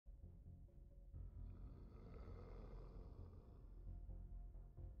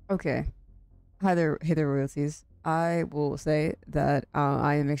Okay. Hey there, royalties. I will say that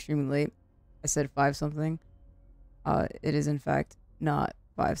I am extremely late. I said five something. It is in fact not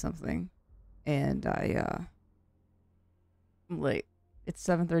five something, and I'm late. It's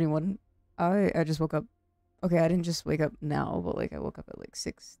 7:31. I just woke up. Okay, I didn't just wake up now, but like I woke up at like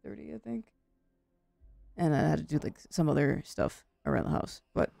 6:30, I think, and I had to do like some other stuff around the house.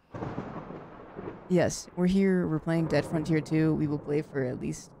 But yes, we're here. We're playing Dead Frontier 2. We will play for at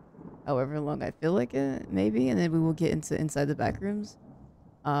least however long I feel like it, maybe, and then we will get into inside the back rooms.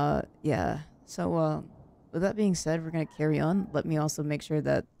 Yeah. So, with that being said, we're gonna carry on. Let me also make sure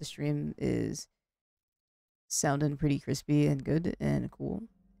that the stream is sounding pretty crispy and good and cool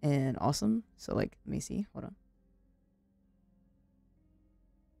and awesome. So, like, let me see. Hold on.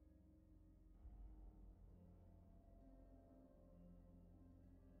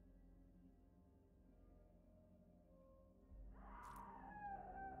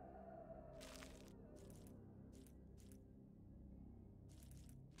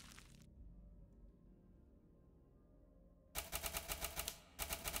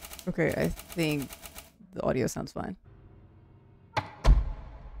 Okay, I think the audio sounds fine.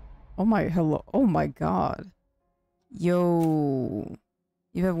 Oh my, hello. Oh my god. Yo.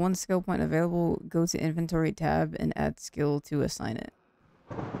 You have one skill point available. Go to inventory tab and add skill to assign it.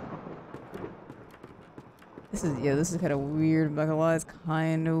 This is kind of weird. I'm not gonna lie, it's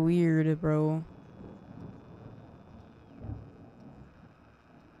kind of weird, bro.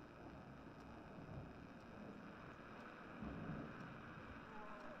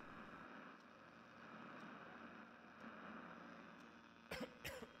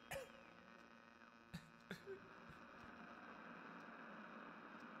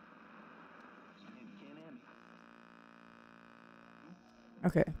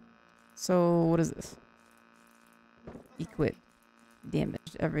 Okay. So, what is this? Equip.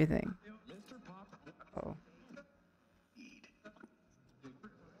 Damaged everything. Oh.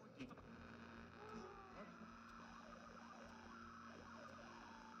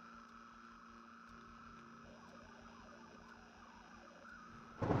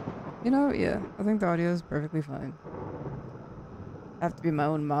 You know, yeah, I think the audio is perfectly fine. I have to be my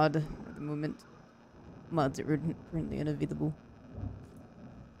own mod at the moment. Mods are currently unavailable.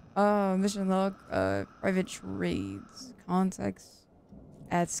 Mission log, private trades, context,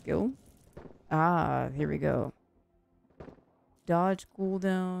 add skill. Ah, here we go. Dodge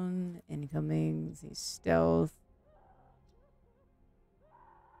cooldown, incoming, see stealth.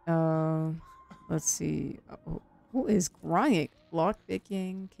 Let's see. Who is crying?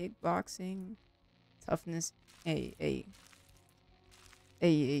 Lockpicking, kickboxing, toughness. Hey.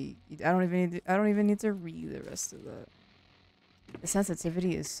 I don't even need to read the rest of that. The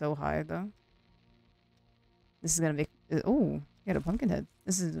sensitivity is so high though. This is gonna make oh, got a pumpkin head.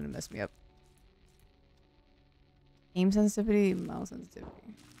 This is gonna mess me up. Aim sensitivity, mouse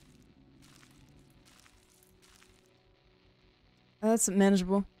sensitivity. That's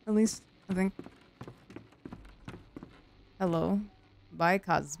manageable, at least, I think. Hello. Buy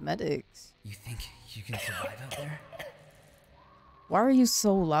cosmetics. You think you can survive out there? Why are you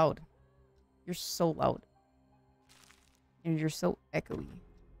so loud? You're so loud. And you're so echoey.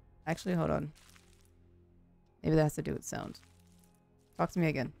 Actually, hold on. Maybe that has to do with sound. Talk to me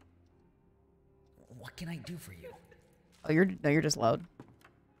again. What can I do for you? Oh, you're just loud.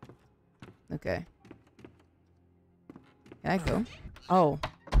 Okay. Can I go? Oh.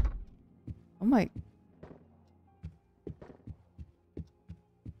 Oh my.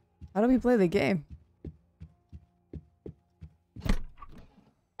 How do we play the game?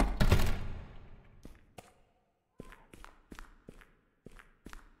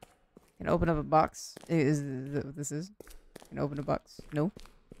 Can open up a box? Is this what this is? Can open a box? No.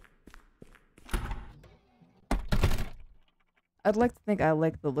 I'd like to think I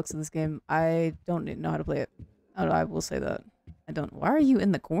like the looks of this game. I don't know how to play it. I will say that. I don't. Why are you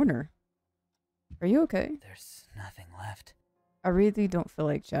in the corner? Are you okay? There's nothing left. I really don't feel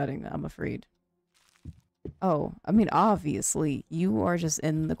like chatting, I'm afraid. Oh, I mean, obviously, you are just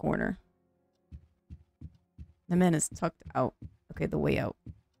in the corner. The man is tucked out. Okay, the way out.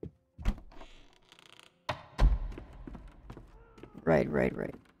 Right.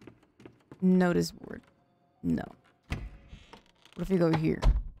 Notice board. No. What if we go here?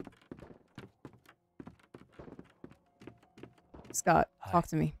 Scott, Hi. talk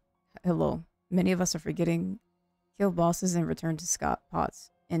to me. Hello. Many of us are forgetting. Kill bosses and return to Scott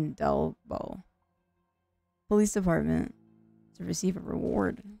Potts in Delbo. Police department to receive a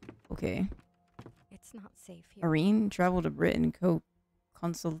reward. Okay. It's not safe here. Marine travel to Britain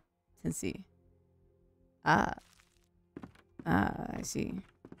consultancy. I see.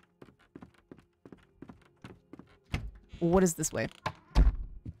 What is this way?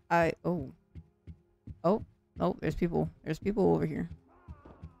 Oh. Oh. Oh, there's people. There's people over here.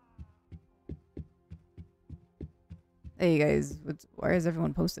 Hey guys, why is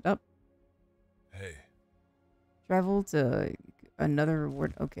everyone posted up? Hey. Travel to another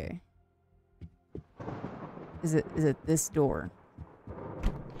word. Okay. Is it this door?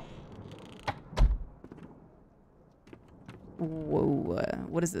 Whoa,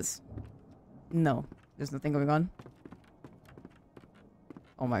 what is this? No, there's nothing going on.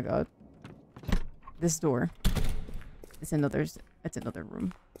 Oh my god. This door. It's another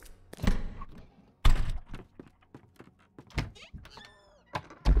room.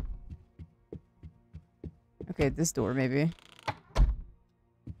 Okay, this door maybe.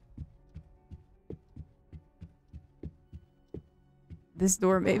 This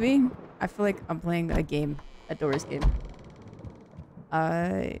door maybe? I feel like I'm playing a game. A Doors game.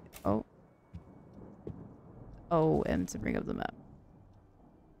 Oh. Oh, M to bring up the map.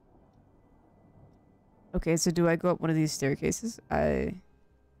 Okay, so do I go up one of these staircases?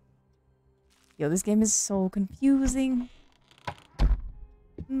 Yo, this game is so confusing.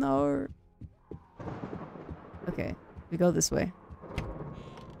 No. Okay, we go this way.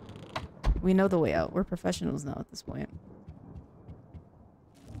 We know the way out. We're professionals now at this point.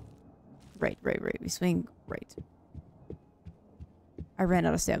 Right. We swing right. I ran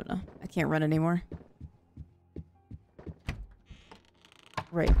out of stamina. I can't run anymore.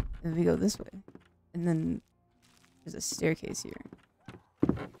 Right. Then we go this way. And then there's a staircase here.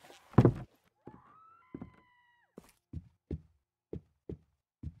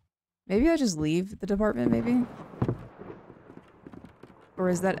 Maybe I just leave the department, maybe? Or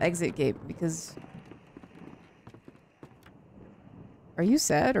is that exit gate? Because... Are you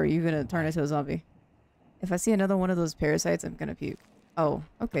sad or are you gonna turn into a zombie? If I see another one of those parasites, I'm gonna puke. Oh,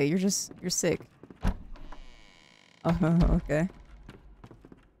 okay, you're sick. Oh, okay.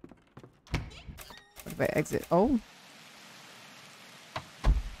 What if I exit? Oh.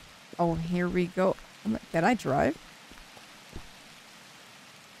 Oh, here we go. Can I drive?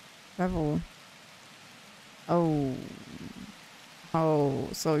 Travel. Oh. Oh,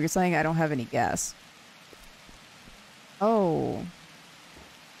 so you're saying I don't have any gas. Oh.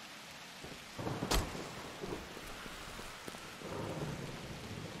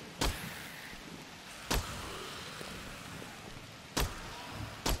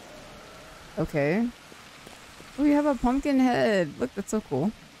 Okay. We have a pumpkin head. Look, that's so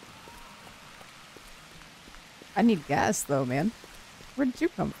cool. I need gas though, man. Where did you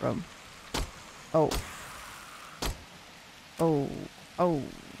come from? Oh. Oh. Oh.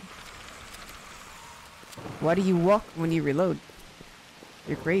 Why do you walk when you reload?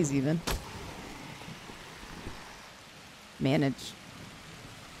 You're crazy, man. Manage.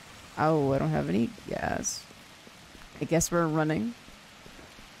 Oh, I don't have any gas. I guess we're running.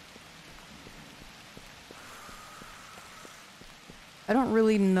 I don't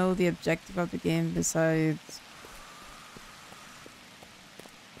really know the objective of the game besides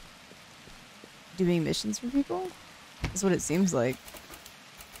doing missions for people. That's what it seems like.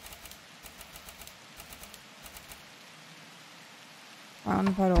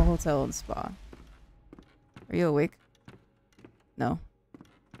 Round Paddle Hotel and Spa. Are you awake? No.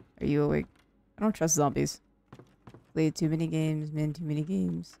 Are you awake? I don't trust zombies. Played too many games, man. Too many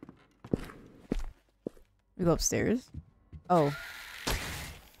games. We go upstairs. Oh.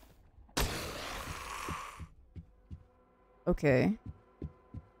 Okay.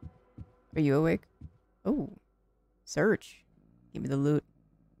 Are you awake? Oh. Search. Give me the loot.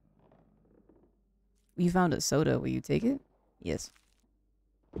 You found a soda. Will you take it? Yes.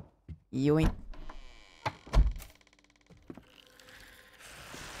 Yoink.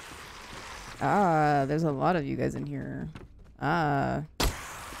 Ah, there's a lot of you guys in here. Ah.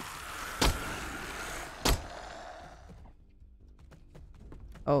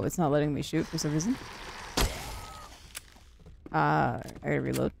 Oh, it's not letting me shoot for some reason. Ah, I gotta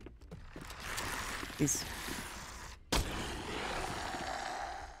reload. Please.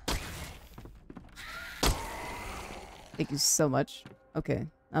 Thank you so much. Okay,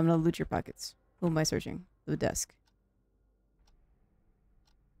 I'm gonna loot your pockets. Who am I searching? The desk.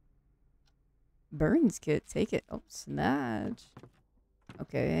 Burns kit, take it. Oh, snatch.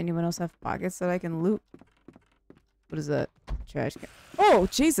 Okay, anyone else have pockets that I can loot? What is that? Trash can. Oh,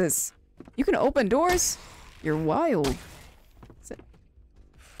 Jesus! You can open doors? You're wild.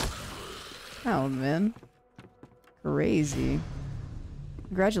 Oh, man. Crazy.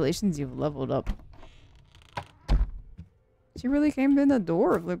 Congratulations, you've leveled up. She really came in the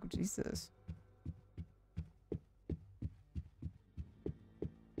door. Look, Jesus.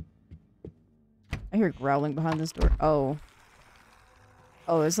 I hear growling behind this door. Oh.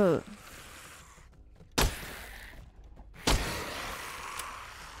 Oh, there's a...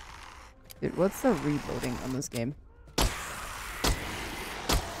 Dude, what's the reloading on this game?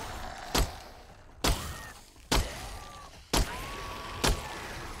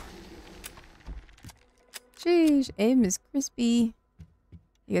 Sheesh, aim is crispy.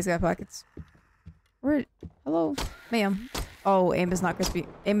 You guys got pockets? Where? Hello? Ma'am. Oh, aim is not crispy.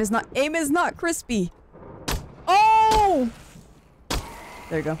 Aim is not crispy! Oh!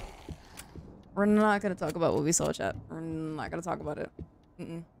 There you go. We're not gonna talk about what we saw, chat. We're not gonna talk about it.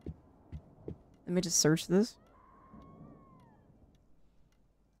 Mm-mm. Let me just search this.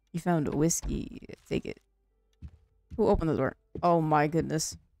 You found a whiskey. Take it. Who opened the door? Oh my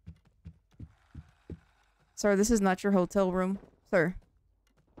goodness. Sir, this is not your hotel room. Sir.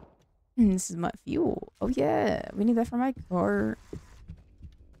 This is my fuel. Oh yeah, we need that for my car.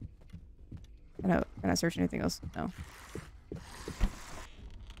 Can I search anything else? No.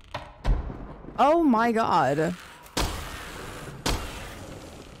 Oh my god.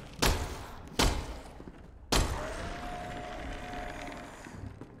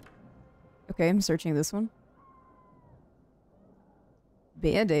 Okay, I'm searching this one.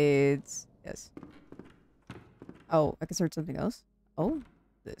 Band-aids. Yes. Oh, I can search something else? Oh,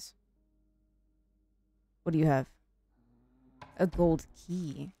 this. What do you have? A gold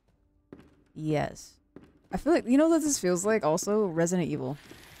key. Yes. I feel like, you know what this feels like? Also, Resident Evil.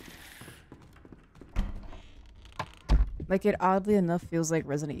 Like, it oddly enough feels like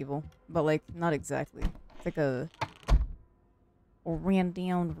Resident Evil. But, like, not exactly. It's like a ran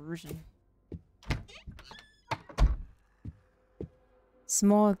down version.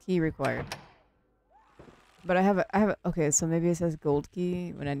 Small key required. But I have a, okay, so maybe it says gold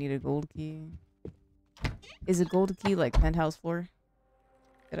key when I need a gold key. Is a gold key like penthouse floor?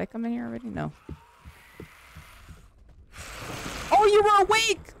 Did I come in here already? No. Oh, you were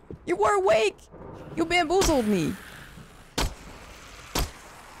awake! You were awake! You bamboozled me!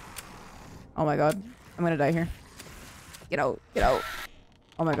 Oh my god. I'm gonna die here. Get out. Get out.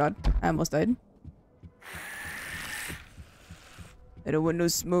 Oh my god. I almost died. I don't want no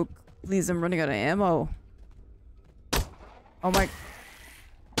smoke. Please, I'm running out of ammo. Oh my...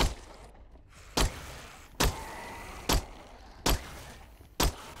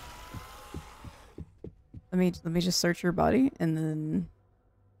 Let me just search your body and then...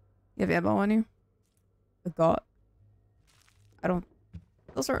 You have ammo on you? A got? I don't...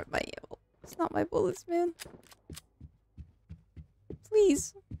 Those aren't my ammo. It's not my bullets, man.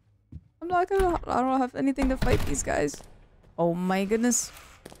 Please. I'm not gonna... I don't have anything to fight these guys. Oh my goodness.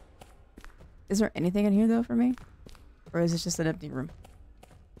 Is there anything in here though for me? Or is it just an empty room?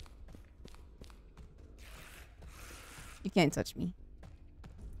 You can't touch me.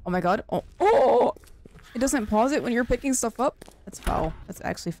 Oh my god. Oh, oh! It doesn't pause it when you're picking stuff up? That's foul. That's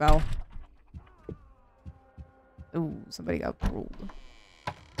actually foul. Ooh, somebody got rolled.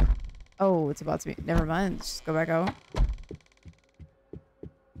 Oh, it's about to be. Never mind. Just go back out.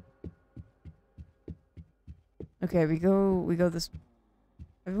 Okay, we go this.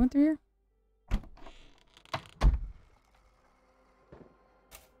 Everyone through here?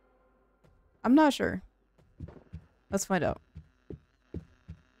 I'm not sure. Let's find out.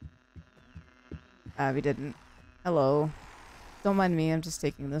 Ah, we didn't. Hello. Don't mind me, I'm just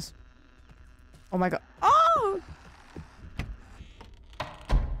taking this. Oh my god. Oh!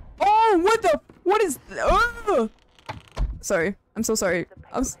 Oh, what the? What is... Oh! Sorry. I'm so sorry.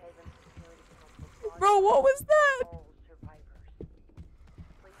 Bro, what was that?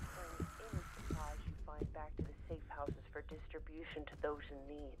 Distribution to those in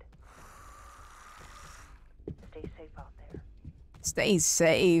need. Stay safe out there. Stay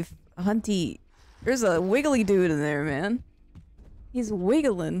safe. Hunty. There's a wiggly dude in there, man. He's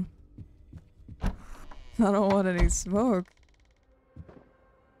wiggling. I don't want any smoke.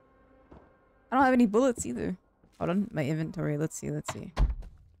 I don't have any bullets either. Hold on, my inventory. Let's see, let's see.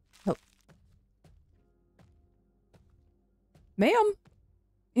 Help. Ma'am!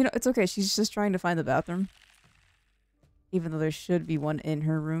 You know, it's okay. She's just trying to find the bathroom. Even though there should be one in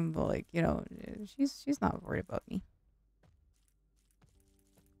her room, but like, you know, she's not worried about me.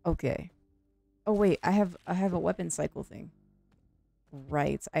 Okay. Oh wait, I have a weapon cycle thing.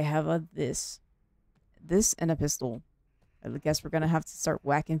 Right, I have a this and a pistol. I guess we're gonna have to start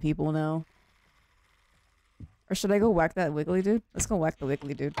whacking people now. Or should I go whack that wiggly dude? Let's go whack the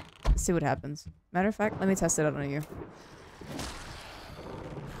wiggly dude. Let's see what happens. Matter of fact, let me test it out on you.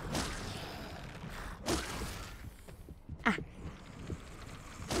 Ah.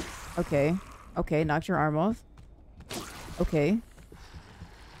 Okay. Okay, knocked your arm off. Okay.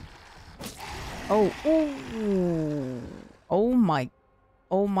 Oh, oh, oh my,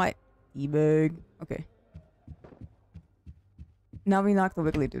 oh my, e-bag. Okay. Now we knock the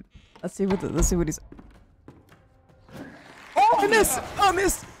wiggly dude. Let's see what he's. Oh, I missed! Oh, I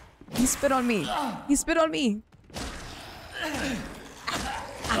missed! He spit on me. He spit on me.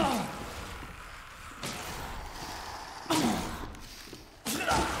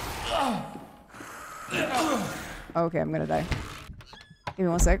 Okay, I'm gonna die. Give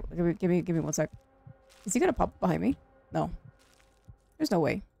me 1 sec. Give me 1 sec. Is he gonna pop behind me? No. There's no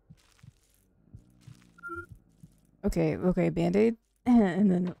way. Okay, okay, band-aid.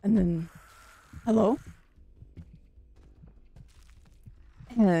 And then hello?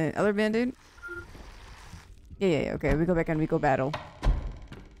 Other band-aid? Yeah, okay, we go back and we go battle.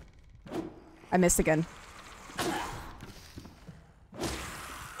 I missed again.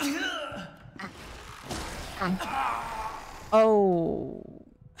 Oh.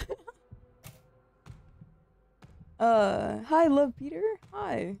 Hi, Love Peter.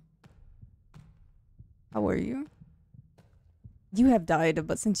 Hi. How are you? You have died,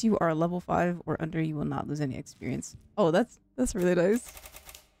 but since you are level 5 or under, you will not lose any experience. Oh, that's really nice.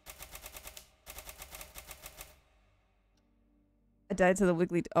 I died to the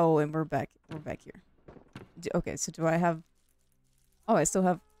wiggly. Oh, and we're back. We're back here. Okay, so do I have? Oh, I still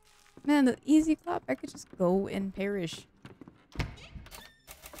have. Man, the easy clap. I could just go and perish.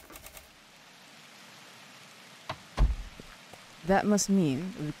 That must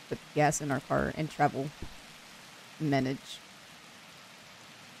mean we put gas in our car and travel. Manage.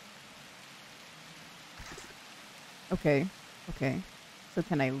 Okay. Okay. So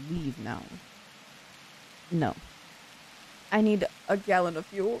can I leave now? No. I need a gallon of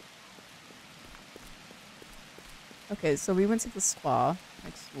fuel. Okay, so we went to the spa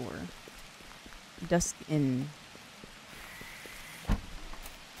next door. Dusk Inn.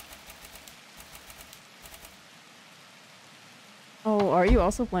 Oh, are you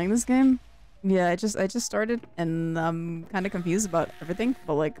also playing this game? Yeah, I just started and I'm kind of confused about everything,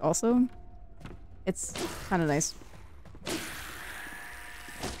 but like also it's kind of nice.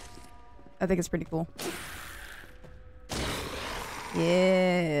 I think it's pretty cool.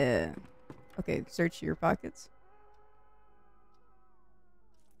 Yeah. Okay, search your pockets.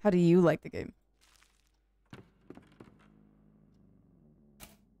 How do you like the game?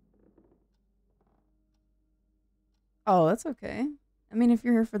 Oh, that's okay. I mean, if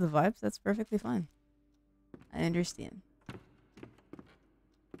you're here for the vibes, that's perfectly fine. I understand.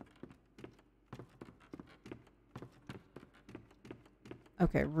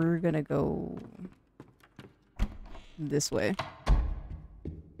 Okay, we're gonna go this way.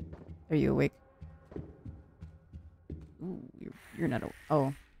 Are you awake? Ooh, you're not.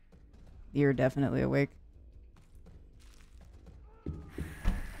 Oh, you're definitely awake.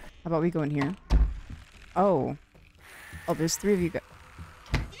 How about we go in here? Oh, oh, there's 3 of you guys.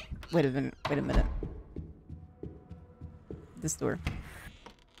 Wait a minute. Wait a minute. This door.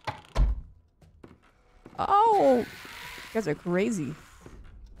 Oh, you guys are crazy.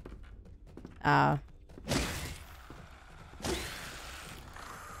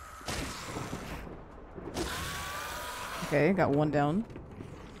 Okay, got 1 down.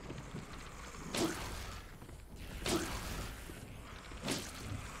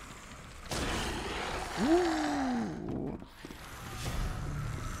 Ooh.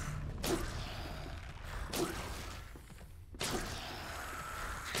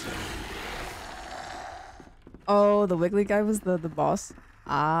 Oh, the wiggly guy was the boss.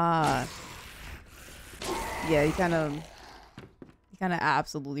 Ah. Yeah, he kind of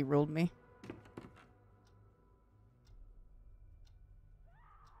absolutely ruled me.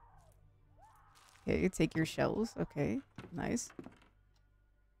 Okay, take your shells. Okay, nice.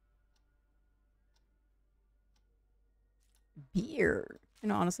 Beer. You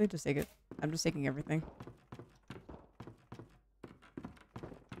know, honestly, just take it. I'm just taking everything.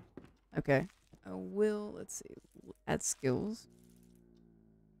 Okay. Let's see. Add skills.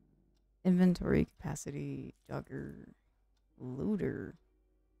 Inventory capacity. Jogger. Looter.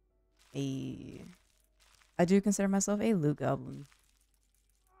 I do consider myself a loot goblin.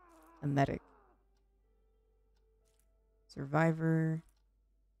 A medic. Survivor.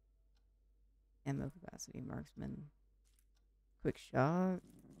 Ammo capacity. Marksman. Quick shot.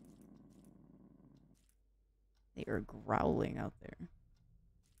 They are growling out there.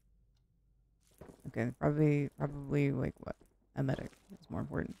 Okay, probably like what? A medic is more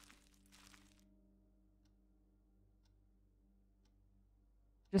important.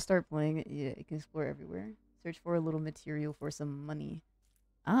 Just start playing it. Yeah, you can explore everywhere. Search for a little material for some money.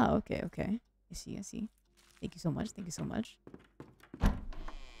 Ah, okay. I see. Thank you so much.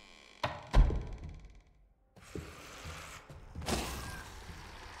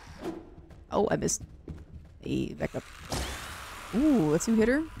 Oh, I missed. Hey, back up. Ooh, let's see who hit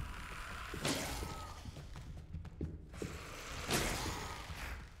her.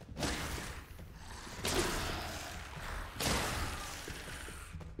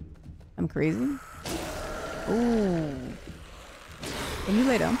 I'm crazy. Ooh. Can you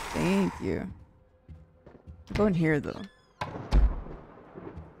lay down? Thank you. Go in here, though.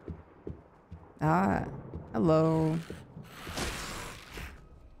 Ah. Hello.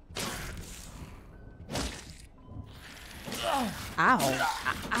 Ow.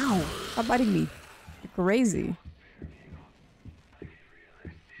 Ow. Stop biting me. You're crazy.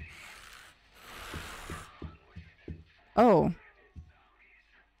 Oh.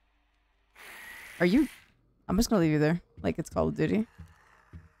 Are you? I'm just gonna leave you there. Like it's Call of Duty.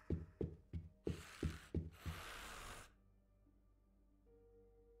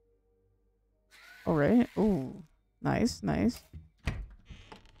 Alright. Ooh. Nice, nice.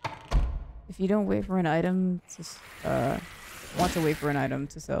 If you don't wait for an item to, want to wait for an item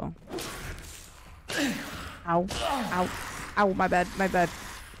to sell. Ow. Ow. Ow, my bad, my bad.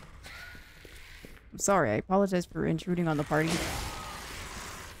 I'm sorry, I apologize for intruding on the party.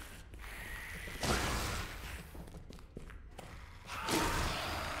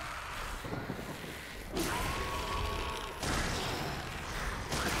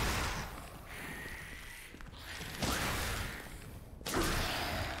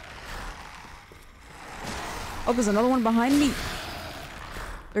 Oh, there's another one behind me.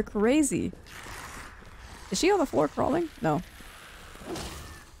 They're crazy. Is she on the floor crawling? No.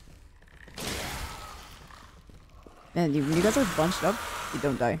 Man, when you guys are bunched up, you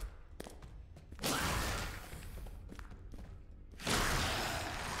don't die.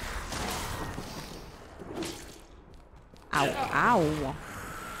 Ow, ow.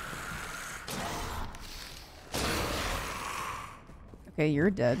 Okay, you're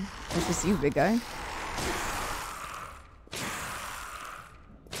dead. It's just you, big guy.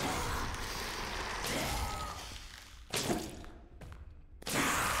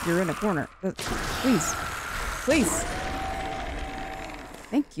 You're in a corner. Please. Please.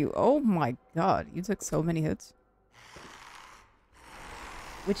 Thank you. Oh my god. You took so many hits.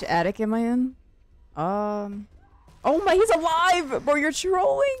 Which attic am I in? Oh my, he's alive! Bro, you're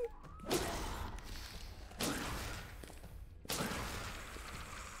trolling!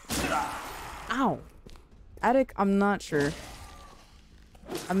 Ow. Attic, I'm not sure.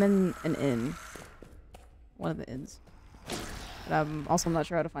 I'm in an inn. One of the inns. But I'm also not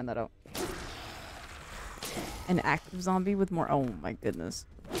sure how to find that out. An active zombie with more. Oh my goodness.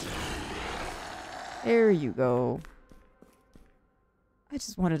 There you go. I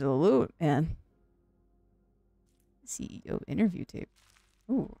just wanted to loot, man. CEO interview tape.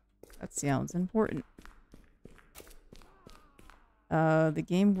 Ooh, that sounds important. The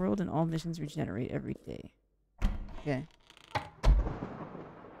game world and all missions regenerate every day. Okay.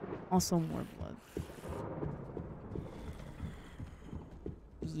 Also more blood.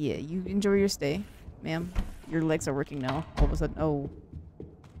 Yeah, you enjoy your stay, ma'am. Your legs are working now. All of a sudden, oh.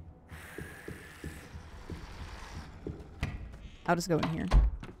 I'll just go in here.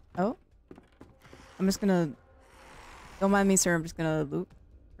 Oh. I'm just gonna... Don't mind me, sir. I'm just gonna loot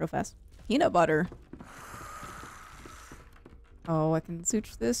real fast. Peanut butter. Oh, I can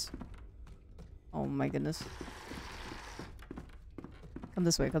suture this. Oh my goodness. Come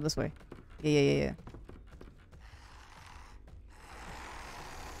this way, come this way. Yeah.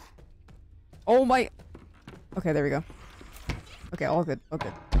 Oh my... Okay, there we go. Okay, all good, all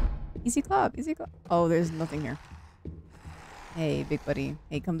good. Easy clap, easy clap. Oh, there's nothing here. Hey, big buddy.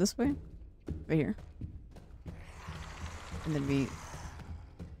 Hey, come this way. Right here. And then we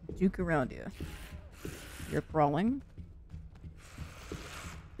juke around you. You're crawling.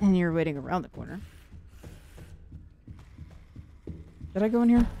 And you're waiting around the corner. Did I go in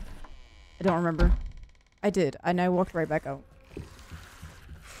here? I don't remember. I did, and I walked right back out.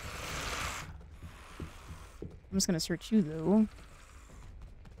 I'm just gonna search you, though.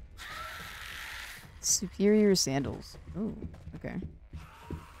 Superior sandals. Oh, okay.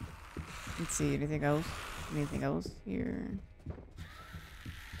 Let's see, anything else? Anything else here?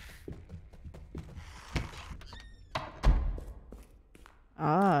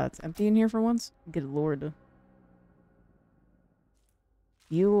 Ah, it's empty in here for once? Good lord.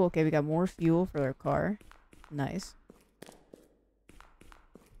 Fuel. Okay, we got more fuel for our car. Nice.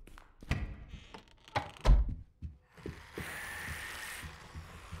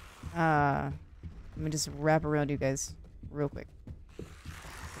 Let me just wrap around you guys real quick.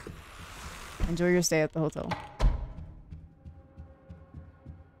 Enjoy your stay at the hotel.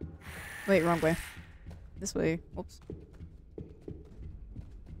 Wait, wrong way. This way. Oops.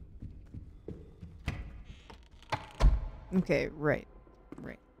 Okay, right.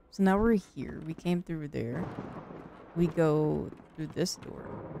 Right. So now we're here. We came through there. We go through this door.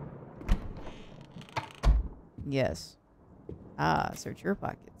 Yes. Ah, search your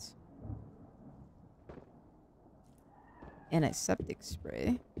pockets. Antiseptic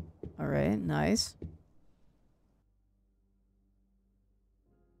spray. Alright, nice.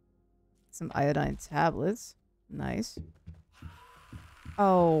 Some iodine tablets. Nice.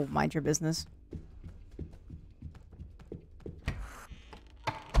 Oh, mind your business.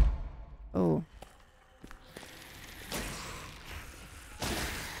 Oh.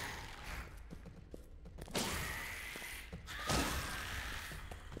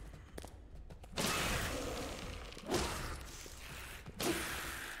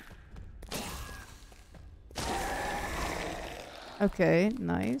 Okay,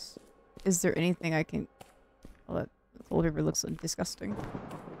 nice. Is there anything I can... Oh, that toilet paper looks disgusting.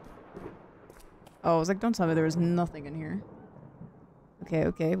 Oh, I was like, don't tell me there was nothing in here. Okay,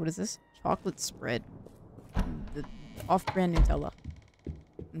 okay, what is this? Chocolate spread. The off-brand Nutella.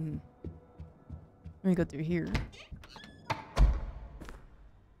 Mm-hmm. Let me go through here.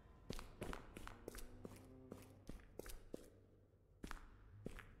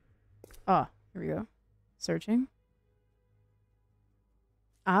 Ah, here we go. Searching.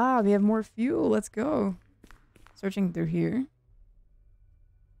 Ah, we have more fuel. Let's go. Searching through here.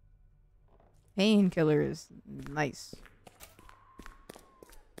 Painkillers. Nice.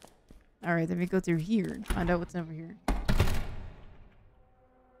 Alright, then we go through here and find out what's over here.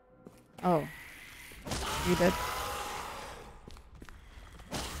 Oh. You dead?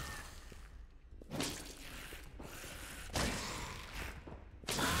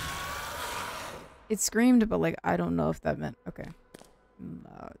 It screamed, but like, I don't know if that meant... Okay.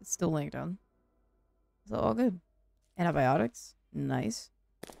 It's still laying down. So all good. Antibiotics. Nice.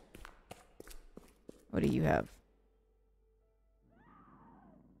 What do you have?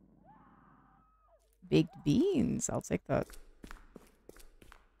 Baked beans. I'll take that.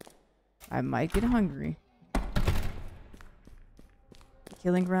 I might get hungry.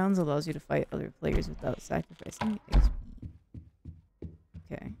 Killing grounds allows you to fight other players without sacrificing XP.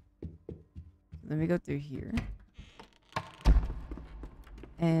 Okay. Let me go through here.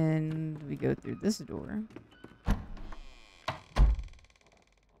 And we go through this door.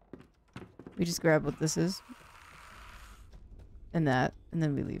 We just grab what this is. And that. And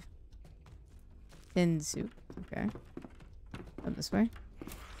then we leave. Tin soup. Okay. Up this way.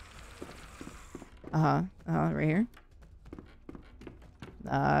 Uh-huh. Uh-huh. Right here.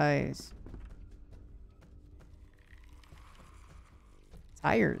 Nice.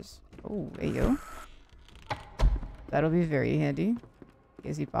 Tires. Oh, ayo. That'll be very handy. In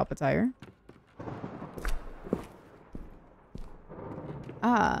case you pop a tire.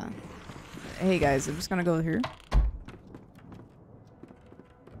 Ah. Hey guys, I'm just gonna go here.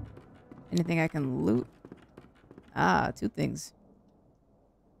 Anything I can loot? Ah, 2 things.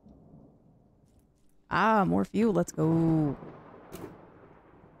 Ah, more fuel. Let's go.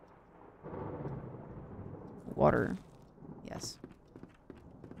 Water. Yes.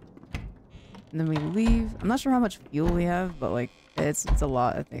 And then we leave. I'm not sure how much fuel we have, but like it's a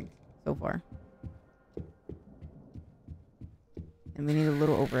lot, I think, so far. And we need a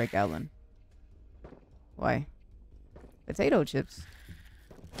little over a gallon. Why? Potato chips.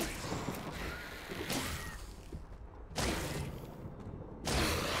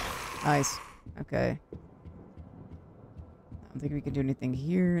 Nice. Okay. I don't think we can do anything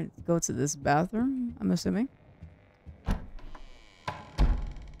here. Go to this bathroom, I'm assuming.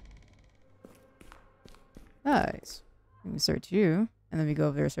 Nice. We can search you. And then we go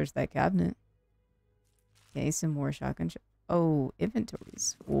over there and search that cabinet. Okay, some more shotgun. Oh,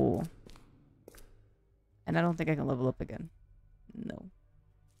 inventory's full. And I don't think I can level up again. No.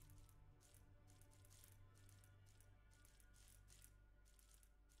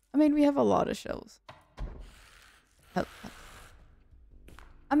 I mean, we have a lot of shelves.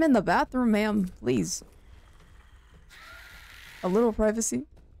 I'm in the bathroom, ma'am. Please. A little privacy.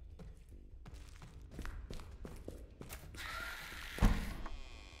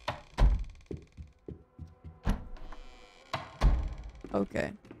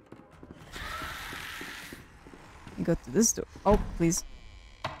 Okay. And go through this door. Oh, please.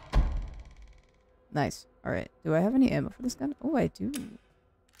 Nice. Alright. Do I have any ammo for this gun? Oh, I do.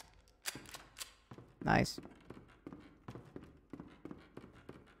 Nice.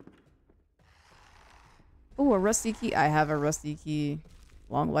 Oh, a rusty key. I have a rusty key.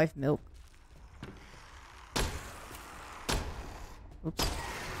 Long life milk. Oops.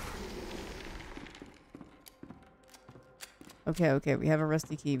 Okay, okay. We have a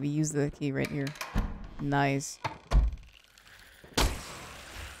rusty key. We use the key right here. Nice.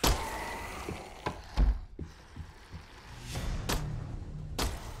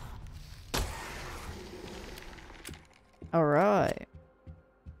 Alright.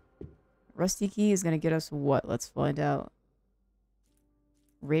 Rusty key is gonna get us what? Let's find out.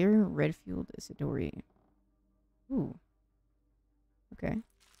 Rare Redfield Isidori. Ooh. Okay.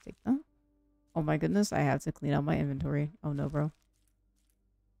 Take that. Oh my goodness, I have to clean out my inventory. Oh no, bro.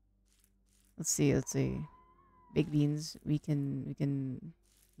 Let's see, let's see. Baked beans. We can...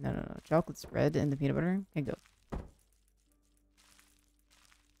 No. Chocolate spread and the peanut butter can go.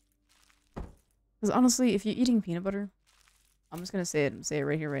 Because honestly, if you're eating peanut butter, I'm just gonna say it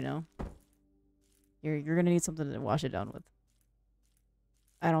right here, right now. You're gonna need something to wash it down with.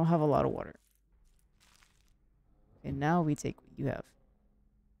 I don't have a lot of water. And now we take what you have.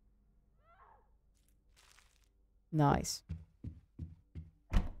 Nice.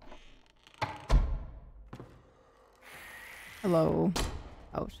 Hello.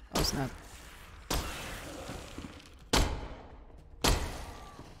 Ouch. Oh snap.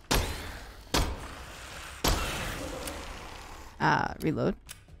 Ah, reload.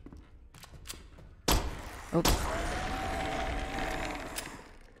 Oh.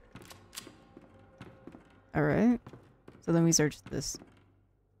 Alright. So then we search this.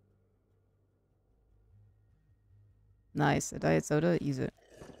 Nice. A diet soda. Use it.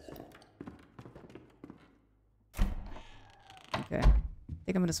 Okay. I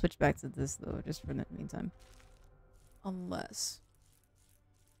think I'm gonna switch back to this though, just for the meantime. Unless...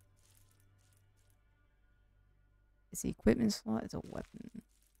 It's the equipment slot. It's a weapon.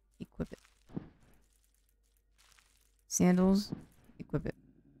 Equip it. Sandals. Equip it.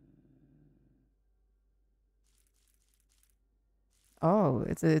 Oh,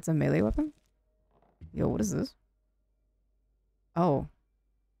 it's a melee weapon? Yo, what is this? Oh.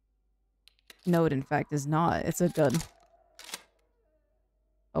 No, it in fact is not. It's a gun.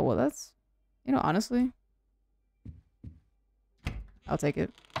 Oh, well that's... You know, honestly... I'll take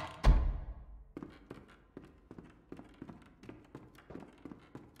it.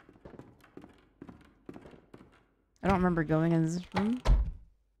 I don't remember going in this room.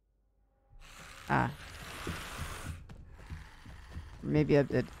 Ah. Maybe I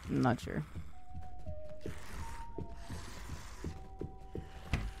did. I'm not sure.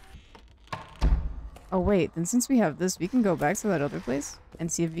 Oh wait, then since we have this, we can go back to that other place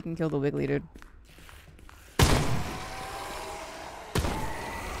and see if we can kill the Wiggly dude.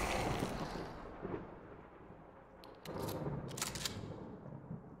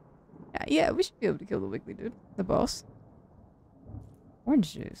 Yeah, we should be able to kill the Wiggly dude. The boss.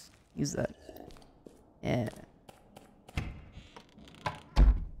 Orange juice. Use that. Yeah.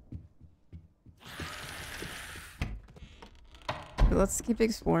 But let's keep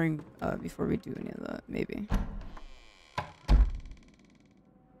exploring before we do any of that, maybe.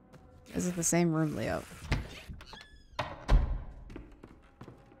 Is it the same room layout?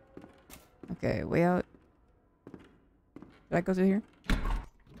 Okay, way out. Did I go through here?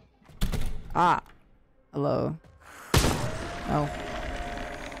 Ah! Hello. Oh.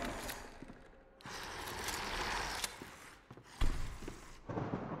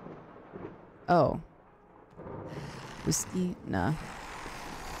 Oh. Whiskey? Nah.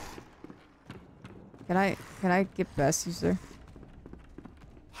 Can I get best user?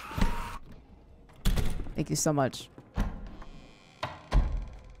 Thank you so much.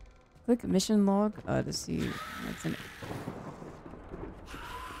 Click mission log to see what's in it.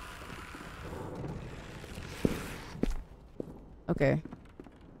 Okay.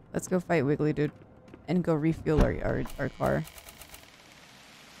 Let's go fight Wiggly dude. And go refuel our car.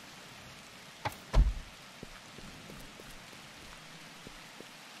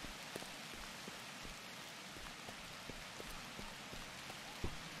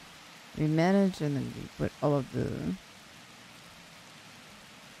 We manage and then we put all of the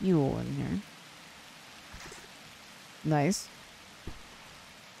fuel in here. Nice.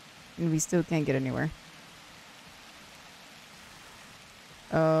 And we still can't get anywhere.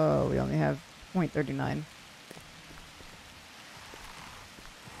 Oh, we only have 0.39.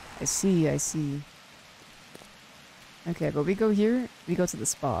 I see. Okay, but we go here. We go to the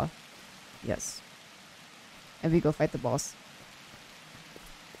spa. Yes. And we go fight the boss.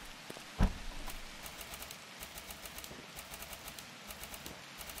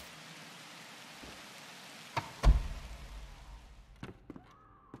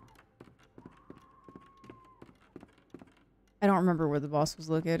 I don't remember where the boss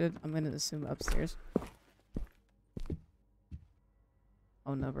was located. I'm gonna assume upstairs.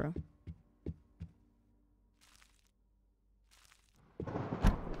 Oh no, bro.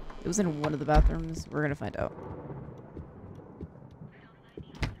 It was in one of the bathrooms. We're gonna find out.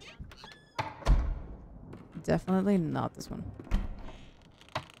 Definitely not this one.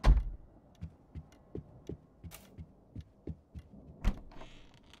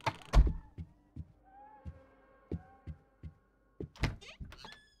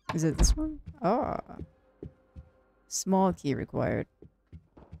 Is it this one? Ah. Small key required.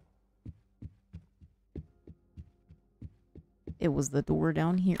 It was the door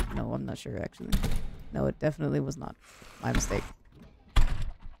down here. No, I'm not sure actually. No, it definitely was not. My mistake.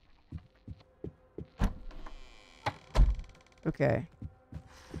 Okay.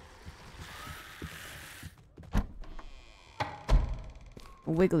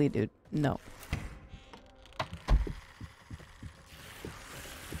 Wiggly dude. No.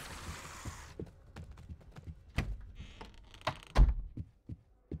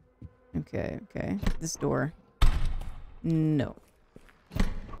 Okay, okay. This door. No.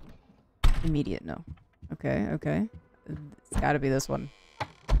 Immediate no. Okay, okay. It's gotta be this one.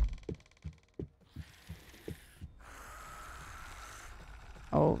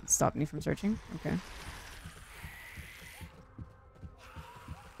 Oh, it stopped me from searching? Okay.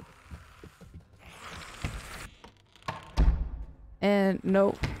 And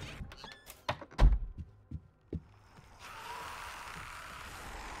no.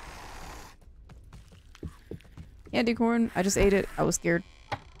 Candy corn. I just ate it. I was scared.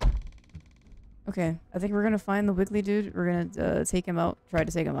 Okay, I think we're gonna find the wiggly dude. We're gonna take him out. Try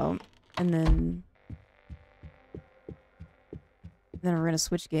to take him out. And then we're gonna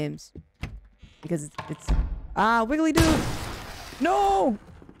switch games. Because it's... Ah, wiggly dude! No!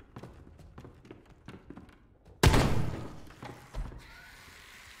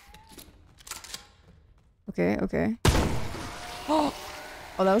 Okay, okay. Oh,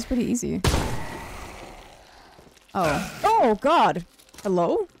 that was pretty easy. Oh. Oh, God!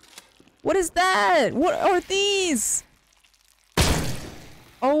 Hello? What is that? What are these?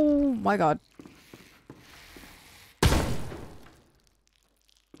 Oh, my God.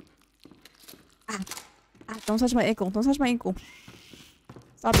 Ah. Ah, don't touch my ankle. Don't touch my ankle.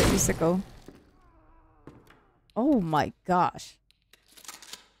 Stop it, you sicko. Oh, my gosh.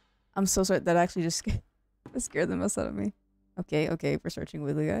 I'm so sorry. That actually just scared the mess out of me. Okay, okay. We're searching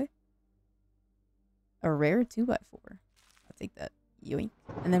Wiggly Guy. A rare 2x4. I'll take that. Yoink.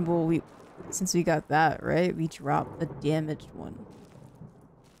 And then since we got that, right? We drop the damaged one.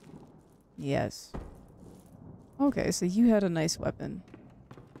 Yes. Okay, so you had a nice weapon.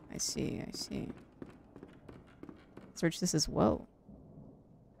 I see, I see. Search this as well.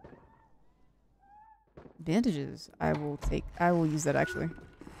 Bandages. I will use that actually.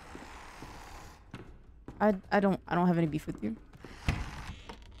 I don't have any beef with you.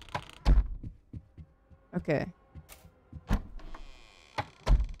 Okay.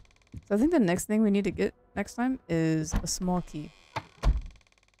 So I think the next thing we need to get next time is a small key.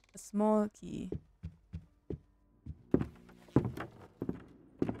 A small key.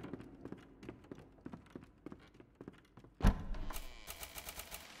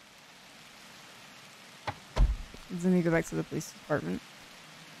 Let me go back to the police department.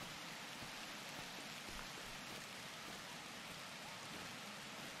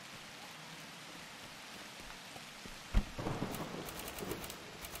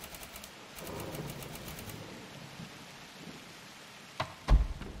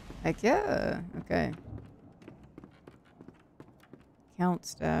 Heck yeah. Okay. Count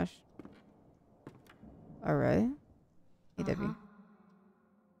stash. Alright. AW.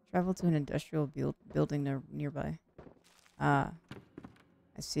 Travel to an industrial building nearby. Ah.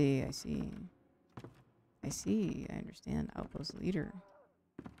 I see, I see. I see, I understand. Outpost leader.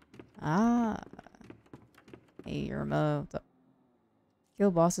 Ah. Hey, Irma. What's up? Kill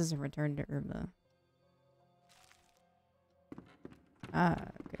bosses and return to Irma. Ah,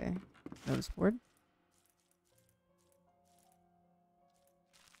 okay. Notice board.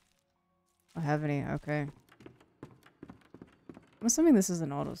 I don't have any. Okay. I'm assuming this is an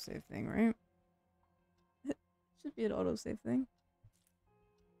autosave thing, right? It should be an autosave thing.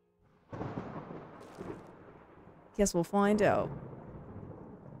 Guess we'll find out.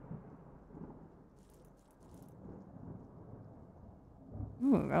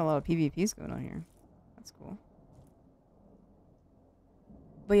 Ooh, got a lot of PvPs going on here. That's cool.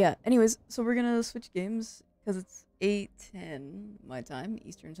 But yeah, anyways, so we're gonna switch games because it's 8:10 my time,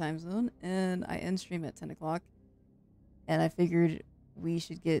 Eastern time zone, and I end stream at 10 o'clock. And I figured we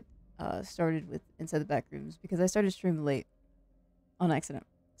should get started with Inside the Backrooms because I started stream late on accident.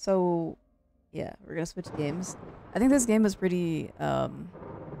 So yeah, we're gonna switch games. I think this game was pretty I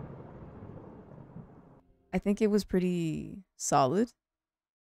think it was pretty solid.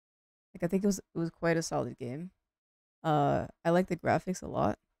 Like I think it was quite a solid game. I like the graphics a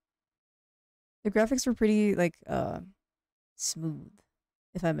lot. The graphics were pretty like smooth,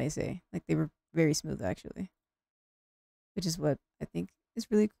 if I may say. Like they were very smooth actually. Which is what I think is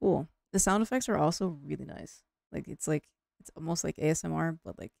really cool. The sound effects are also really nice. Like it's almost like ASMR,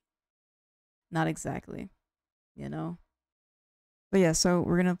 but like not exactly, you know? But yeah, so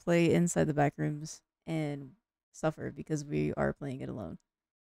we're gonna play inside the back rooms and suffer because we are playing it alone.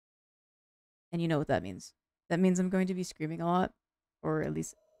 And you know what that means. That means I'm going to be screaming a lot, or at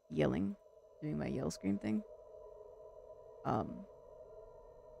least yelling, doing my yell scream thing. Um,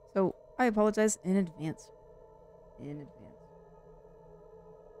 so I apologize in advance. In advance.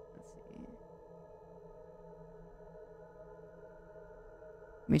 Let's see.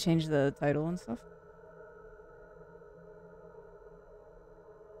 Let me change the title and stuff.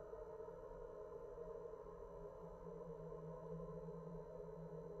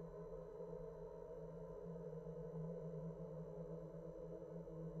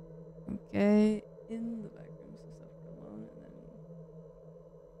 Okay, in the back rooms and stuff alone, and then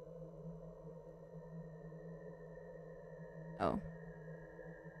oh,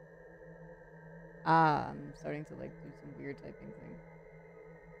 I'm starting to like do some weird typing thing.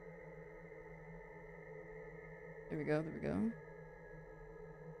 There we go. There we go.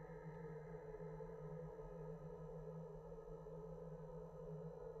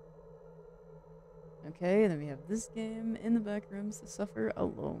 Okay, then we have this game in the back rooms to suffer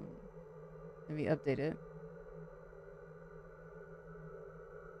alone. Let me update it.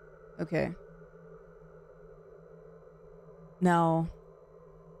 Okay. Now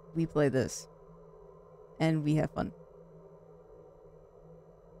we play this and we have fun.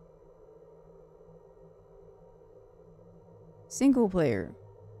 Single player,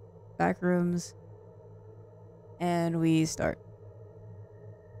 back rooms, and we start.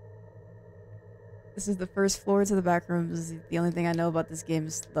 This is the first floor to the back rooms. The only thing I know about this game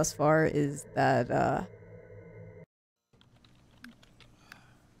thus far is that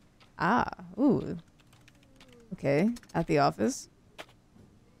ooh. Okay, at the office.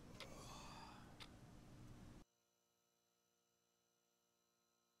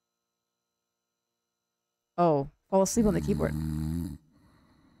 Oh, fall asleep on the keyboard.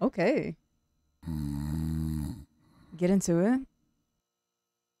 Okay. Get into it.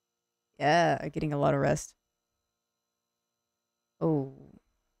 Yeah, getting a lot of rest. Oh.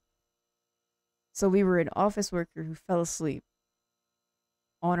 So we were an office worker who fell asleep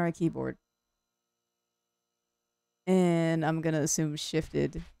on our keyboard. And I'm gonna assume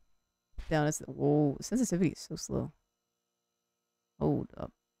shifted down. Whoa, sensitivity is so slow. Hold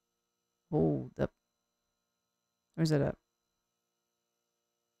up. Hold up. Where's that at?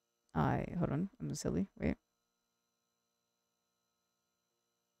 Hold on. I'm silly. Wait.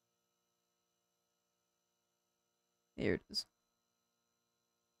 Here it is.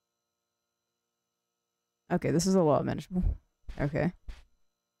 Okay, this is a lot manageable. Okay.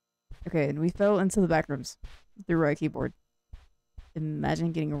 Okay, and we fell into the back rooms through our keyboard.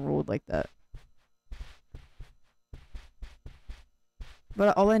 Imagine getting rolled like that.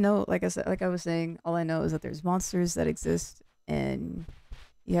 But all I know, like I was saying, all I know is that there's monsters that exist, and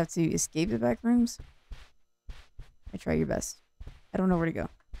you have to escape the back rooms. I try your best. I don't know where to go.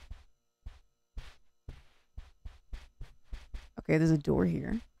 Okay, there's a door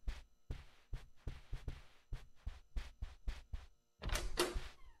here.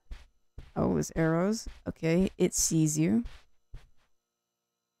 Oh, there's arrows. Okay, it sees you.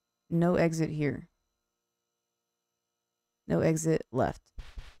 No exit here. No exit left.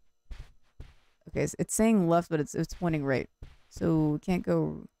 Okay, so it's saying left, but it's pointing right. So we can't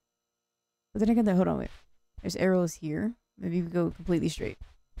go. But then again, hold on, wait. There's arrows here. Maybe we go completely straight.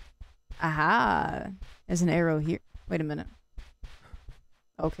 Aha! There's an arrow here. Wait a minute.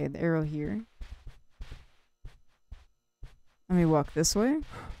 Okay, the arrow here. Let me walk this way.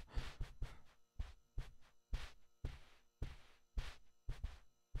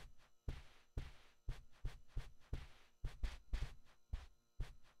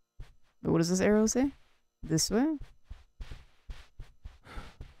 But what does this arrow say? This way?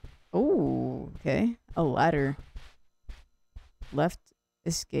 Oh, okay. A ladder. Left,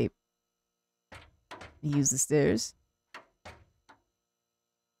 escape. Use the stairs.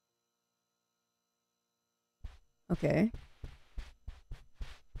 Okay.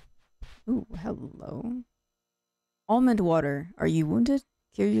 Ooh, hello. Almond water. Are you wounded?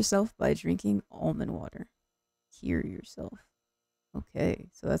 Cure yourself by drinking almond water. Cure yourself. Okay,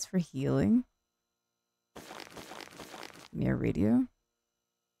 so that's for healing. Give me a radio.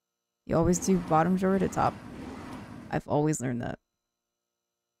 You always do bottom drawer to top. I've always learned that.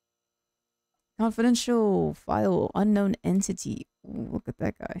 Confidential file, unknown entity. Ooh, look at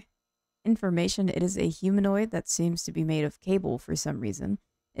that guy. Information, it is a humanoid that seems to be made of cable for some reason.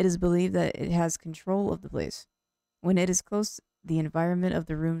 It is believed that it has control of the place. When it is close, the environment of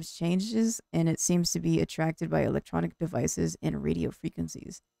the rooms changes and it seems to be attracted by electronic devices and radio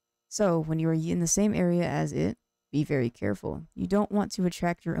frequencies. So, when you are in the same area as it, be very careful. You don't want to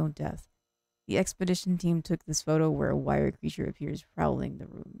attract your own death. The expedition team took this photo where a wire creature appears prowling the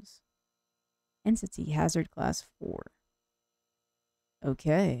rooms. Entity hazard class 4.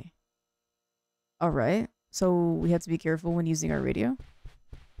 Okay. Alright. So we have to be careful when using our radio.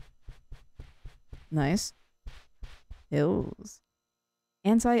 Nice. Pills.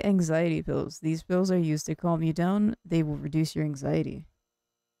 Anti-anxiety pills. These pills are used to calm you down. They will reduce your anxiety.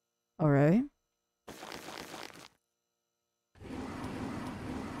 Alright.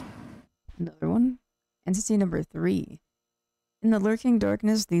 Another one. Entity number 3. In the lurking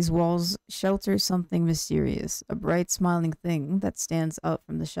darkness, these walls shelter something mysterious, a bright smiling thing that stands out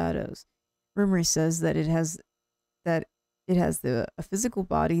from the shadows. Rumor says that it has a physical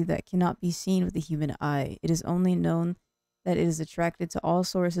body that cannot be seen with the human eye. It is only known that it is attracted to all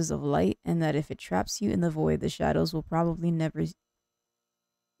sources of light, and that if it traps you in the void, the shadows will probably never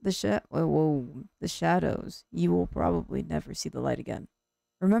you will probably never see the light again.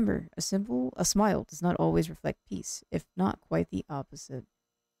 Remember, a smile does not always reflect peace, if not quite the opposite.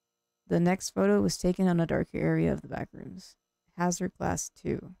 The next photo was taken on a darker area of the backrooms. Hazard class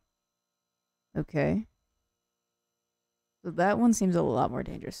 2. Okay. So that one seems a lot more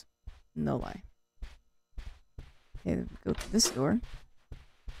dangerous. No lie. Okay, go to this door.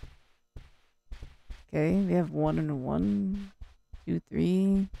 Okay, we have 1 and 1, 2,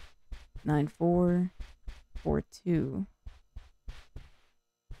 3, 9, 4, 4, 2.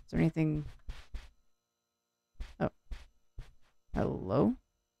 Is there anything? Oh. Hello?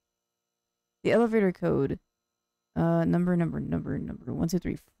 The elevator code. Number 1, 2,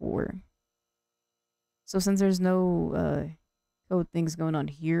 3, 4. So since there's no code things going on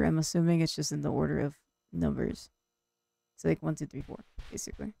here, I'm assuming it's just in the order of numbers. It's like 1, 2, 3, 4,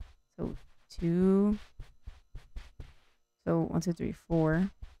 basically. So 2. So 1, 2, 3,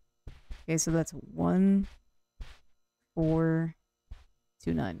 4. Okay, so that's 1, 4,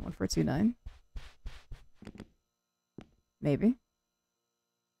 2, 9. 1, 4, 2, 9. Maybe.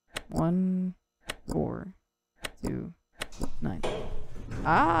 1, 4, 2, 9.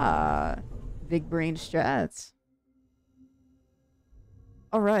 Ah! Big brain strats.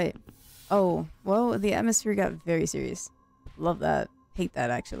 Alright. Oh, well, the atmosphere got very serious. Love that. Hate that,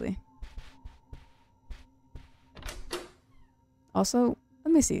 actually. Also,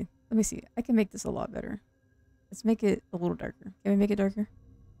 let me see. I can make this a lot better. Let's make it a little darker. Can we make it darker?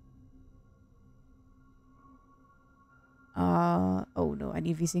 Oh no, I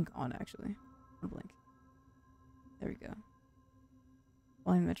need VSync on, actually. Blink. There we go.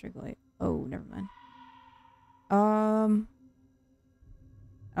 Volumetric light. Oh, never mind. I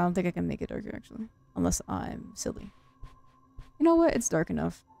don't think I can make it darker, actually. Unless I'm silly. You know what? It's dark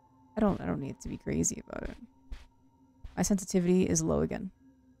enough. I don't need to be crazy about it. My sensitivity is low again.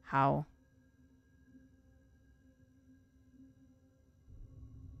 How?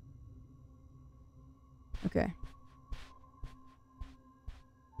 Okay.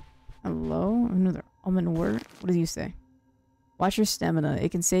 Hello? Another almond word? What do you say? Watch your stamina. It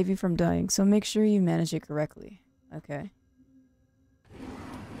can save you from dying, so make sure you manage it correctly. Okay.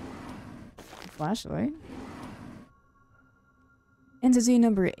 Flashlight. Entity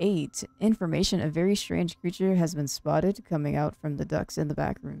number 8. Information. A very strange creature has been spotted coming out from the ducts in the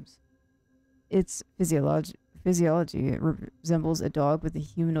backrooms. Its physiology resembles a dog with the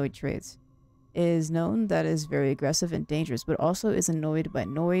humanoid traits. It is known that it is very aggressive and dangerous, but also is annoyed by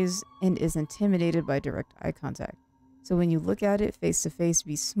noise and is intimidated by direct eye contact. So when you look at it face to face,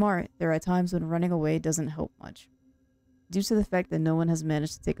 be smart. There are times when running away doesn't help much. Due to the fact that no one has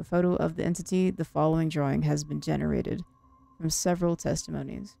managed to take a photo of the entity, the following drawing has been generated from several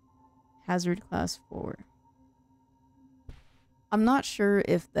testimonies. Hazard class 4. I'm not sure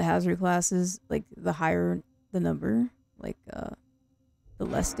if the hazard classes, like the higher the number, like the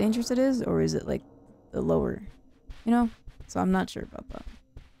less dangerous it is, or is it like the lower? You know? So I'm not sure about that.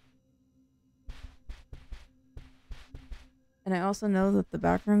 And I also know that the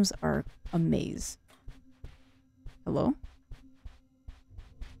backrooms are a maze. Hello?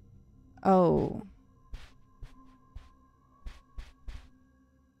 Oh.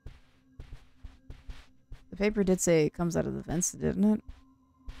 The paper did say it comes out of the vents, didn't it?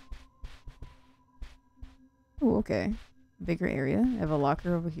 Oh, okay. Bigger area. I have a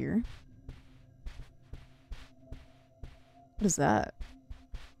locker over here. What is that?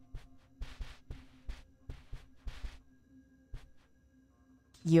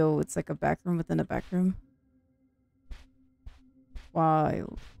 Yo, it's like a back room within a back room.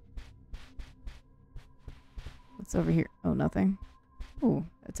 Wild. What's over here? Oh, nothing. Ooh,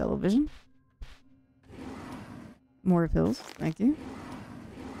 a television. More pills. Thank you.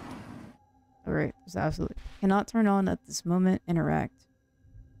 Alright, just absolutely. Cannot turn on at this moment. Interact.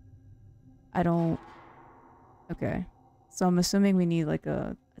 I don't... Okay. So I'm assuming we need like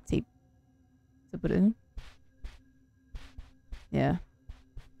a tape to put in. Yeah.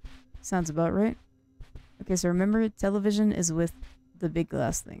 Sounds about right. Okay, so remember, television is with the big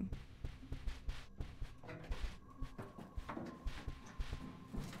glass thing.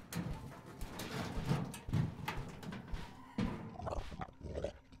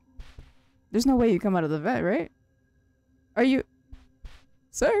 There's no way you come out of the vet, right? Are you...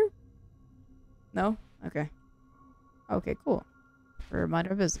 Sir? No? Okay. Okay, cool. We're mind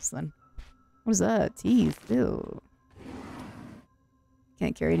our business then. What is that? Teeth. Ew.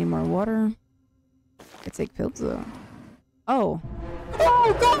 Can't carry any more water. I take pills though. Oh.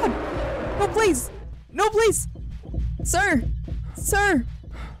 Oh god! No please! No please! Sir! Sir!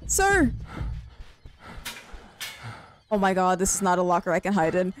 Sir! Oh my god, this is not a locker I can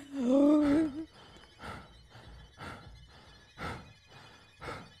hide in.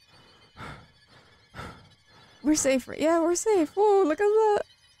 We're safe. Yeah, we're safe. Whoa, look at that.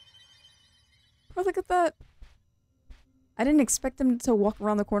 Oh, look at that. I didn't expect him to walk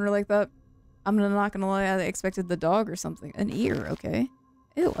around the corner like that. I'm not gonna lie, I expected the dog or something. An ear, okay.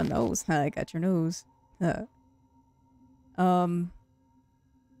 Ew, a nose. I got your nose. Is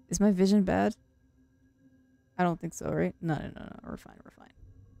my vision bad? I don't think so, right? No. We're fine. We're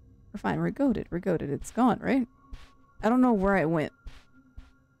fine. We're goated. It's gone, right? I don't know where I went.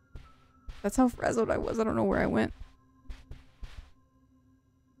 That's how frazzled I was. I don't know where I went.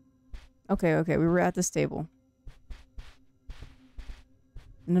 Okay. We were at this table.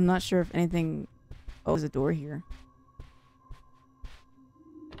 And I'm not sure if anything... Oh, there's a door here.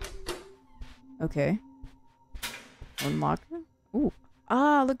 Okay. One locker. Ooh.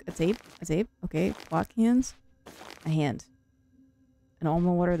 Ah, look. A tape. Okay. Lock hands. A hand. An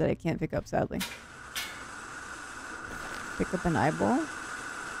almond water that I can't pick up, sadly. Pick up an eyeball.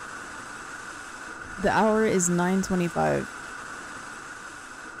 The hour is 9:25.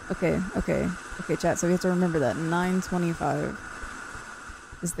 Okay, chat. So we have to remember that 9:25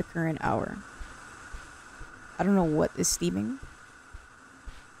 is the current hour. I don't know what is steaming.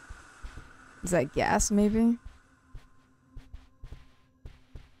 Is that gas, maybe?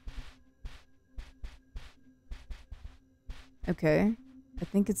 Okay. I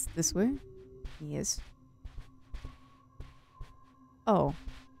think it's this way. Yes. Oh.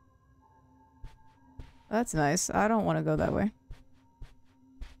 That's nice. I don't want to go that way.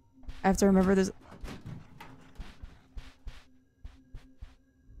 I have to remember this.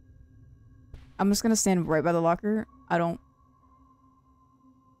 I'm just gonna stand right by the locker. I don't...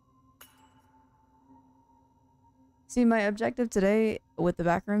 See, my objective today, with the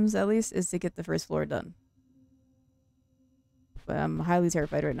backrooms at least, is to get the first floor done. But I'm highly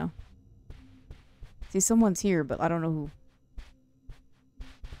terrified right now. See, someone's here, but I don't know who.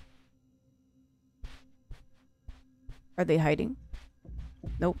 Are they hiding?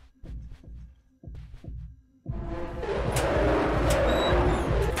 Nope.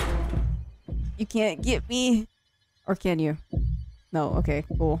 You can't get me. Or can you? No, okay,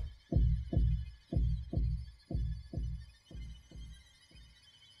 cool.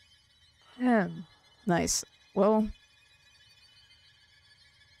 Yeah. Nice. Well.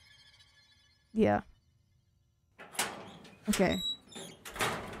 Yeah. Okay.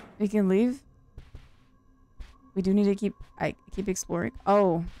 We can leave. We do need to keep exploring.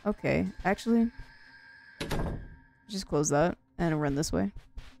 Oh, okay. Actually, just close that and run this way.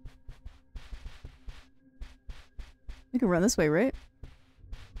 We can run this way, right?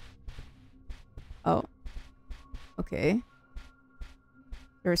 Oh. Okay.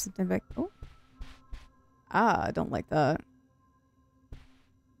 There is something back. Oh. Ah, I don't like that.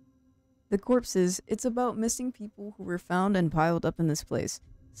 The corpses. It's about missing people who were found and piled up in this place.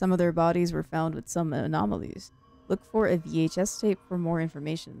 Some of their bodies were found with some anomalies. Look for a VHS tape for more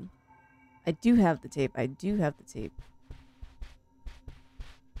information. I do have the tape.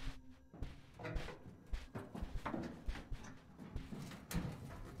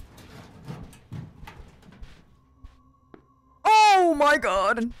 Oh my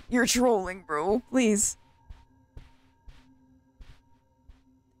god! You're trolling, bro. Please.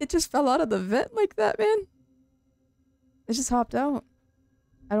 It just fell out of the vent like that, man. It just hopped out.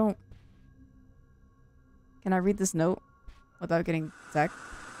 I don't... Can I read this note without getting attacked?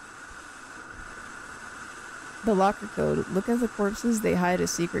 The locker code. Look at the corpses. They hide a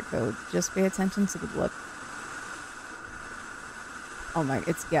secret code. Just pay attention to the blood. Oh my...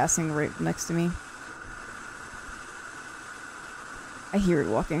 It's gassing right next to me. I hear it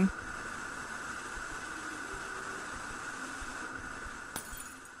walking.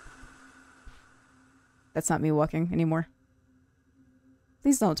 That's not me walking anymore.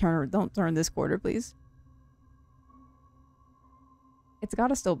 Please don't turn this quarter, please. It's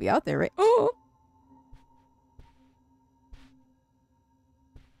gotta still be out there, right? Oh!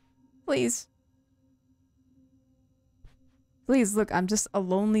 Please. Please, look, I'm just a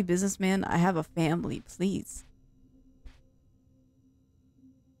lonely businessman. I have a family, please.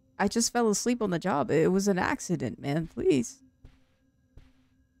 I just fell asleep on the job. It was an accident, man. Please.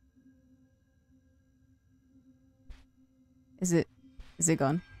 Is it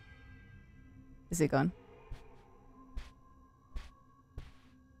gone? Is it gone?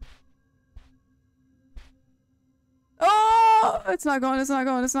 Oh! It's not gone, it's not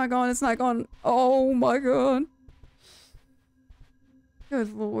gone, it's not gone, it's not gone. Oh my god.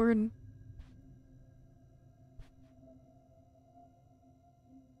 Good lord.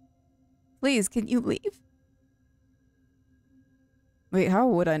 Please, can you leave? Wait, how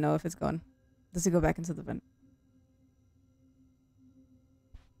would I know if it's gone? Does it go back into the vent?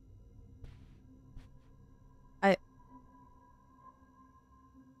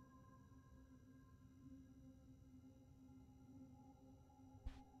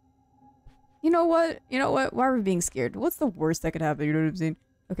 You know what? You know what? Why are we being scared? What's the worst that could happen? You know what I'm saying?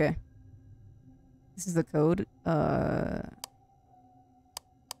 Okay. This is the code.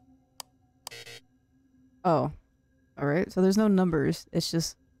 Oh. Alright, so there's no numbers. It's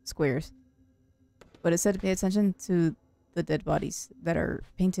just squares. But it said to pay attention to the dead bodies that are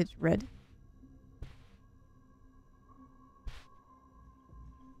painted red.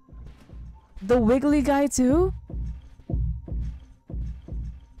 The wiggly guy too?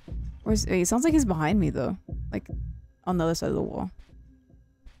 Wait, it sounds like he's behind me though. Like, on the other side of the wall.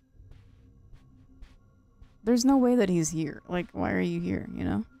 There's no way that he's here. Like, why are you here, you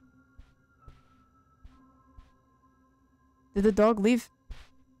know? Did the dog leave?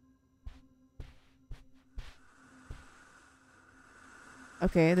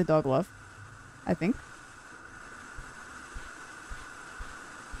 Okay, the dog left. I think.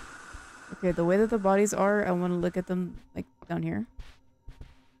 Okay, the way that the bodies are, I want to look at them, like, down here.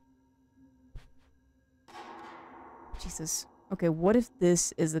 Jesus. Okay, what if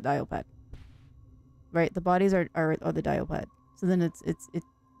this is the dial pad? Right, the bodies are the dial pad. So then it's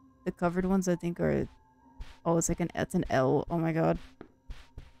the covered ones I think are, oh, it's like it's an L. Oh my god.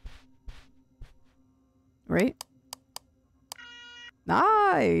 Right?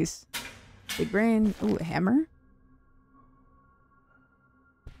 Nice. Big brain. Ooh, a hammer.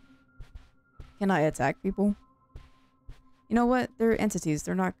 Can I attack people? You know what? They're entities.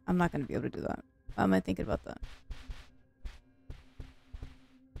 They're not. I'm not gonna be able to do that. Why am I thinking about that?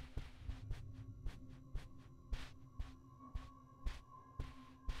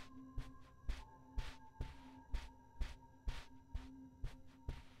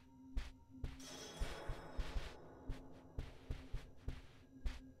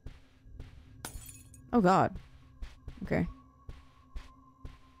 Oh god. Okay.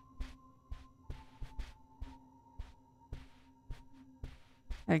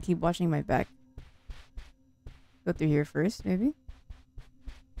 I keep watching my back. Go through here first, maybe.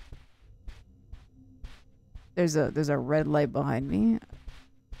 There's a red light behind me.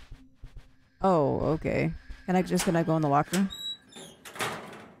 Oh, okay. Can I go in the locker?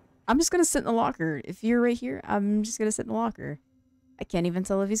 I'm just gonna sit in the locker. If you're right here, I'm just gonna sit in the locker. I can't even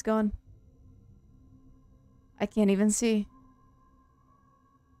tell if he's gone. I can't even see.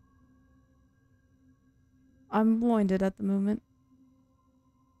 I'm blinded at the moment.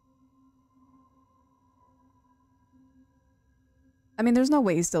 I mean, there's no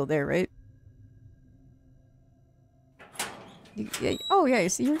way he's still there, right? Yeah, oh, yeah, you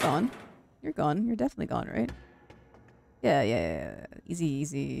see, you're gone. You're gone. You're definitely gone, right? Yeah. Easy,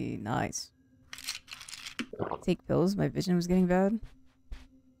 easy. Nice. Take pills. My vision was getting bad.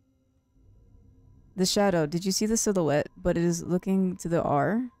 The shadow. Did you see the silhouette? But it is looking to the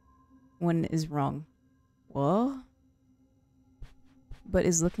R when it is wrong. What? But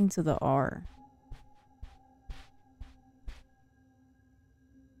is looking to the R.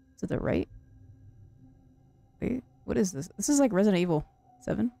 To the right? Wait, what is this? This is like Resident Evil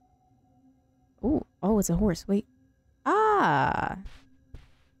 7. Oh, it's a horse. Wait. Ah!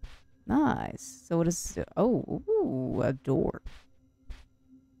 Nice. So what is it? Oh, ooh, a door.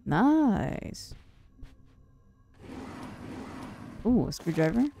 Nice. Ooh, a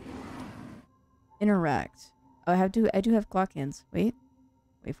screwdriver. Interact. Oh, I do have clock hands. Wait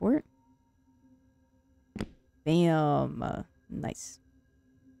for it. Bam. Nice.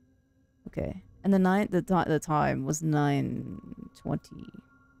 Okay. And the time was 9:25,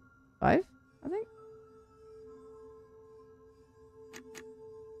 I think.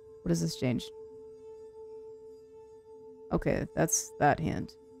 What does this change? Okay, that's that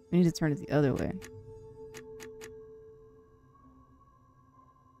hand. We need to turn it the other way.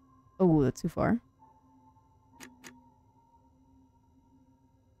 Oh, that's too far.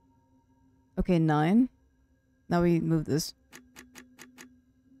 Okay, 9. Now we move this.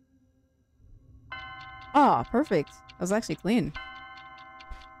 Ah, perfect. That was actually clean.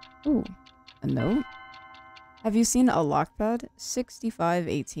 Ooh, a note. Have you seen a lockpad?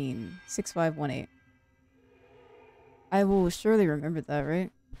 6518. 6518. I will surely remember that,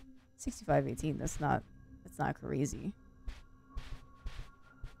 right? 6518. That's not crazy.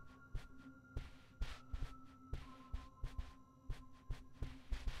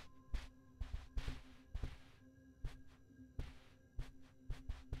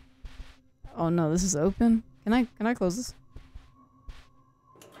 Oh no, this is open. Can I close this?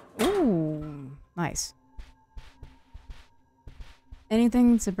 Ooh, nice.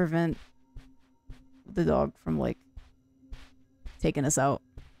 Anything to prevent the dog from like taking us out.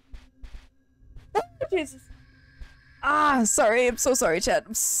 Oh, Jesus. Ah, sorry. I'm so sorry, Chad.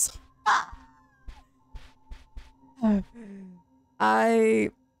 I'm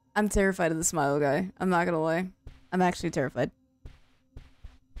terrified of the smile guy. I'm not gonna lie. I'm actually terrified.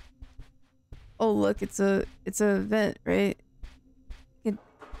 Oh look, it's a vent, right?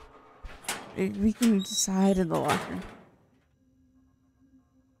 We can just hide in the locker.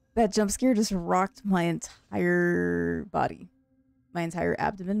 That jump scare just rocked my entire body. My entire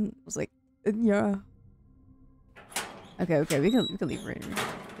abdomen was like, yeah. Okay, we can leave right here.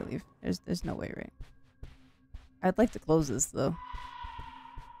 We can leave. There's no way, right? I'd like to close this though.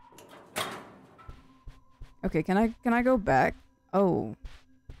 Okay, can I go back? Oh.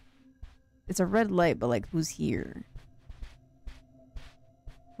 It's a red light, but like who's here?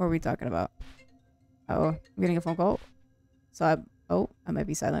 What are we talking about? Oh, I'm getting a phone call. So I might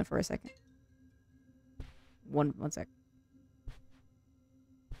be silent for a second. One sec.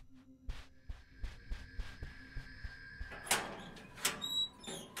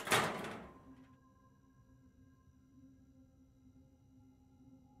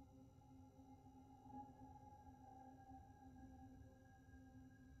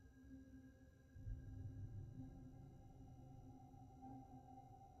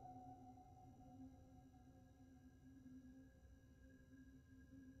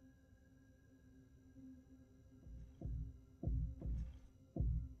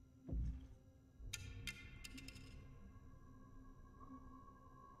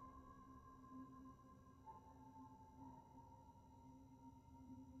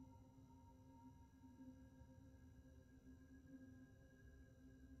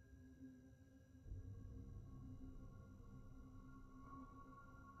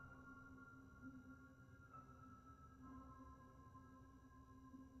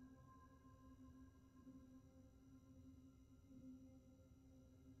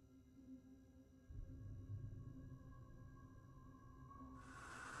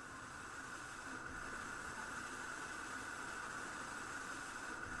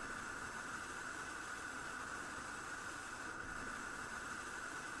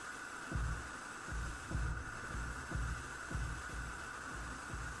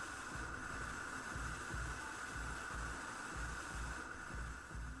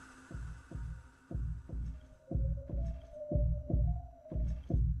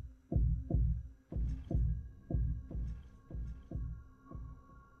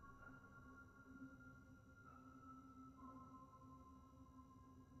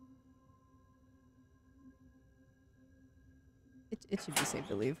 It should be safe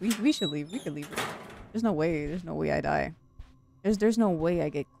to leave. We should leave. We could leave. There's no way I die. There's no way I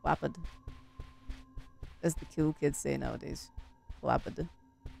get clapped. As the cool kids say nowadays. Clapped.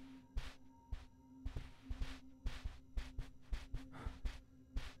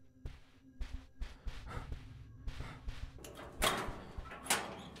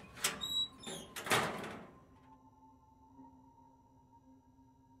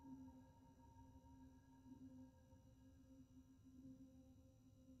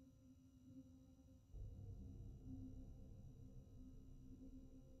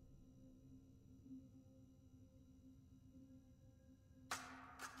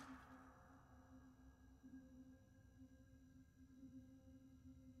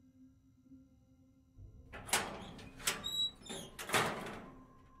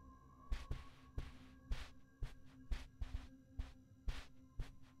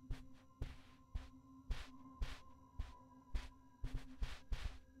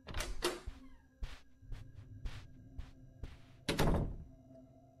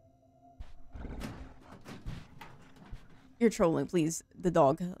 You're trolling, please. The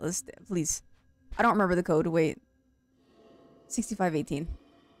dog. Please. I don't remember the code. Wait. 6518.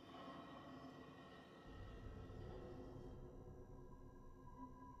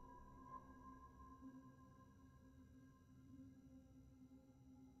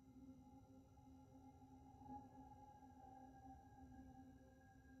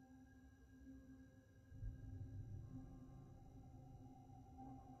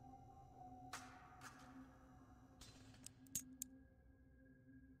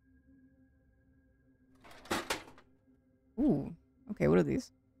 Ooh. Okay, what are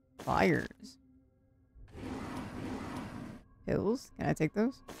these? Fires. Pills? Can I take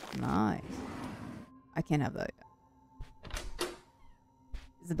those? Nice. I can't have that yet.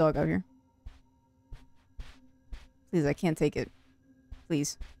 Is the dog out here? Please, I can't take it.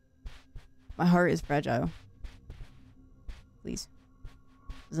 Please. My heart is fragile. Please.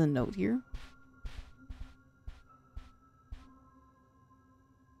 There's a note here.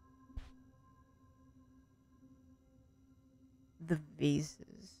 The vases.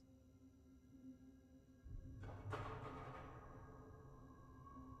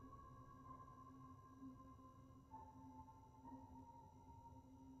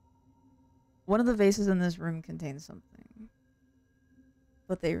 One of the vases in this room contains something,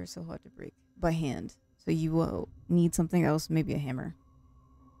 but they are so hard to break by hand. So you will need something else, maybe a hammer.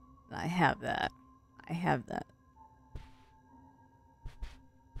 And I have that. I have that.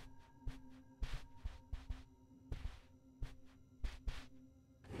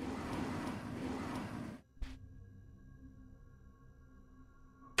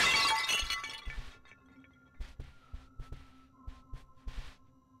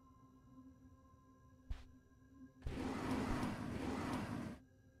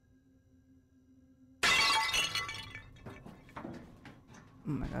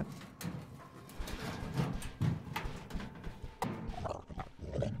 Oh my god.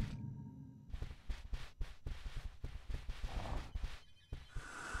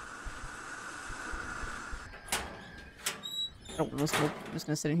 I don't want to smoke. I'm just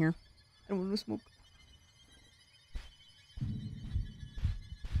gonna sit in here. I don't want to smoke.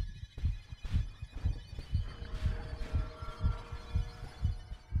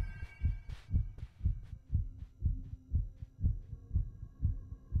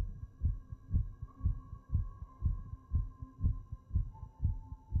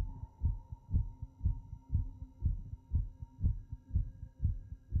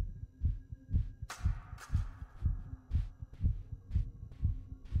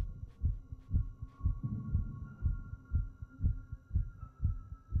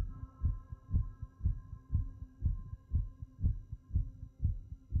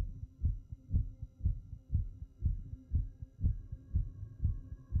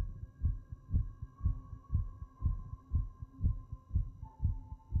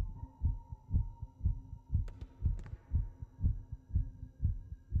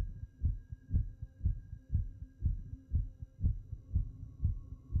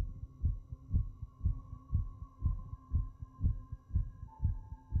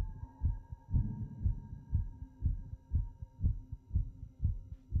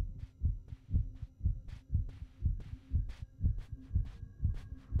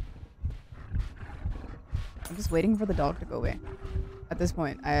 I'm just waiting for the dog to go away. At this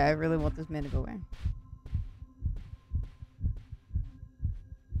point, I really want this man to go away.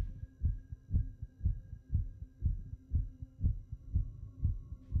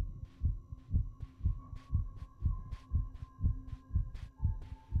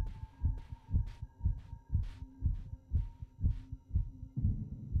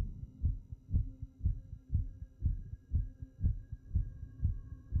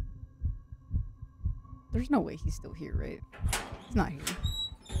 There's no way he's still here, right? He's not here.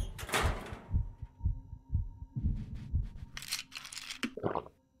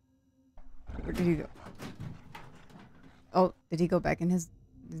 Where did he go? Oh, did he go back in his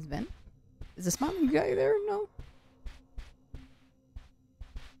vent? Is the smiling guy there? No.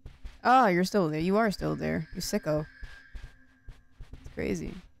 Ah, you're still there. You are still there. You sicko. It's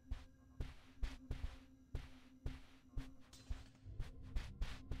crazy.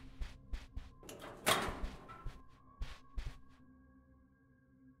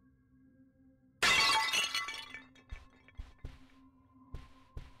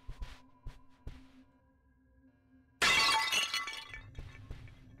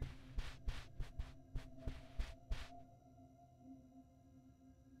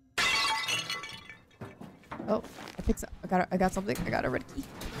 Oh, I got something. I got a red key.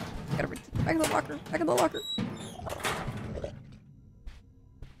 I got a red key. Back in the locker. Back in the locker.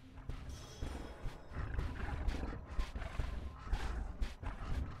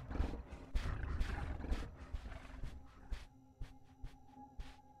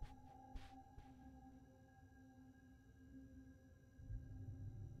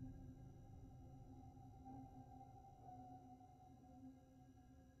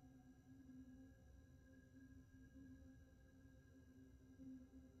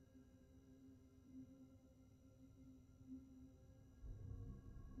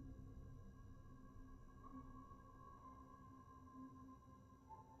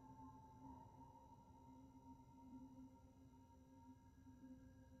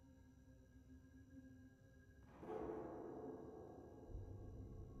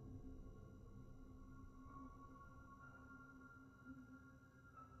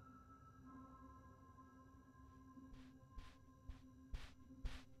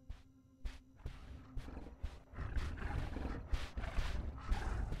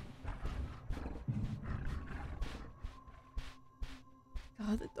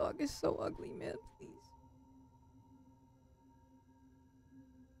 God, the dog is so ugly, man. Please.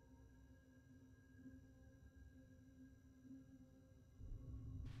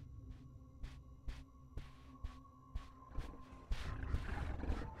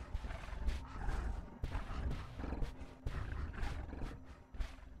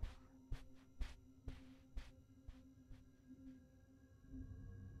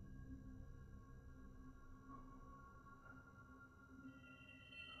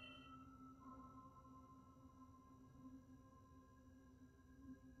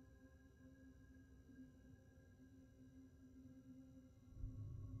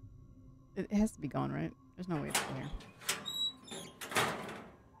 It has to be gone, right? There's no way it's in here.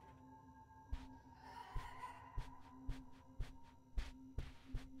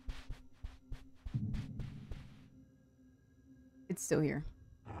 It's still here.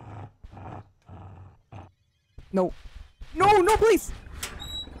 No. No, no, please!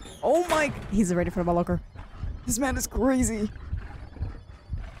 Oh my... He's right in front of my locker. This man is crazy.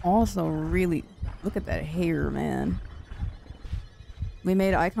 Also, really... Look at that hair, man. We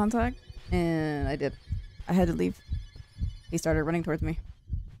made eye contact, and I did. I had to leave. He started running towards me.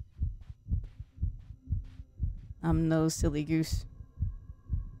 I'm no silly goose.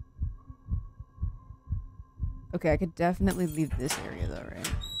 Okay, I could definitely leave this area though,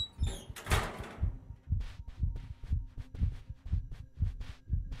 right?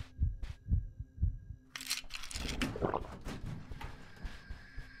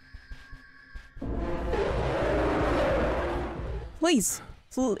 Please!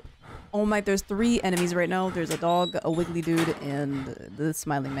 Oh my, there's 3 enemies right now. There's a dog, a wiggly dude, and the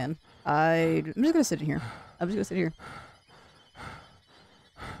smiling man. I'm just gonna sit in here. I'm just gonna sit here.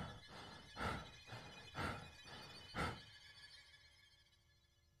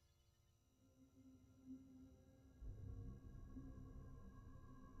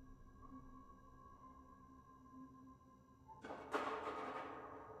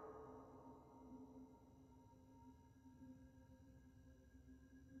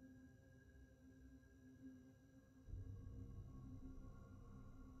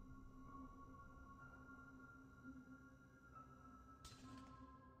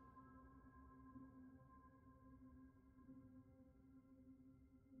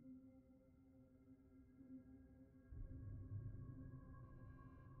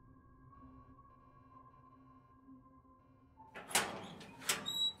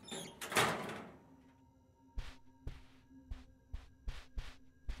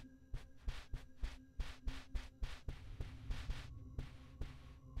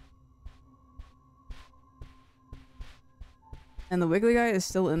 And the wiggly guy is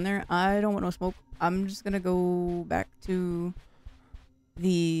still in there. I don't want no smoke. I'm just gonna go back to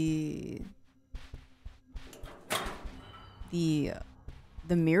the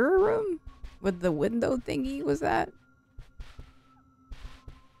mirror room with the window thingy. Was that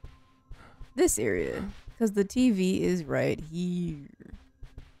this area? Because the TV is right here.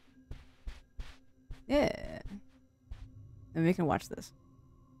 Yeah, and we can watch this.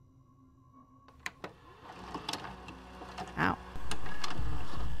 Ow.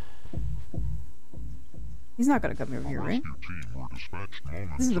 He's not gonna come over here, right?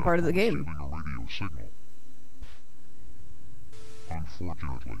 This is the part of the game.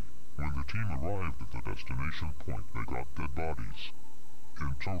 Unfortunately, when the team arrived at the destination point, they got dead bodies.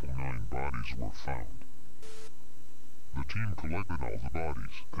 In total, 9 bodies were found. The team collected all the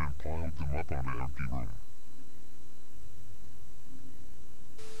bodies and piled them up on an empty room.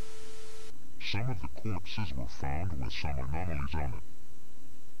 Some of the corpses were found with some anomalies on it.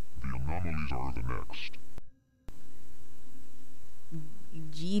 The anomalies are the next.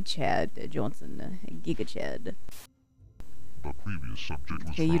 Chad Johnson, Giga Chad. The previous subject was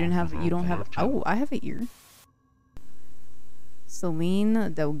okay, you don't have. Oh, I have an ear.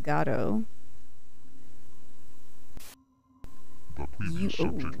 Celine Delgado. The previous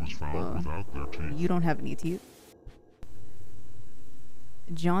subject was found without their teeth. You don't have any teeth.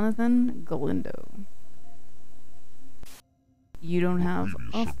 Jonathan Galindo. You don't have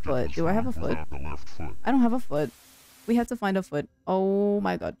a foot. Do I have a foot? I don't have a foot. We have to find a foot. Oh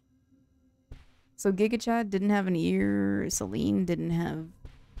my god. So Giga Chad didn't have an ear. Celine didn't have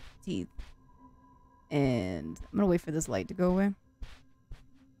teeth. And I'm gonna wait for this light to go away.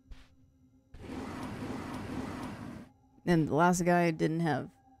 And the last guy didn't have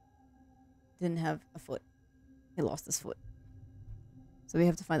a foot. He lost his foot. So we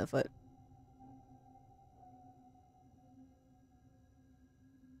have to find the foot.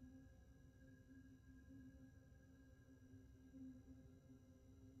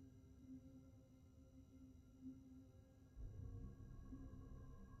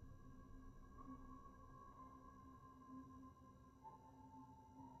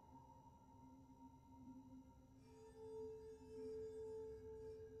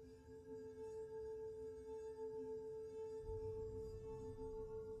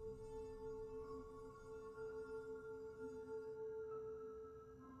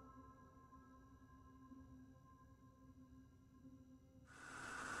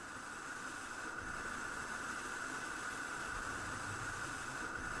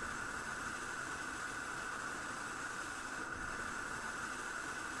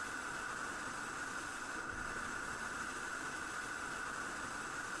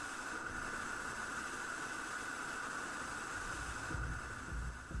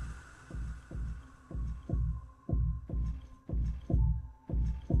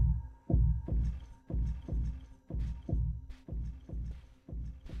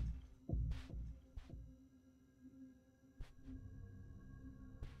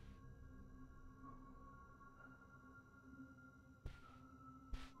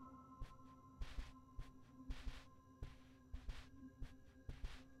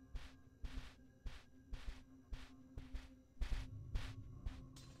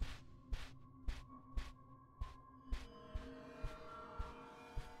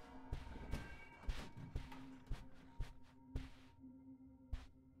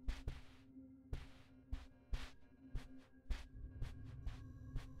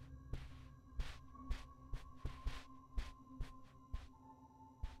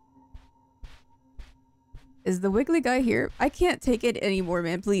 Is the wiggly guy here? I can't take it anymore,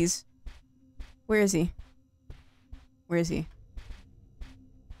 man. Please. Where is he? Where is he?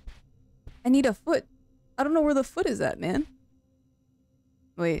 I need a foot. I don't know where the foot is at, man.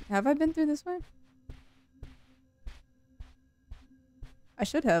 Wait, have I been through this way? I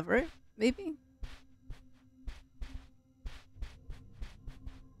should have, right? Maybe.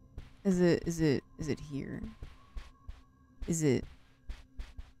 Is it here? Is it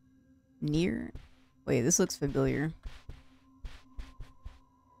near? Wait, this looks familiar.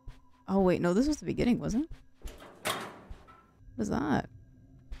 Oh wait, no, this was the beginning, wasn't it? What is that?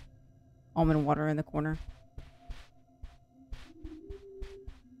 Almond water in the corner.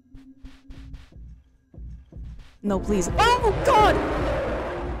 No, please. Oh god!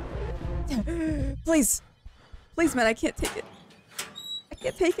 Please. Please, man, I can't take it. I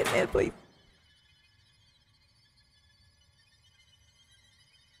can't take it, man, please.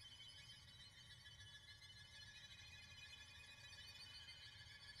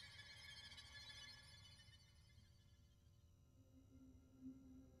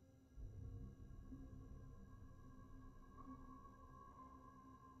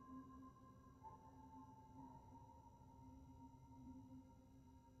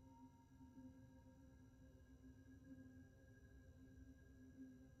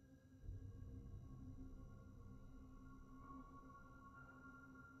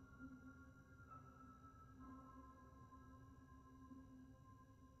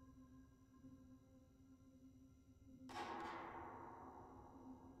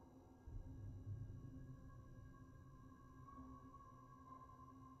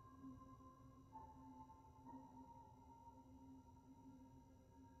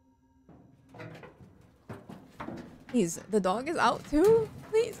 Please, the dog is out too?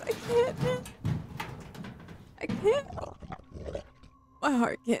 Please, I can't, man. I can't. My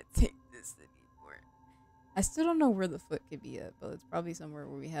heart can't take this anymore. I still don't know where the foot could be at, but it's probably somewhere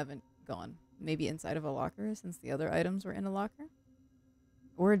where we haven't gone. Maybe inside of a locker, since the other items were in a locker?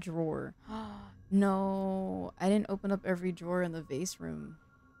 Or a drawer. No, I didn't open up every drawer in the vase room.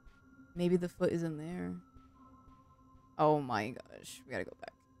 Maybe the foot is in there. Oh my gosh, we gotta go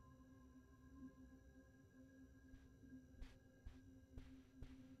back.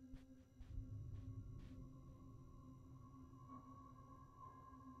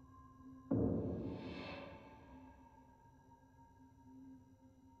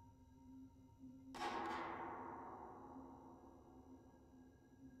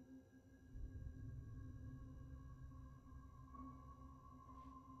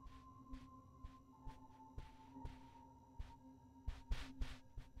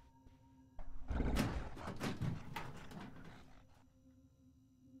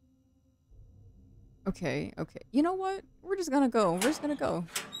 Okay, okay. You know what? We're just gonna go. We're just gonna go.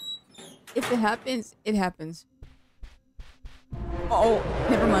 If it happens, it happens. Oh,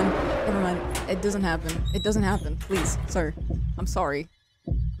 never mind. Never mind. It doesn't happen. It doesn't happen. Please, sir. I'm sorry.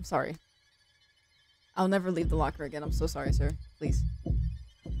 I'm sorry. I'll never leave the locker again. I'm so sorry, sir. Please.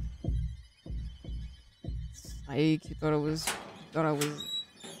 Psych. You thought I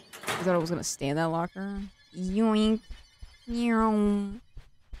was gonna stay in that locker? Yoink. Meow.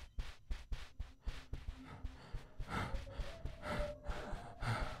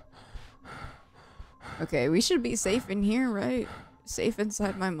 Okay, we should be safe in here, right? Safe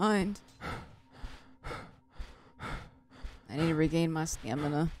inside my mind. I need to regain my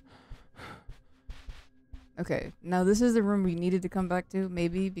stamina. Okay, now this is the room we needed to come back to,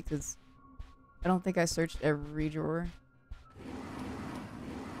 maybe, because I don't think I searched every drawer.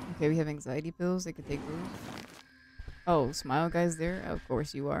 Okay, we have anxiety pills. I could take those. Oh, smile guy's there? Of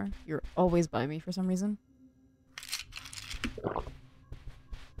course you are. You're always by me for some reason.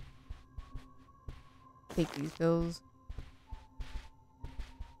 Take these pills.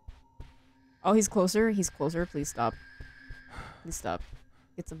 Oh, he's closer. He's closer. Please stop. Please stop.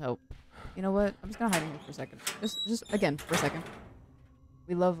 Get some help. You know what? I'm just gonna hide in here for a second. Just again, for a second.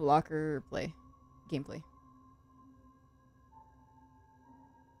 We love locker play. Gameplay.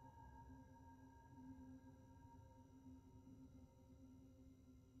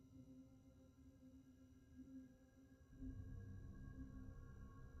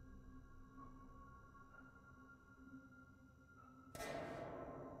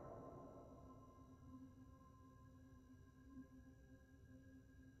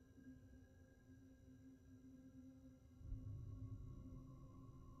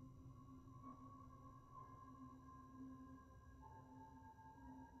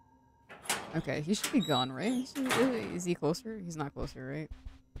 Okay, he should be gone, right? Is he closer? He's not closer, right?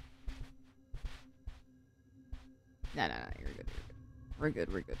 Nah, you're good, you're good. We're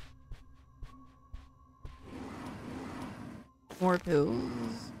good, we're good. More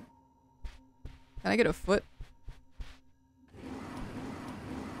pills. Can I get a foot?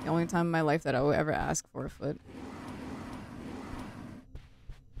 The only time in my life that I will ever ask for a foot.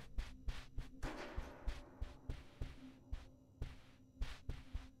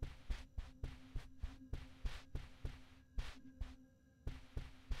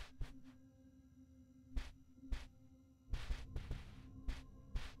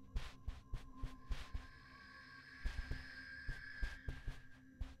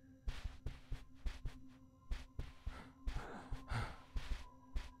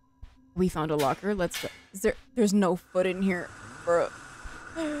 We found a locker. Let's go. There's no foot in here, bro.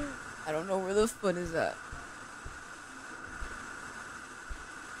 I don't know where the foot is at.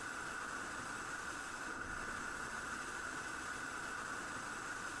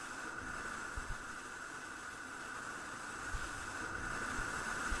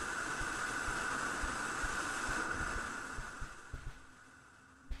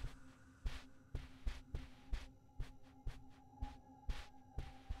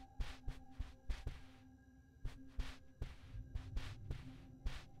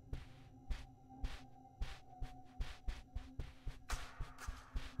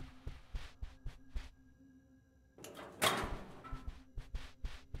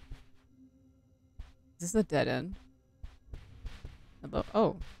 Is this a dead end? Hello?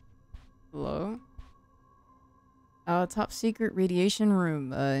 Oh. Hello? Top secret radiation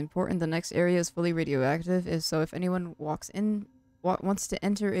room. Important, the next area is fully radioactive. If anyone wants to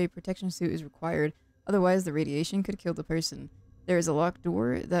enter, a protection suit is required. Otherwise, the radiation could kill the person. There is a locked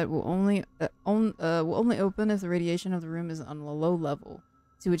door that will only open if the radiation of the room is on a low level.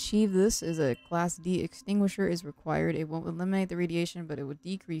 To achieve this, a Class D extinguisher is required. It won't eliminate the radiation, but it will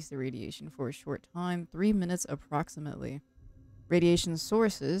decrease the radiation for a short time, 3 minutes approximately. Radiation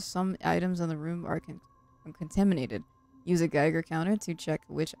sources. Some items in the room are contaminated. Use a Geiger counter to check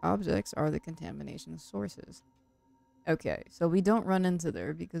which objects are the contamination sources. Okay, so we don't run into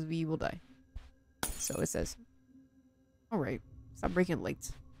there because we will die. So it says. Alright, stop breaking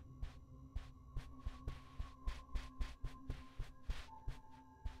lights.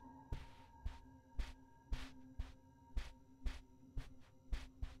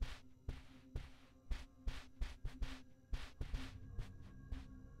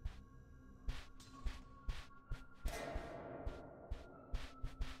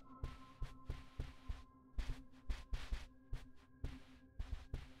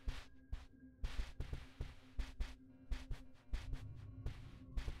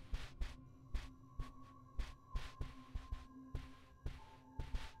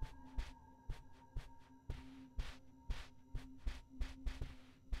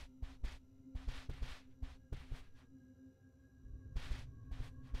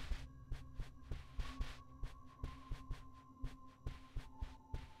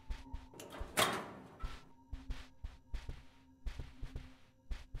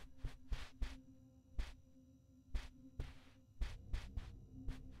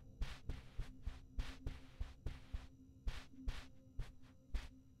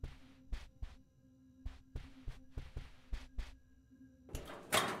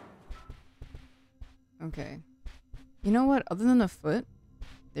 Okay. You know what? Other than the foot,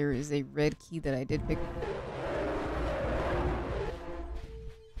 there is a red key that I did pick.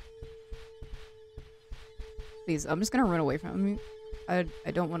 Please, I'm just gonna run away from you. I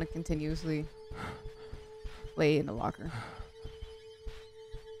don't want to continuously play in the locker.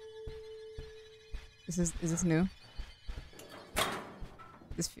 Is this new?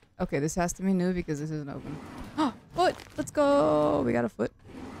 Okay, this has to be new because this isn't open. Oh, foot! Let's go! We got a foot.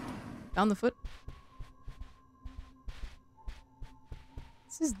 Found the foot.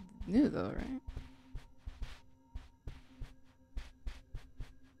 This is new though, right?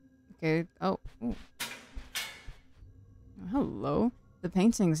 Okay. Oh. Ooh. Hello. The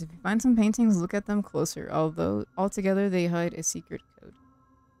paintings. If you find some paintings, look at them closer. Although altogether they hide a secret code.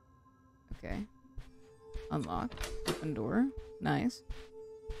 Okay. Unlock. Open door. Nice.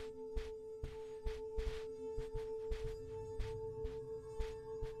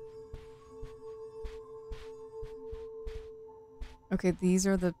 Okay, these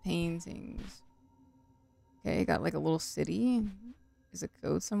are the paintings. Okay, got like a little city. Is a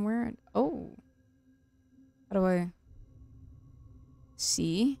code somewhere? Oh. How do I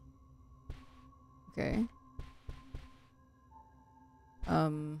see? Okay.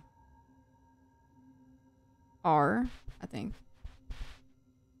 R, I think.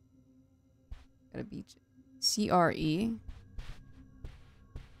 Got a beach. CRE.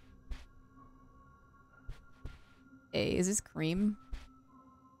 A. Is this cream?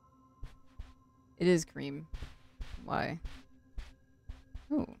 It is cream. Why?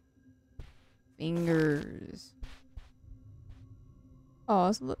 Oh. Fingers. Oh,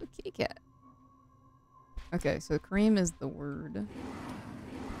 it's a little kitty cat. Okay, so cream is the word.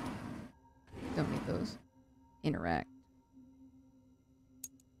 Don't need those. Interact.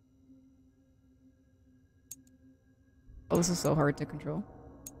 Oh, this is so hard to control.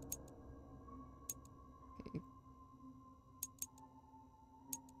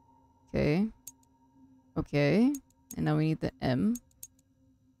 Okay. Okay. And now we need the M.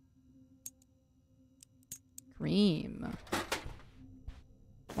 Cream.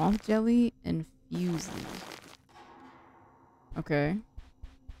 Swamp jelly infuses. Okay.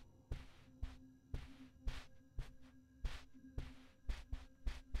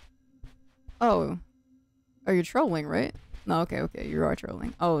 Oh. Oh, you're trolling, right? No, okay, okay. You are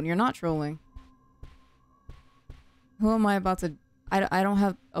trolling. Oh, and you're not trolling. Who am I about to... I don't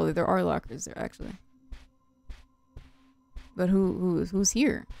have... Oh, there are lockers there, actually. But who's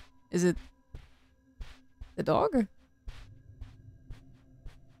here? Is it... the dog?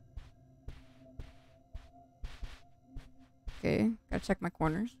 Okay, gotta check my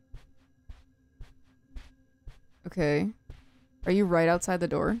corners. Okay. Are you right outside the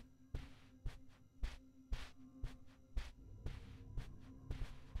door?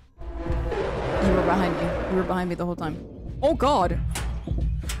 You were behind me. You were behind me the whole time. Oh god!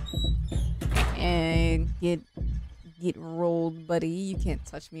 And get rolled, buddy. You can't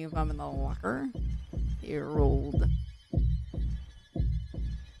touch me if I'm in the locker. Get rolled.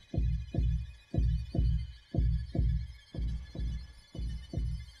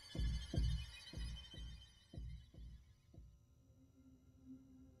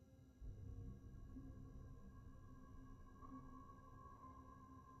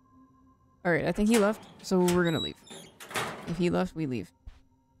 Alright, I think he left, so we're gonna leave. If he left, we leave.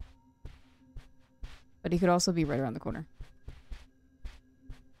 But he could also be right around the corner.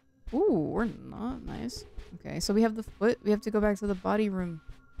 Ooh, we're not nice. Okay, so we have the foot. We have to go back to the body room.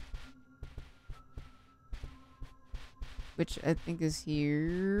 Which I think is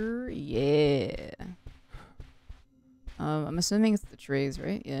here. Yeah. I'm assuming it's the trays,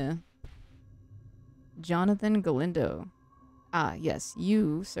 right? Yeah. Jonathan Galindo. Ah, yes.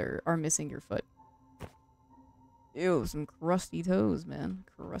 You, sir, are missing your foot. Ew, some crusty toes, man.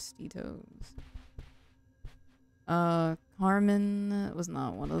 Crusty toes. Carmen was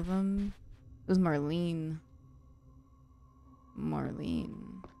not one of them. It was Marlene.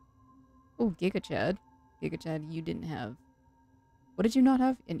 Marlene. Oh, Giga Chad. Giga Chad, you didn't have... What did you not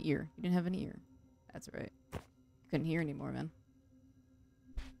have? An ear. You didn't have an ear. That's right. You couldn't hear anymore, man.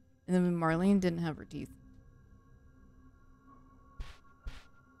 And then Marlene didn't have her teeth.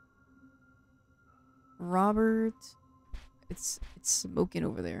 Robert. It's smoking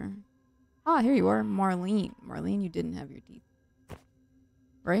over there. Ah, here you are. Marlene. Marlene, you didn't have your teeth.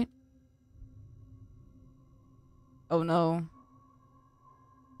 Right? Oh no.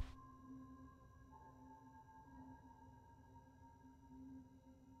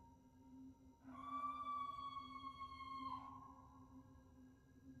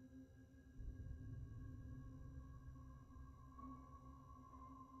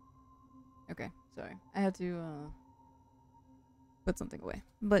 Okay, sorry. I had to put something away.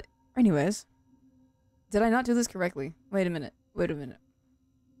 But anyways, did I not do this correctly? Wait a minute. Wait a minute.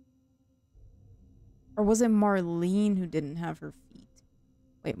 Or was it Marlene who didn't have her feet?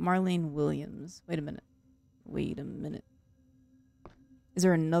 Wait, Marlene Williams. Wait a minute. Wait a minute. Is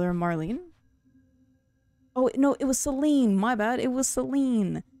there another Marlene? Oh, no, it was Celine. My bad. It was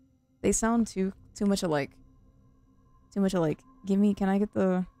Celine. They sound too much alike. Too much alike. Give me, can I get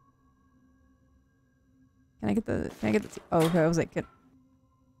the... Oh, okay, I was like,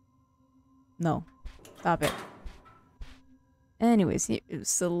 no. Stop it. Anyways, it was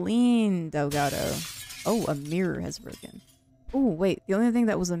Celine Delgado. Oh, a mirror has broken. Oh, wait, the only thing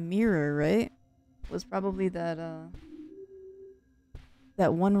that was a mirror, right? Was probably that,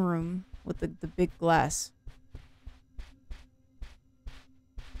 that one room with the big glass.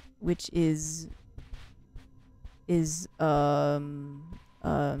 Which is... this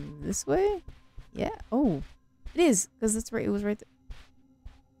way? Yeah. Oh, it is, because that's right. It was right there.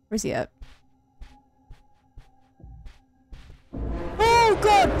 Where's he at? Oh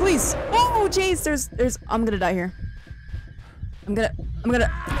God, please! Oh jeez, there's. I'm gonna die here. I'm gonna.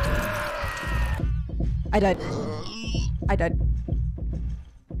 I died.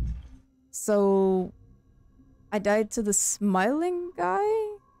 So, I died to the smiling guy?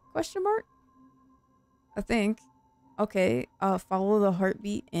 Question mark? I think. Okay, follow the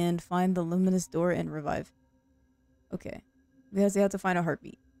heartbeat and find the luminous door and revive. Okay. Because you have to find a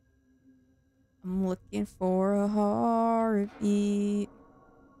heartbeat. I'm looking for a heartbeat.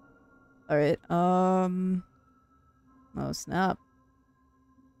 Alright, oh snap.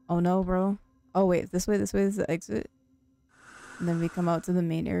 Oh no, bro. Oh wait, this way is the exit. And then we come out to the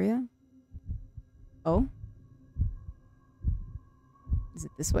main area. Oh? Is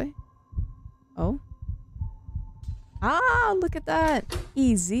it this way? Oh? Ah, look at that!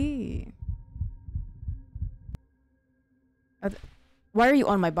 Easy. Why are you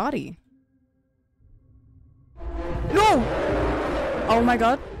on my body? No! Oh my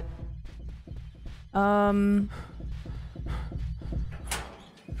god. I'm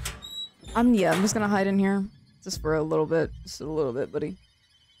just gonna hide in here. Just for a little bit. Just a little bit, buddy.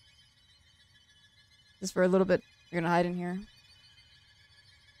 Just for a little bit. You're gonna hide in here.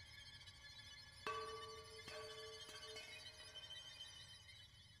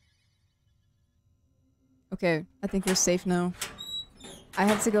 Okay, I think we're safe now. I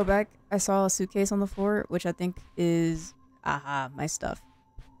had to go back. I saw a suitcase on the floor, which I think is... Aha, my stuff.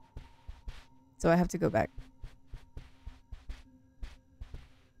 So I have to go back.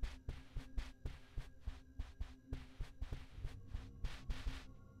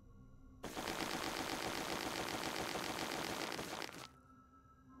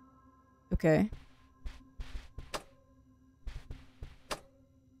 Okay.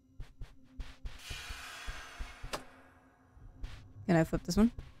 Can I flip this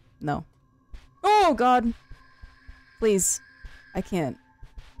one? No. Oh god! Please. I can't.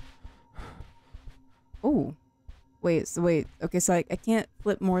 Oh. Wait, okay, so I can't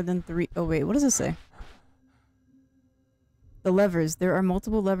flip more than 3. Oh wait, what does it say? The levers. There are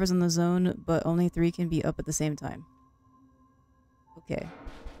multiple levers in the zone, but only 3 can be up at the same time. Okay.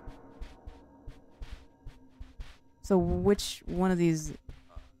 So which one of these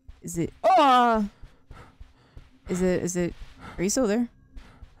is it? Oh! Is it? Are you still there?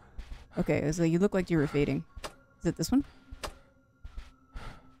 Okay, so you look like you were fading. Is it this one?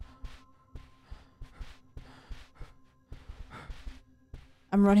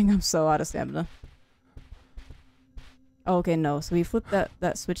 I'm running. I'm so out of stamina. Oh, okay, no. So we flip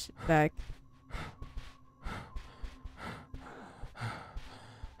that switch back.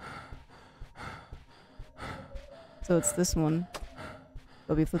 So it's this one.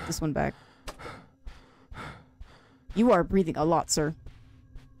 But we flip this one back. You are breathing a lot, sir.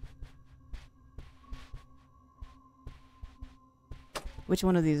 Which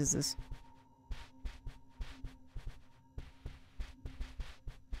one of these is this?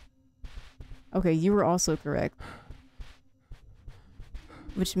 Okay, you were also correct.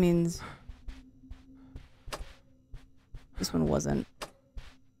 Which means... this one wasn't.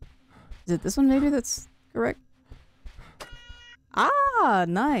 Is it this one maybe that's correct? Ah,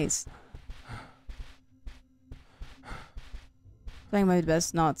 nice! Trying my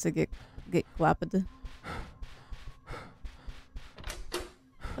best not to get clapped.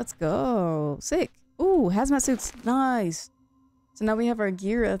 Let's go. Sick. Ooh, hazmat suits. Nice. So now we have our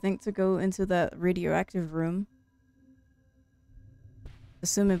gear, I think, to go into that radioactive room.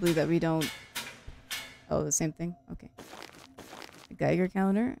 Assumably that we don't... Oh, the same thing? Okay. A Geiger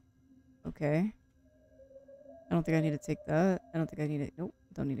counter. Okay. I don't think I need to take that. I don't think I need it. Nope.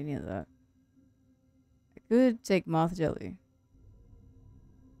 Don't need any of that. I could take moth jelly.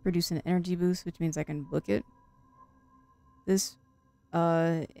 Produce an energy boost, which means I can book it. This,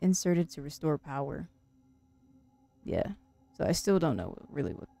 inserted to restore power. Yeah. So I still don't know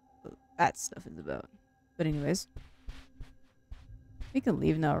really what that stuff is about. But anyways. We can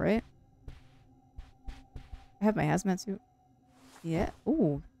leave now, right? I have my hazmat suit. Yeah.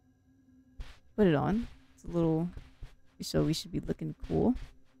 Ooh. Put it on. It's a little... So we should be looking cool.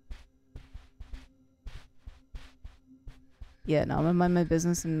 Yeah, no, I'm gonna mind my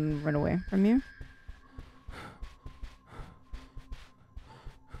business and run away from you.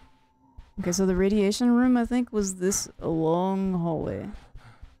 Okay, so the radiation room, I think, was this long hallway.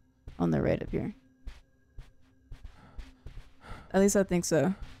 On the right up here. At least I think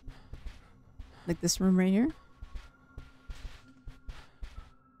so. Like this room right here?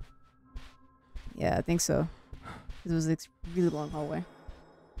 Yeah, I think so. It was a really long hallway.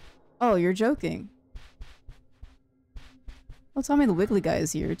 Oh, you're joking. Well, tell me the Wiggly guy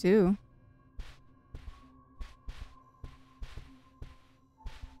is here, too.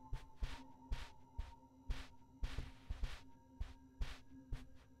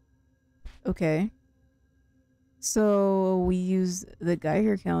 Okay. So, we use the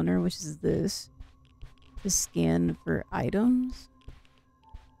Geiger counter, which is this, to scan for items.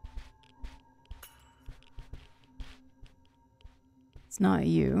 It's not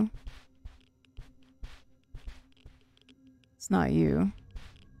you. It's not you.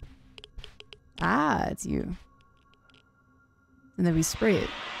 Ah, it's you. And then we spray it.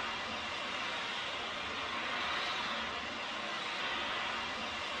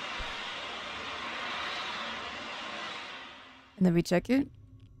 And then we check it.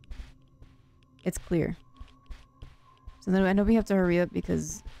 It's clear. So then I know we have to hurry up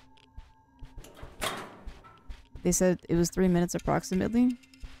because they said it was 3 minutes approximately.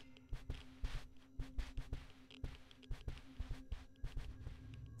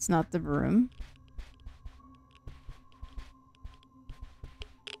 It's not the room.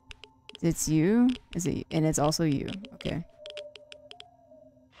 It's you? Is it? And it's also you. Okay.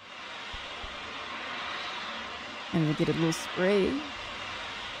 And we get a little spray.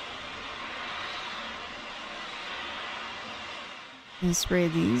 And spray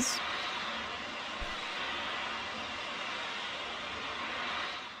these.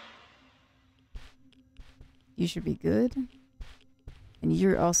 You should be good. And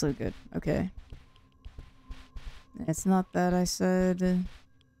you're also good. Okay. It's not that I said.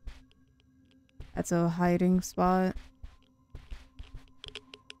 That's a hiding spot.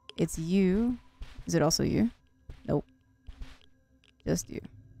 It's you. Is it also you? Nope. Just you.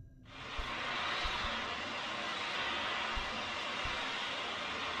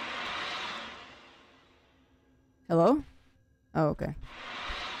 Hello? Oh, okay.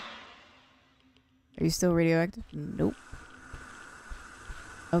 Are you still radioactive? Nope.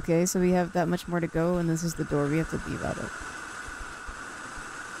 Okay, so we have that much more to go, and this is the door we have to leave out of.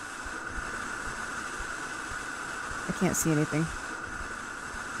 I can't see anything.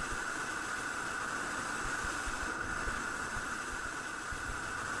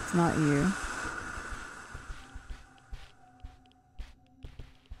 It's not you.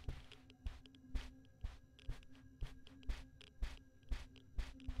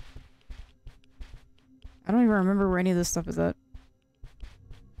 I don't even remember where any of this stuff is at.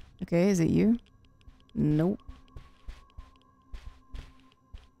 Okay, is it you? Nope.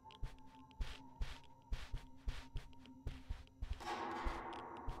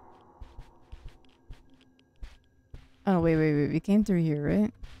 Oh, wait. We came through here,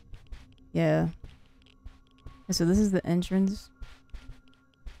 right? Yeah. So this is the entrance.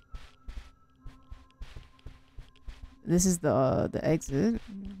 This is the exit,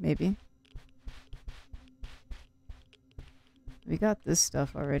 maybe. We got this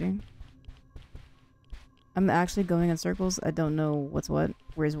stuff already. I'm actually going in circles. I don't know what's what,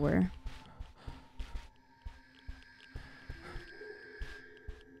 where's where.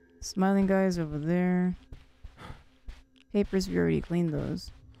 Smiling guys over there. Papers, we already cleaned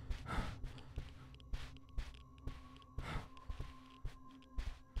those.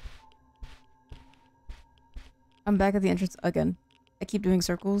 I'm back at the entrance again. I keep doing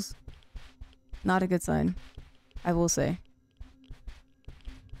circles. Not a good sign, I will say.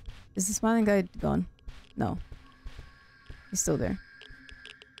 Is the smiling guy gone? No. He's still there.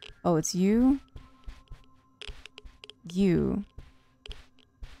 Oh, it's you? You.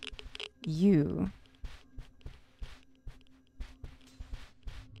 You.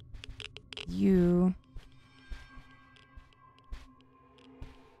 You.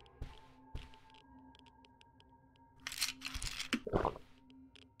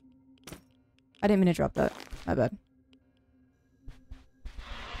 I didn't mean to drop that. My bad.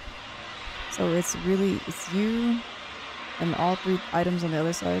 So it's you and all 3 items on the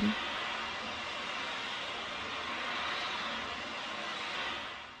other side.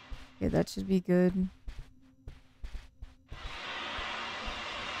 Okay, that should be good.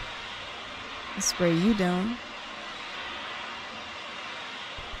 I'll spray you down.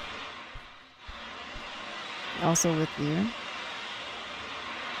 Also with you.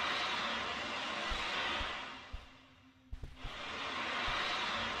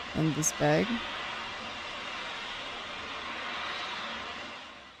 And this bag.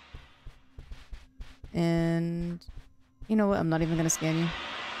 And you know what? I'm not even gonna scan you.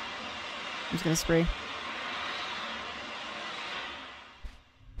 I'm just gonna spray.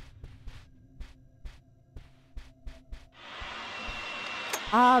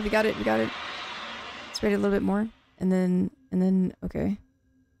 Ah, we got it. Sprayed it a little bit more. And then, okay.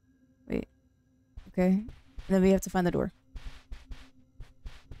 Wait. Okay. And then we have to find the door.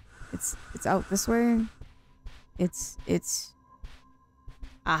 It's out this way. It's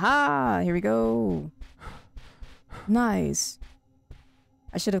aha! Here we go. Nice.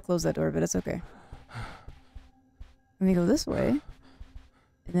 I should have closed that door, but it's okay. Let me go this way.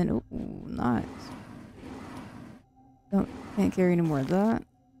 And then, ooh, nice. Can't carry any more of that.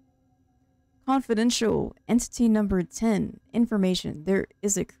 Confidential. Entity number 10. Information. There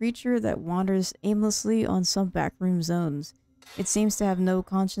is a creature that wanders aimlessly on some backroom zones. It seems to have no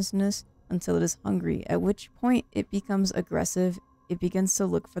consciousness until it is hungry, at which point it becomes aggressive. It begins to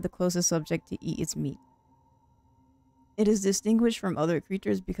look for the closest object to eat its meat. It is distinguished from other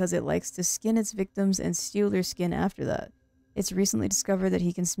creatures because it likes to skin its victims and steal their skin after that. It's recently discovered that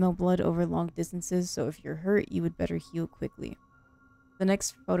he can smell blood over long distances, so if you're hurt, you would better heal quickly. The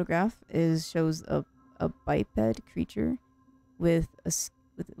next photograph shows a biped creature with a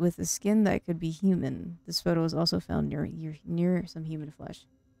skin that could be human. This photo was also found near some human flesh.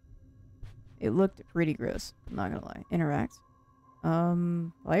 It looked pretty gross. I'm not gonna lie. Interact.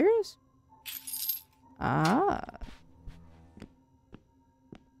 Players? Ah.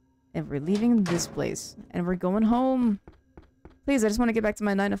 And we're leaving this place. And we're going home. Please, I just want to get back to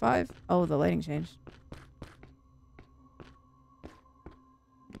my 9 to 5. Oh, the lighting changed.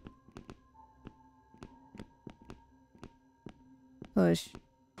 Push.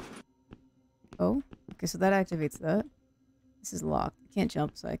 Oh, okay, so that activates that. This is locked. I can't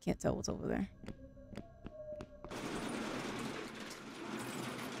jump, so I can't tell what's over there.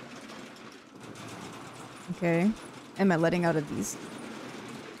 Okay. Am I letting out of these?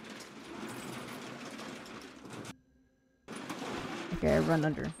 Okay, I run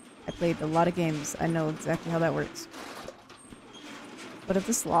under. I played a lot of games. I know exactly how that works. But if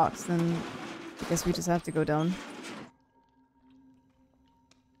this locks, then I guess we just have to go down.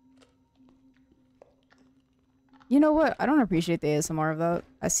 You know what? I don't appreciate the ASMR of that.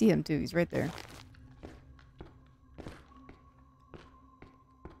 I see him too. He's right there.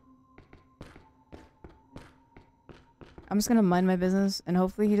 I'm just gonna mind my business and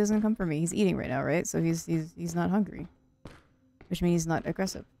hopefully he doesn't come for me. He's eating right now, right? So he's not hungry. Which means he's not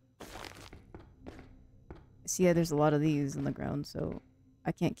aggressive. See, yeah, there's a lot of these on the ground, so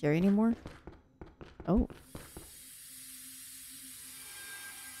I can't carry anymore. Oh.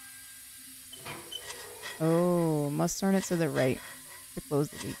 Oh, must turn it to the right to close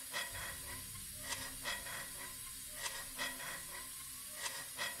the leak.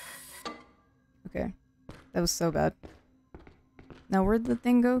 Okay. That was so bad. Now, where'd the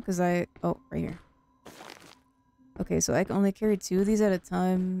thing go? Because oh, right here. Okay, so I can only carry 2 of these at a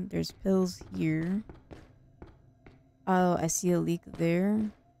time. There's pills here. Oh, I see a leak there.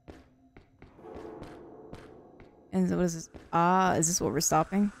 And what is this? Ah, is this what we're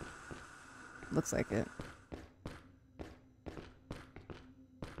stopping? Looks like it.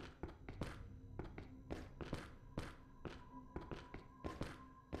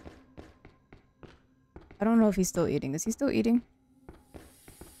 I don't know if he's still eating. Is he still eating?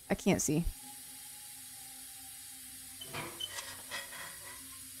 I can't see.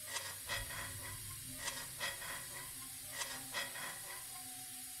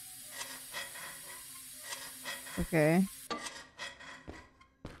 Okay.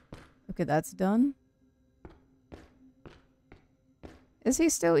 Okay, that's done. Is he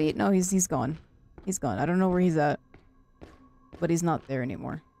still eating? No, he's gone. He's gone. I don't know where he's at. But he's not there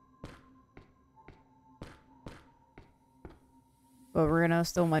anymore. But we're gonna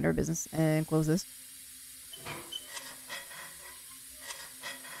still mind our business and close this.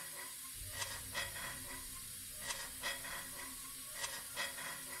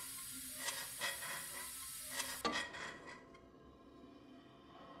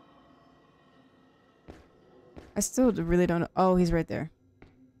 I still really don't know. Oh, he's right there.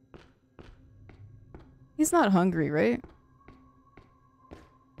 He's not hungry, right?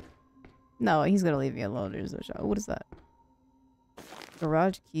 No, he's gonna leave me alone. There's a shot. What is that?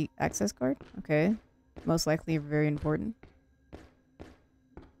 Garage key access card? Okay. Most likely very important.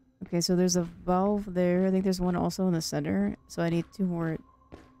 Okay, so there's a valve there. I think there's one also in the center. So I need two more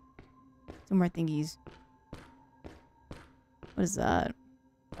thingies. What is that?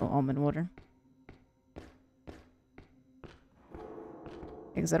 Oh, almond water.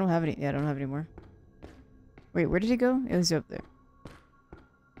 Because I don't have any. Yeah, I don't have any more. Wait, where did he go? It was up there.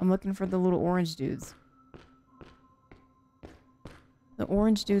 I'm looking for the little orange dudes. The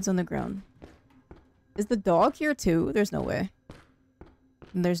orange dudes on the ground. Is the dog here too? There's no way.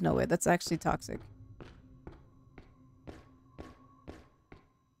 There's no way. That's actually toxic.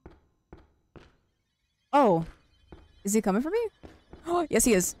 Oh. Is he coming for me? Oh, yes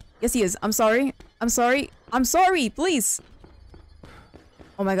he is. Yes he is. I'm sorry. I'm sorry. I'm sorry. Please.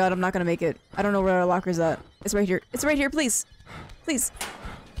 Oh my god, I'm not gonna make it. I don't know where our locker's at. It's right here. It's right here, please. Please.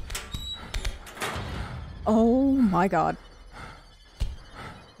 Oh my god.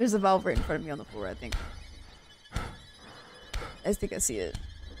 There's a valve right in front of me on the floor, I think. I think I see it.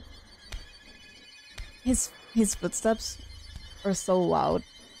 His footsteps are so loud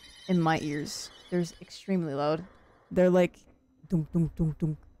in my ears. They're extremely loud. They're like dunk dunk dunk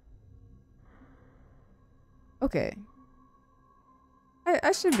dunk. Okay.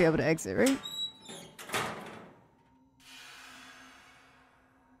 I should be able to exit, right?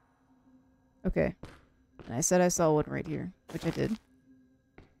 Okay. And I said I saw one right here, which I did.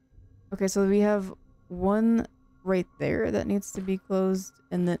 Okay, so we have one right there that needs to be closed,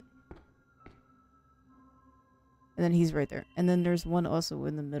 and then he's right there. And then there's one also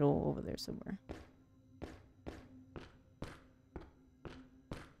in the middle over there somewhere.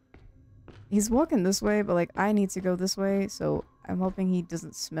 He's walking this way, but like I need to go this way, so I'm hoping he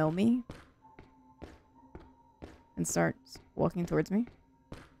doesn't smell me and starts walking towards me.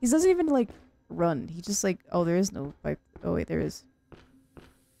 He doesn't even like run. He just like, oh, there is no pipe. Oh wait, there is.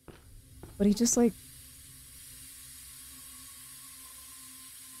 But he just like,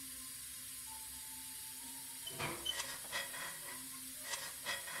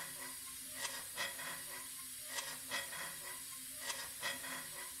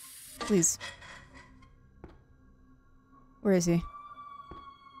 please. Where is he?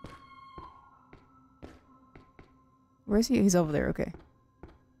 Where is he? He's over there. Okay.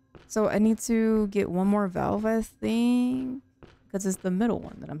 So I need to get one more valve, I think. Because it's the middle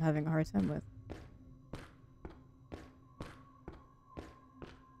one that I'm having a hard time with.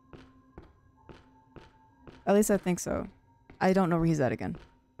 At least I think so. I don't know where he's at again.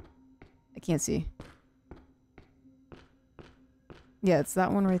 I can't see. Yeah, it's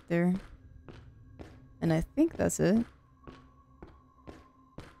that one right there. And I think that's it.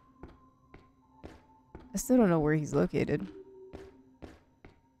 I still don't know where he's located.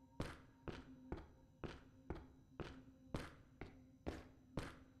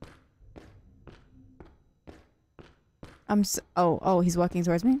 Oh, he's walking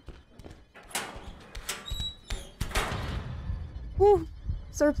towards me? Woo!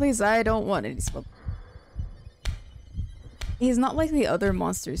 Sir, please, I don't want any smoke. He's not like the other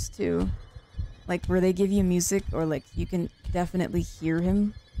monsters, too. Like, where they give you music, or like, you can definitely hear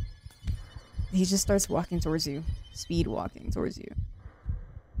him. He just starts walking towards you. Speed walking towards you.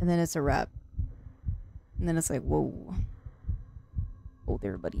 And then it's a wrap. And then it's like, whoa. Oh,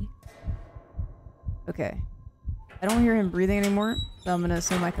 there, buddy. Okay. I don't hear him breathing anymore, so I'm gonna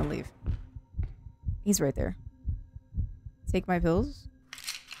assume I can leave. He's right there. Take my pills.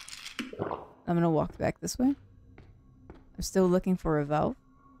 I'm gonna walk back this way. I'm still looking for a valve.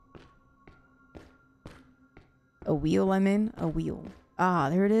 A wheel, I mean. A wheel. Ah,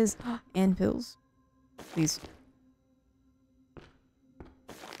 there it is. And pills. Please.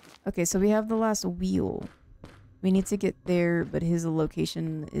 Okay, so we have the last wheel. We need to get there, but his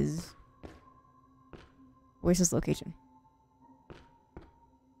location is... Where's his location?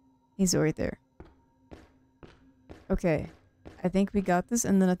 He's right there. Okay. I think we got this,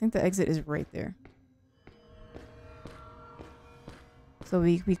 and then I think the exit is right there. So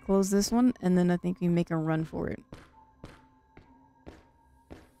we close this one, and then I think we make a run for it.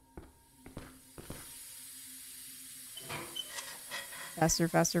 Faster,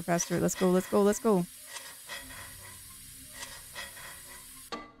 faster, faster. Let's go, let's go, let's go.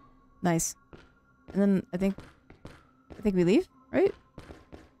 Nice. And then I think we leave, right?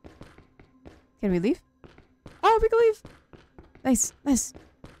 Can we leave? Oh, we can leave! Nice, nice.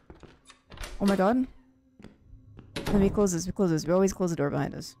 Oh my god. Let me close this, we close this. We always close the door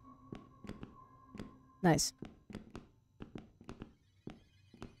behind us. Nice.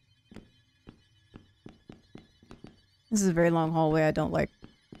 This is a very long hallway I don't like.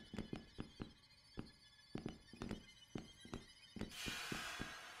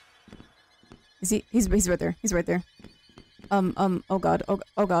 Is he? He's right there. He's right there. Oh god.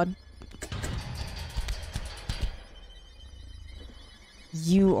 Oh god.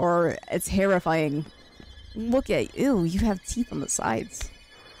 You are... It's terrifying. Look at... Ew, you have teeth on the sides.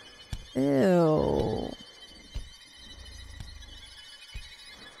 Ew.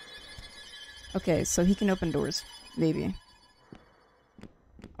 Okay, so he can open doors. Maybe.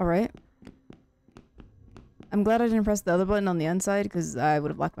 Alright. I'm glad I didn't press the other button on the inside, because I would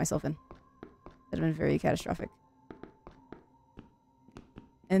have locked myself in. That would have been very catastrophic.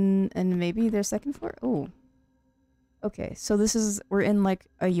 And maybe their second floor? Oh. Okay, so this is... We're in, like,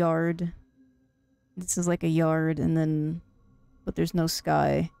 a yard. This is like a yard, and then... But there's no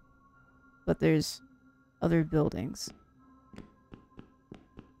sky. But there's other buildings.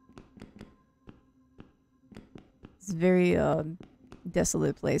 It's a very,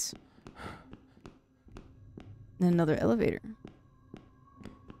 desolate place. And another elevator.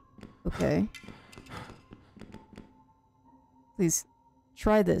 Okay. Please,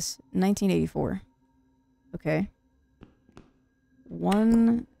 try this. 1984. Okay.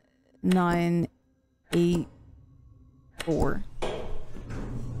 1984.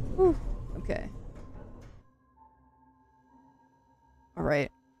 Whew. Okay.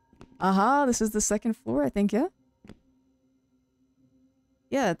 Alright. Aha, this is the second floor, I think, yeah?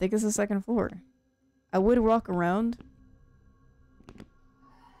 Yeah, I think it's the second floor. I would walk around.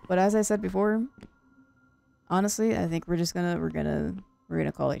 But as I said before, honestly, I think we're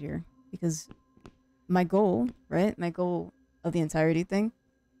gonna call it here because my goal, right? My goal of the entirety thing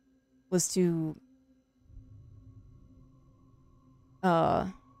was to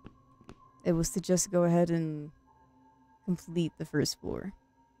it was to just go ahead and complete the first floor.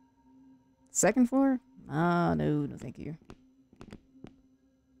 Second floor? Ah, no, no thank you.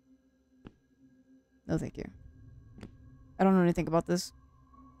 No thank you. I don't know anything about this.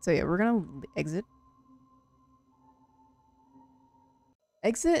 So yeah, we're gonna exit.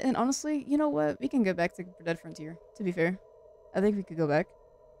 Exit, and honestly, you know what? We can go back to Dead Frontier, to be fair. I think we could go back.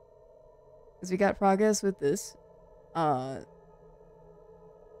 Because we got progress with this.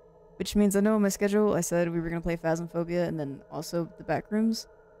 Which means I know on my schedule I said we were gonna play Phasmophobia and then also the Backrooms.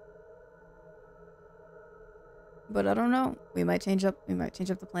 But I don't know. We might change up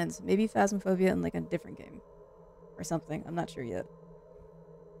the plans. Maybe Phasmophobia in like a different game. Or something. I'm not sure yet.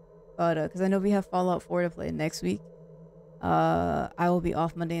 But because I know we have Fallout 4 to play next week. I will be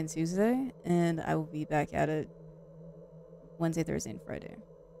off Monday and Tuesday, and I will be back at it Wednesday, Thursday, and Friday.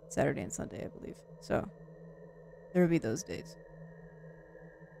 Saturday and Sunday, I believe. So there will be those days.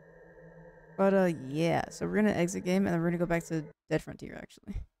 But yeah, so we're gonna exit game and then we're gonna go back to Dead Frontier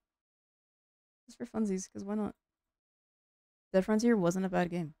actually. Just for funsies, because why not? Dead Frontier wasn't a bad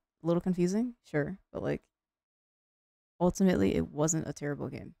game. A little confusing, sure, but like ultimately it wasn't a terrible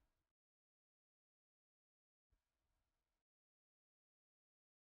game.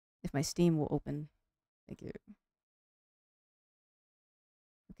 If my Steam will open. Thank you.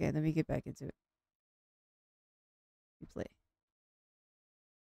 Okay, then we get back into it. We play.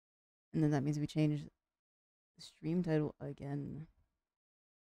 And then that means we change the stream title again.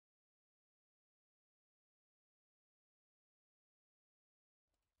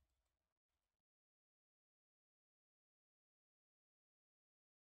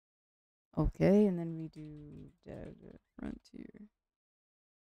 Okay, and then we do Dead Frontier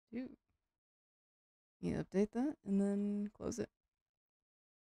 2. You update that and then close it.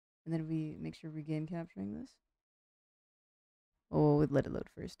 And then we make sure we game capturing this. Oh, we'd let it load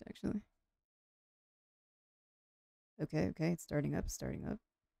first, actually. Okay, okay, it's starting up, starting up.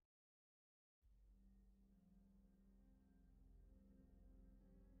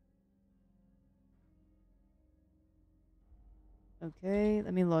 Okay,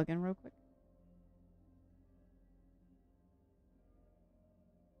 let me log in real quick.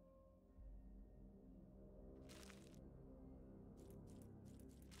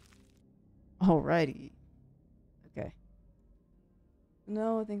 Alrighty. Okay.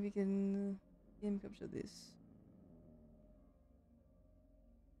 No, I think we can game capture this.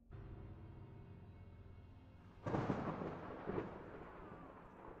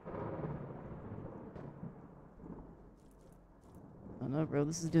 Oh no, bro,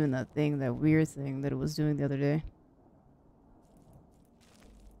 this is doing that thing, that weird thing that it was doing the other day.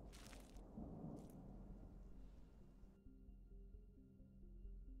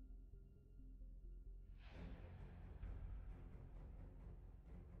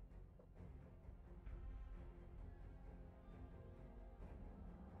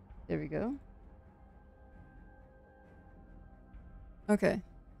 There we go. Okay.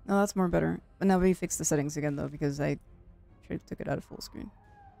 No, that's more better. But now we fix the settings again, though, because I took it out of full screen.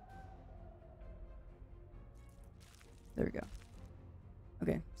 There we go.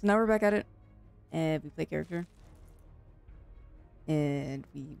 Okay, so now we're back at it. And we play character. And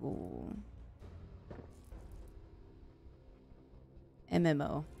we will...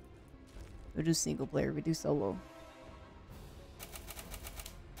 MMO. We do single player, we do solo.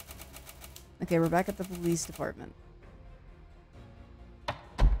 Okay, we're back at the police department.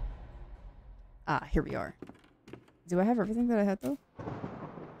 Ah, here we are. Do I have everything that I had, though?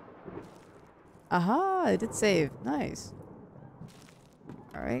 Aha! I did save. Nice.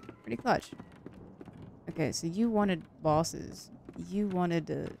 Alright, pretty clutch. Okay, so you wanted bosses. You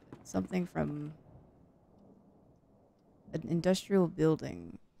wanted something from an industrial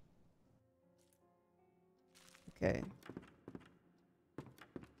building. Okay.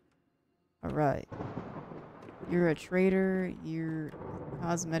 Alright. You're a trader. You're a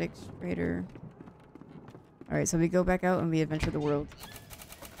cosmetics trader. Alright, so we go back out and we adventure the world.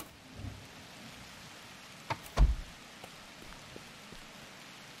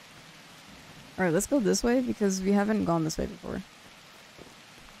 Alright, let's go this way because we haven't gone this way before.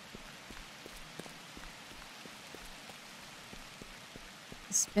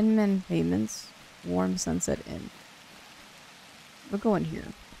 Spinman Payments, Warm Sunset Inn. We'll go in here.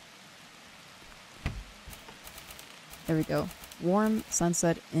 There we go. Warm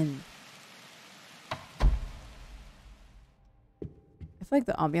Sunset Inn. I feel like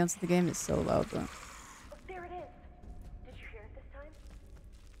the ambiance of the game is so loud though. There it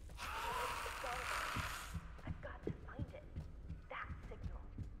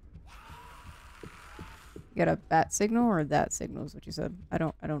get a bat signal or that signal is what you said. I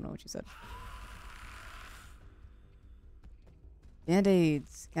don't know what you said.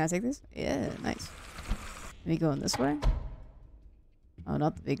 Band-aids. Can I take this? Yeah, nice. Let me go in this way. Oh,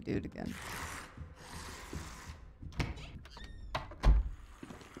 not the big dude again.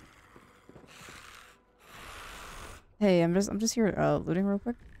 Hey, I'm just here looting real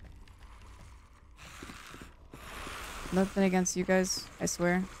quick. Nothing against you guys, I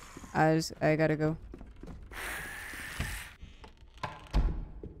swear. I gotta go.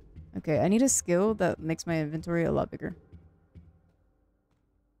 Okay, I need a skill that makes my inventory a lot bigger.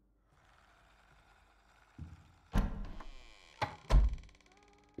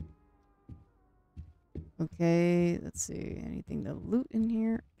 Okay, let's see. Anything to loot in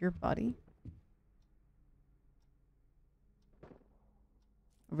here? Your body.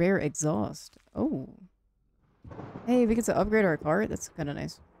 Rare exhaust. Oh. Hey, we get to upgrade our cart. That's kind of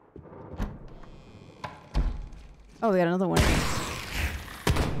nice. Oh, we got another one.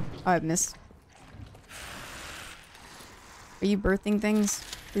 Oh, I missed. Are you birthing things?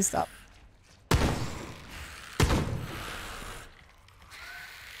 Please stop.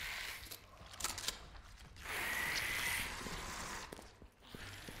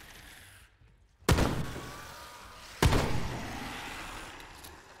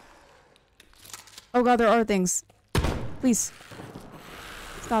 Oh god, there are things. Please.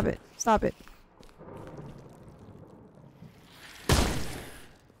 Stop it. Stop it.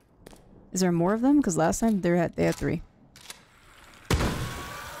 Is there more of them? Because last time they had 3.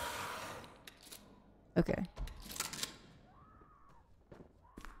 Okay.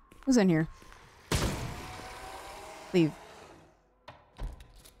 Who's in here? Leave.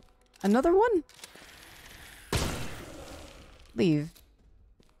 Another one? Leave.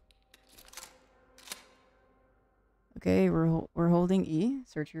 Okay, we're holding E.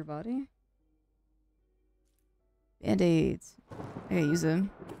 Search your body. Band-aids. I gotta use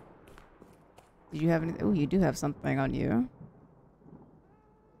them. Did you have anything? Oh, you do have something on you.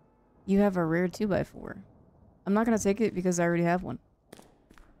 You have a rare 2x4. I'm not gonna take it because I already have one.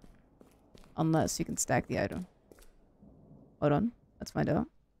 Unless you can stack the item. Hold on. Let's find out.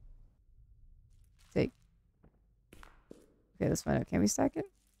 Take. Okay, let's find out. Can we stack it?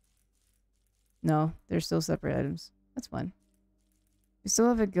 No, they're still separate items. That's fine. We still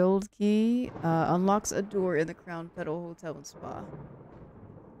have a gold key. Unlocks a door in the Crown Petal Hotel and Spa.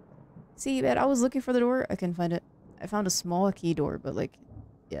 See, man, I was looking for the door. I couldn't find it. I found a small key door, but like,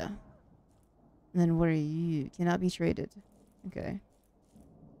 yeah. And then what are you? Cannot be traded. Okay.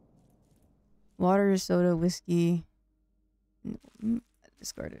 Water, soda, whiskey.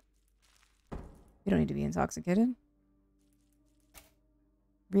 Discard it. We don't need to be intoxicated.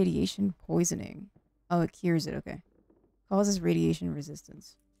 Radiation poisoning. Oh, it cures it. Okay. Causes radiation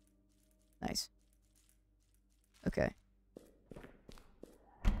resistance. Nice. Okay.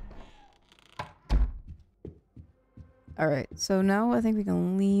 Alright, so now I think we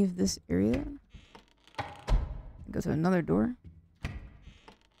can leave this area. Go to another door.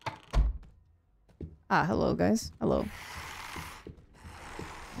 Ah, hello guys. Hello.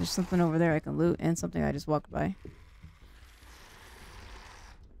 There's something over there I can loot and something I just walked by.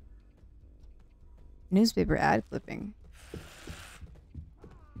 Newspaper ad clipping.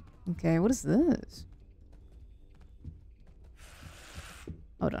 Okay, what is this?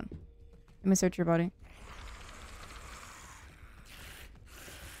 Hold on. Let me search your body.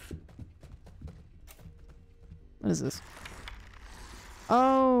 What is this?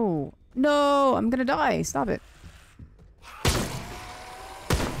 Oh! No! I'm gonna die! Stop it.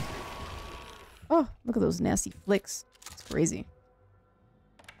 Oh, look at those nasty flicks. It's crazy.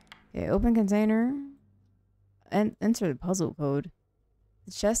 Okay, open container. And enter the puzzle code.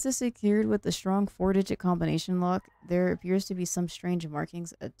 The chest is secured with a strong 4-digit combination lock. There appears to be some strange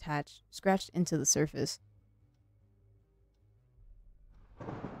markings scratched into the surface.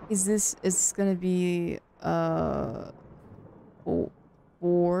 Is this gonna be 4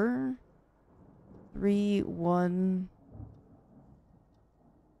 3 1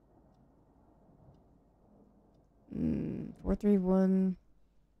 4 3 1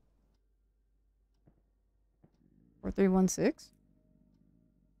 4 3 1 6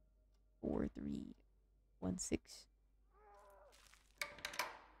 4 3 1 6.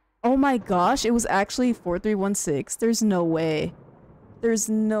 Oh my gosh, it was actually 4 3 1 6. There's no way. There's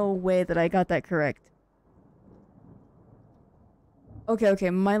no way that I got that correct. Okay,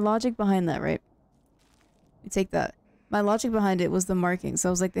 my logic behind that, right? Take that. My logic behind it was the marking. So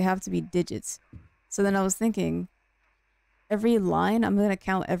I was like, they have to be digits. So then I was thinking, every line, I'm going to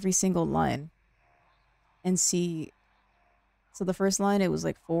count every single line and see So the first line, it was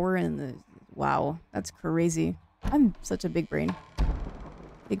like 4, and the... Wow, that's crazy. I'm such a big brain.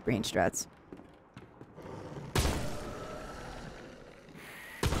 Big brain strats.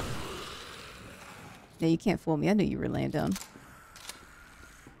 Yeah, you can't fool me. I knew you were laying down.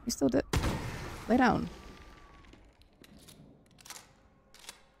 You still did. Lay down.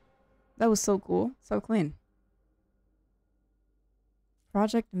 That was so cool. So clean.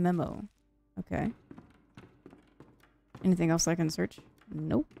 Project memo. Okay. Anything else I can search?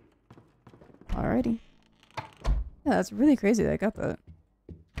 Nope. Alrighty. Yeah, that's really crazy that I got that.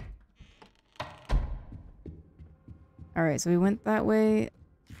 Alright, so we went that way.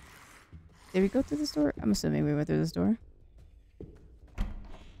 Did we go through this door? I'm assuming we went through this door.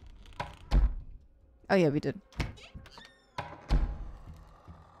 Oh yeah, we did.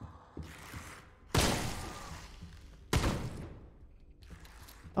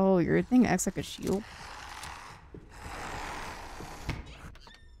 Oh, your thing acts like a shield.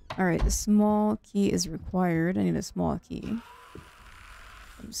 Alright, a small key is required. I need a small key.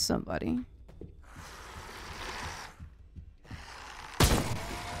 From somebody.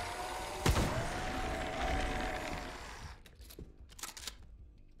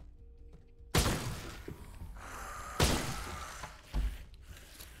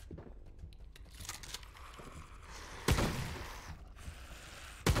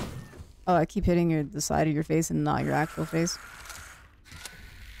 Oh, I keep hitting the side of your face and not your actual face.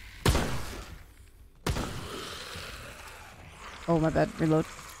 Oh, my bad. Reload.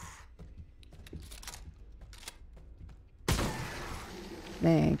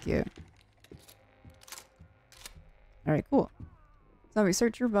 Thank you. Alright, cool. So we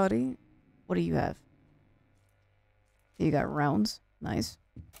search your body. What do you have? Okay, you got rounds. Nice.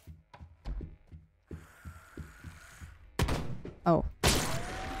 Oh.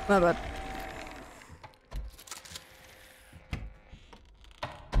 My bad.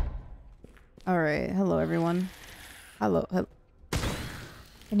 Alright, hello everyone. Hello.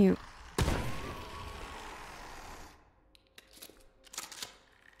 Can you...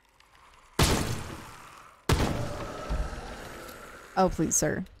 Oh, please,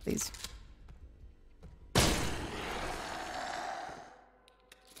 sir. Please.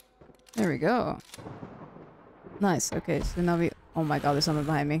 There we go. Nice. Okay, so now we... Oh my god, there's something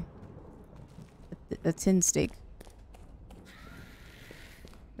behind me. A tin steak.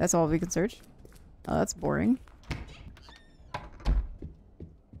 That's all we can search? Oh, that's boring.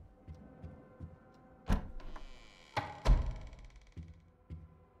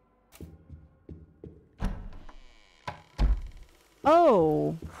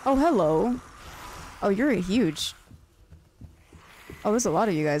 Oh! Oh, hello. Oh, you're huge. Oh, there's a lot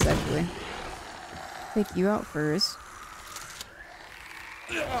of you guys, actually. Take you out first.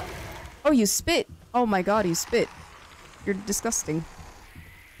 Oh, you spit! Oh my god, you spit. You're disgusting.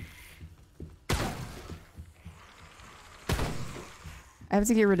 I have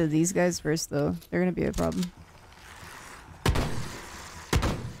to get rid of these guys first, though. They're gonna be a problem.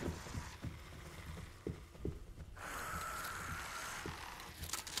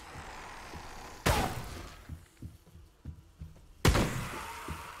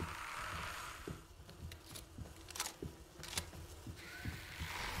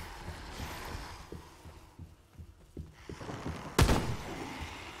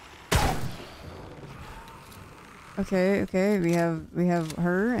 Okay, okay, we have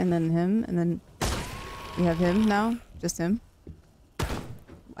her, and then him, and then we have him now. Just him.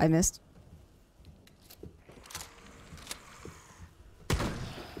 I missed.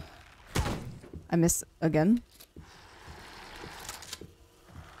 I missed again.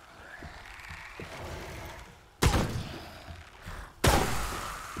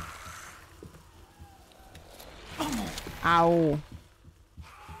 Ow.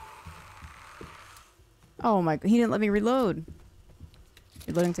 Oh my, he didn't let me reload.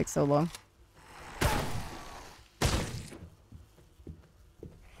 Reloading takes so long.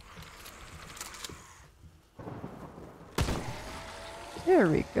 There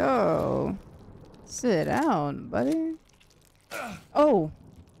we go. Sit down, buddy. Oh.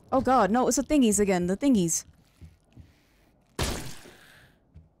 Oh god, no, it's the thingies again, the thingies. Oh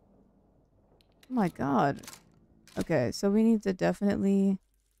my god. Okay, so we need to definitely...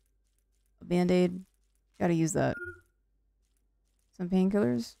 A band-aid. Gotta use that. Some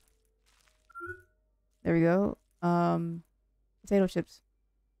painkillers. There we go. Potato chips.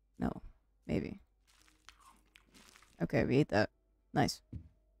 No. Maybe. Okay, we ate that. Nice.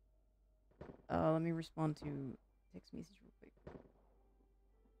 Let me respond to text message real quick.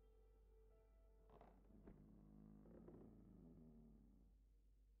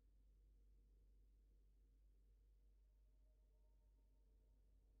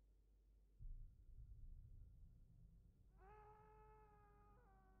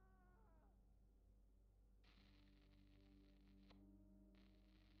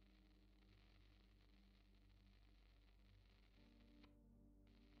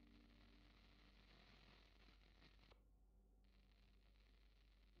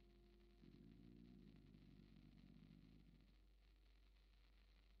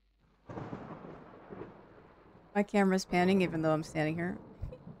 My camera's panning even though I'm standing here.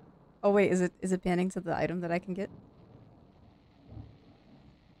 Oh wait, is it panning to the item that I can get?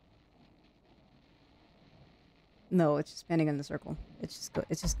 No, it's just panning in the circle. It's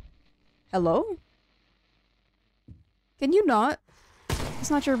just hello? Can you not?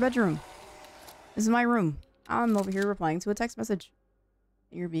 It's not your bedroom. This is my room. I'm over here replying to a text message.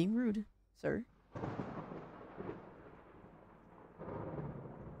 You're being rude, sir.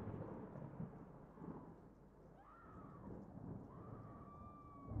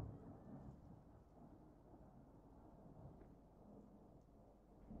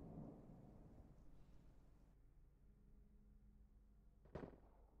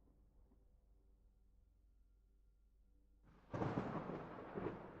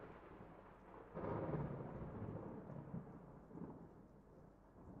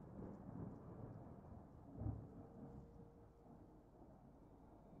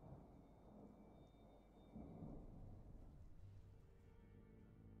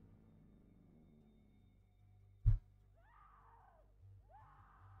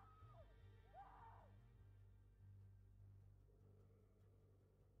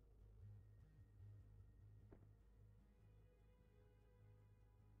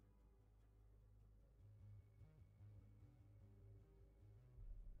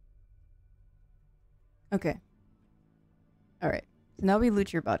 Okay. Alright. So now we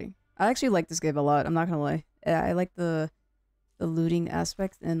loot your body. I actually like this game a lot, I'm not gonna lie. I like the looting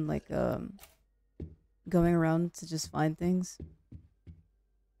aspect and like going around to just find things.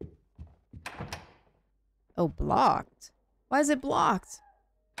 Oh, blocked. Why is it blocked?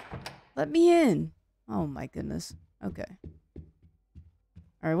 Let me in. Oh my goodness. Okay.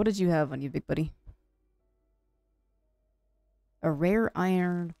 Alright, what did you have on you, big buddy? A rare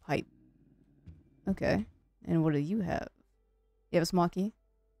iron pipe. Okay. And what do you have? You have a small key?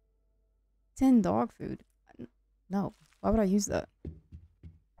 10 dog food. No. Why would I use that?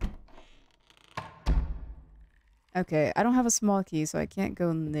 Okay, I don't have a small key, so I can't go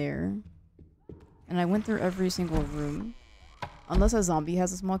in there. And I went through every single room. Unless a zombie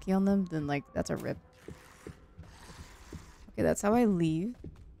has a small key on them, then, like, that's a rip. Okay, that's how I leave.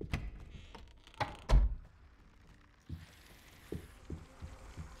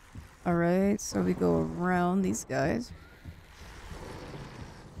 Alright, so we go around these guys.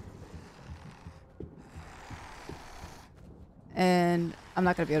 And I'm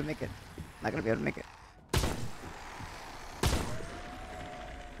not gonna be able to make it. Not gonna be able to make it.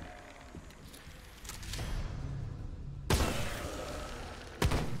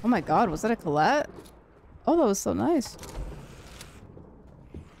 Oh my god, was that a collat? Oh, that was so nice.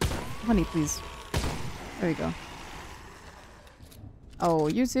 Honey, please. There you go. Oh,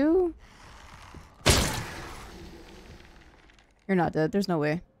 you too? You're not dead. There's no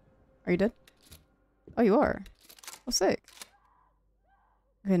way. Are you dead? Oh, you are. Oh, sick.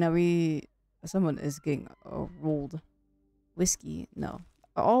 Okay, now someone is getting rolled. Whiskey? No.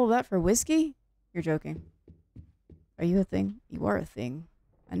 All of that for whiskey? You're joking. Are you a thing? You are a thing.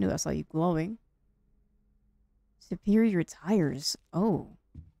 I knew I saw you glowing. Superior tires. Oh.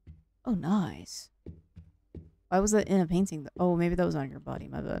 Oh, nice. Why was that in a painting? Oh, maybe that was on your body.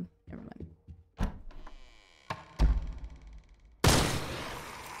 My bad. Never mind.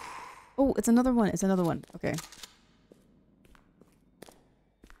 Oh, it's another one. It's another one. Okay.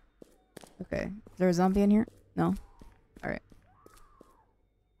 Okay. Is there a zombie in here? No? Alright.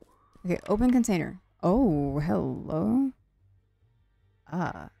 Okay, open container. Oh, hello.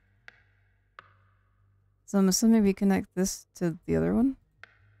 Ah. So I'm assuming we connect this to the other one?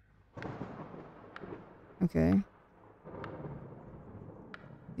 Okay.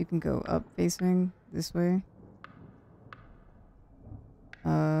 You can go up facing this way.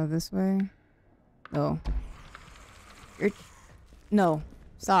 This way. No. No.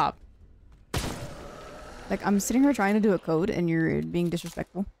 Stop. Like, I'm sitting here trying to do a code and you're being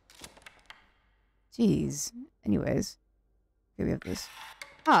disrespectful. Jeez. Anyways. Okay, we have this.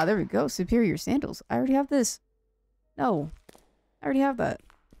 Ah, there we go. Superior sandals. I already have this. No. I already have that.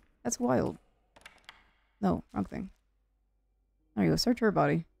 That's wild. No, wrong thing. There you go. Search her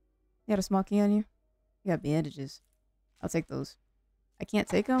body. You got a small key on you? You got bandages. I'll take those. I can't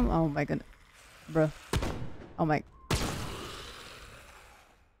take them? Oh my goodness. Bruh. Oh my.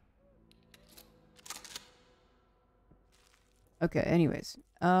 Okay, anyways.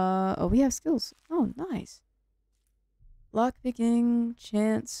 Oh, we have skills. Oh, nice. Lockpicking,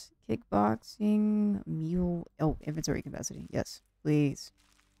 chance, kickboxing, mule. Oh, inventory capacity. Yes, please.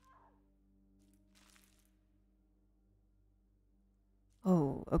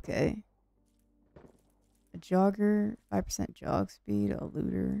 Oh, okay. A jogger, 5% jog speed, a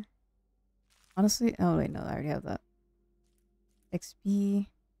looter. Honestly, oh wait, no, I already have that. XP,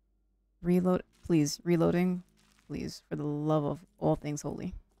 reload, please, reloading, please, for the love of all things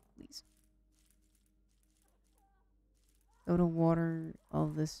holy, please. Soda water, all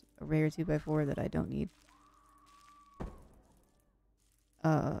of this, a rare 2x4 that I don't need.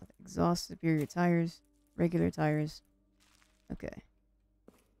 Exhaust, superior tires, regular tires. Okay.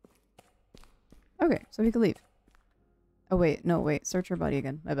 Okay, so we can leave. Oh wait, no, wait, search her body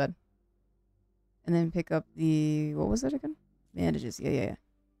again, my bad. And then pick up the, what was that again? Bandages, yeah.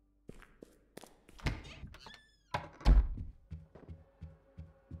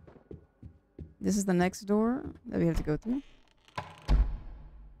 This is the next door that we have to go through.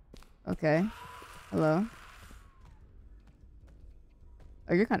 Okay. Hello.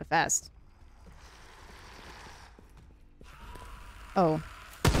 Oh, you're kind of fast. Oh.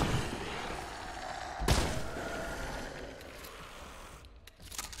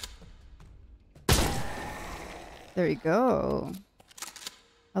 There you go.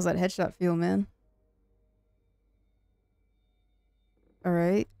 How's that headshot feel, man?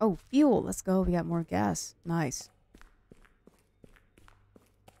 Alright. Oh, fuel. Let's go. We got more gas. Nice.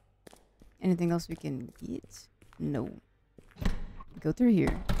 Anything else we can get? No. Go through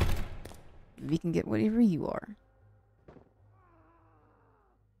here. We can get whatever you are.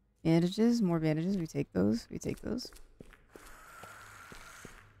 Bandages. More bandages. We take those. We take those.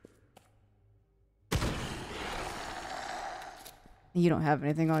 You don't have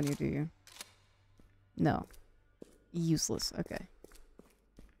anything on you, do you? No. Useless. Okay.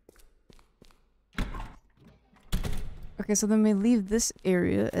 Okay, so then we leave this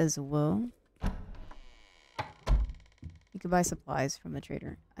area as well. You can buy supplies from the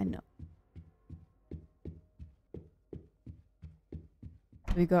trader. I know.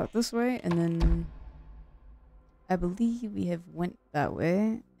 We got this way, and then I believe we have went that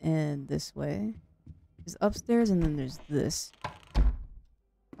way and this way. There's upstairs, and then there's this.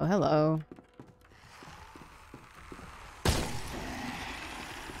 Oh, hello.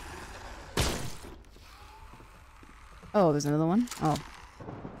 Oh, there's another one? Oh.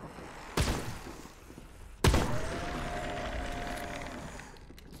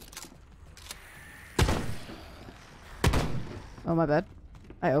 Oh, my bad.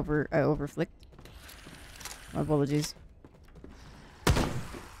 I overflicked. My apologies.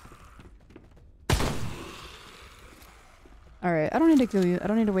 Alright, I don't need to kill you. I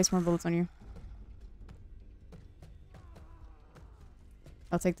don't need to waste more bullets on you.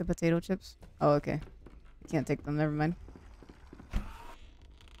 I'll take the potato chips. Oh, okay. Can't take them, never mind.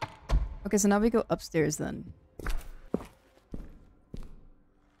 Okay, so now we go upstairs then.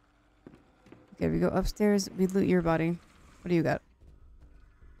 Okay, we go upstairs, we loot your body. What do you got?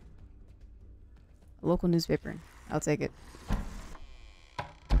 A local newspaper. I'll take it.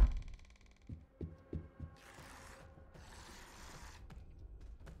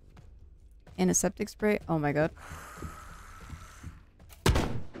 Antiseptic spray? Oh my god.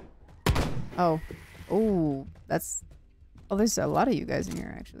 Oh. Oh, that's... Oh, there's a lot of you guys in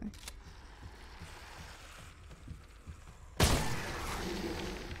here, actually.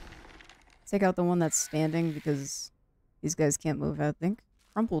 Take out the one that's standing because these guys can't move, I think.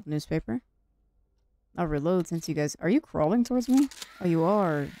 Crumpled newspaper. I'll reload since you guys... Are you crawling towards me? Oh, you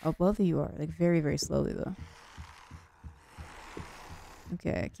are. Oh, both of you are. Like, very, very slowly, though.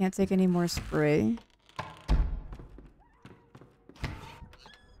 Okay, I can't take any more spray.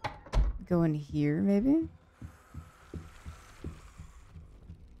 Go in here, maybe?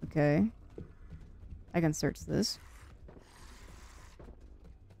 Okay. I can search this.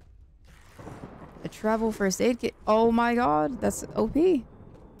 A travel first aid kit. Oh my god, that's OP. Here,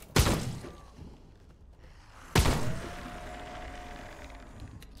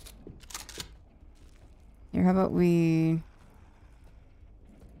 how about we...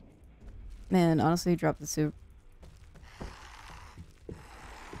 Man, honestly, drop the soup.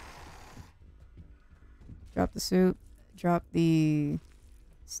 Drop the soup. Drop the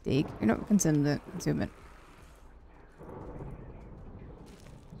steak. You know, consume it. Consume it.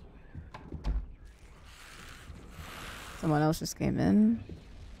 Someone else just came in.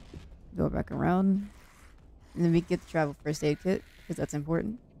 Go back around. And then we get the travel first aid kit, because that's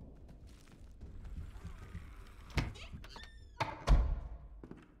important.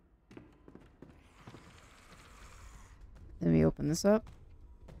 Then we open this up.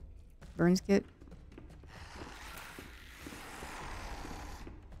 Burns kit.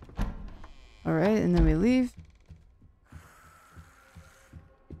 Alright, and then we leave.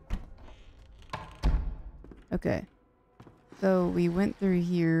 Okay. So we went through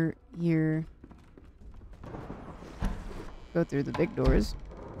here. Go through the big doors.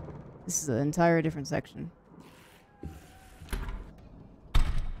 This is an entire different section.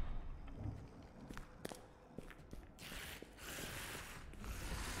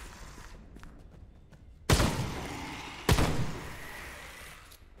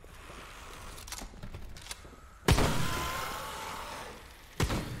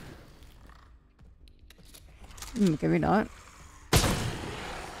 Can we not?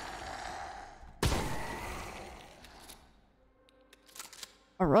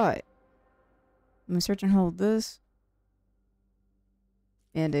 Alright. Let me search and hold this.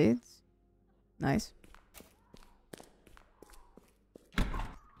 Band-aids. Nice.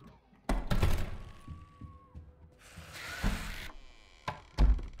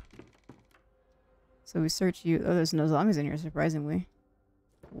 So we search you. Oh, there's no zombies in here, surprisingly.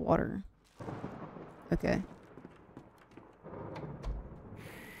 Water. Okay.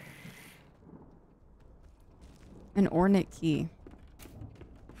 An ornate key.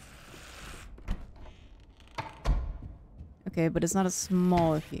 Okay, but it's not a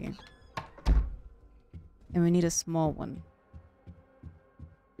small key. And we need a small one.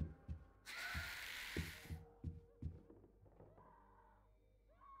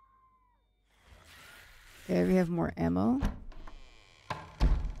 Okay, we have more ammo.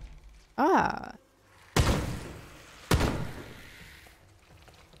 Ah!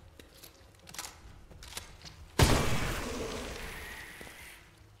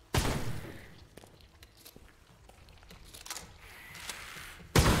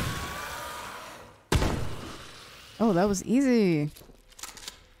 Oh, that was easy.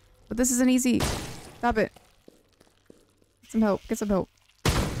 But this isn't easy. Stop it. Get some help. Get some help.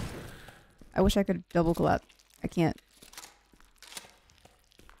 I wish I could double collapse. I can't.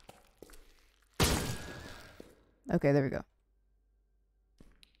 Okay, there we go.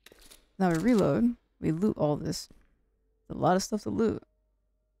 Now we reload. We loot all this. There's a lot of stuff to loot.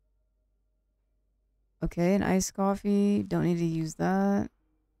 Okay, an iced coffee. Don't need to use that.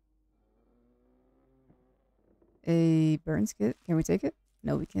 A burns kit. Can we take it?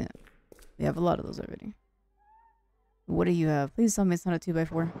 No, we can't. We have a lot of those already. What do you have? Please tell me it's not a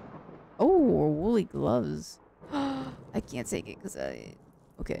 2x4. Oh, woolly gloves. I can't take it because I...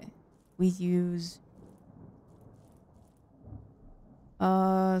 Okay. We use...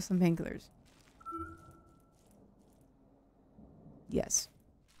 some painkillers. Yes.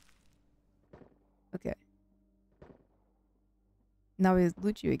 Okay. Now we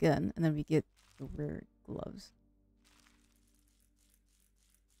loot you again, and then we get the rare gloves.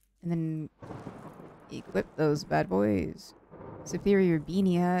 And then equip those bad boys. Superior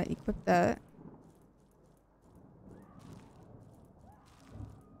beanie hat. Equip that.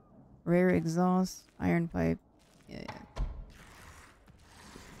 Rare exhaust. Iron pipe. Yeah.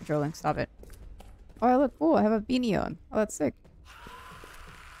 Controlling. Stop it. Oh, I look cool. I have a beanie on. Oh, that's sick.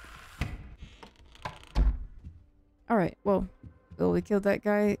 Alright, well, we killed that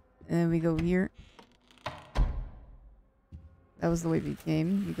guy, and then we go here. That was the way we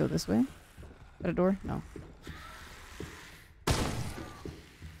came. We go this way. Is that a door? No.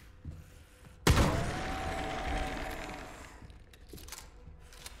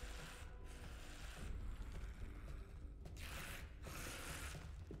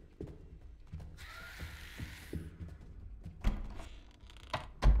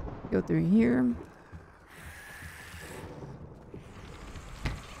 Go through here.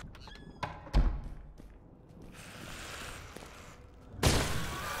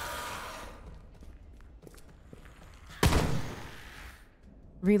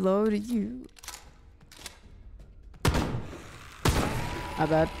 Reload you. My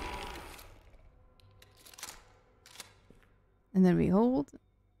bad. And then we hold.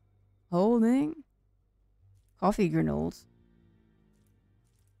 Holding. Coffee granoles.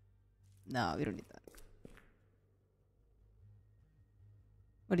 No, we don't need that.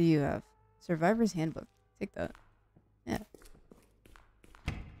 What do you have? Survivor's Handbook. Take that. Yeah.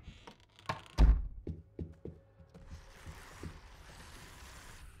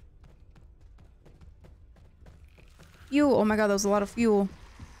 Fuel. Oh my god, that was a lot of fuel.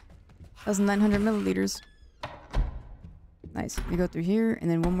 That was 900 milliliters. Nice. We go through here, and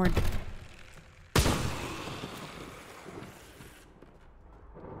then one more.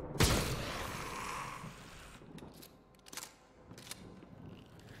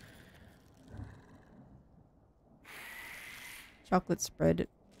 Chocolate spread.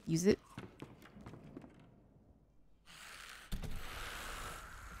 Use it.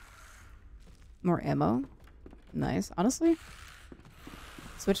 More ammo. Nice. Honestly,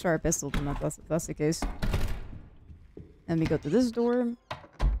 switch to our pistol if that's the case. And we go through this door.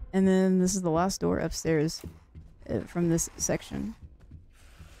 And then this is the last door upstairs from this section.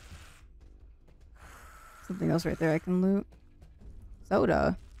 something else right there I can loot.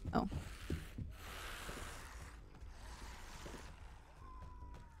 Soda. Oh.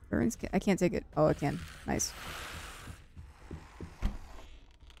 Burns? I can't take it. Oh, I can. Nice.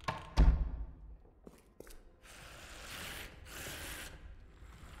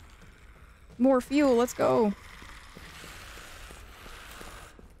 More fuel. Let's go.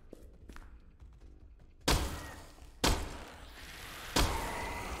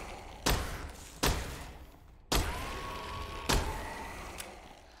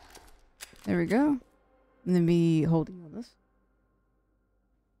 There we go. And then be holding on this.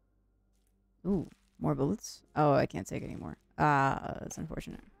 Ooh, more bullets. Oh, I can't take any more. Ah, that's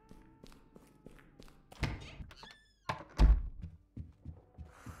unfortunate.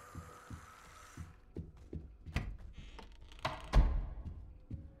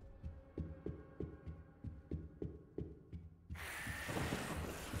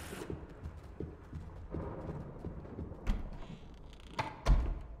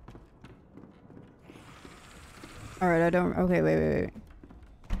 Alright, I don't... Okay, wait.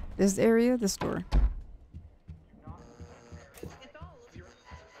 This area? This door.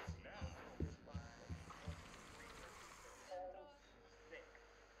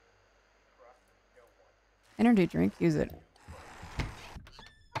 Energy drink. Use it.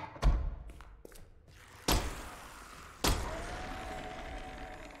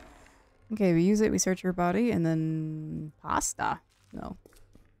 Okay, we use it, we search your body, and then... Pasta. No.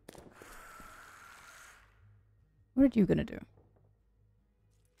 What are you gonna do?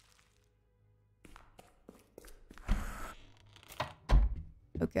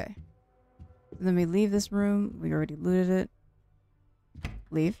 Okay. And then we leave this room. We already looted it.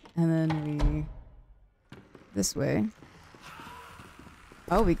 Leave. And then we... This way.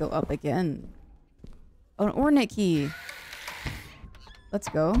 Oh, we go up again. Oh, an ornate key. Let's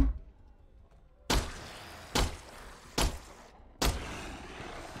go.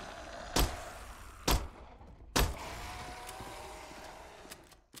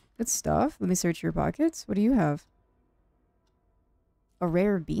 Good stuff. Let me search your pockets. What do you have? A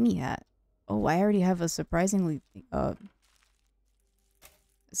rare beanie hat. Oh, I already have a surprisingly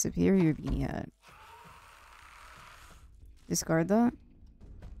superior beanie hat. Discard that.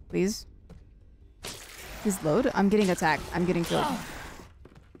 Please. Please load. I'm getting attacked. I'm getting killed.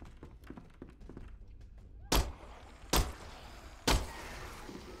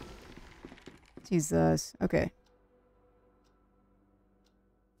 Jesus. Okay.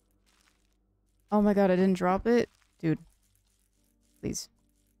 Oh my god, I didn't drop it? Dude. Please.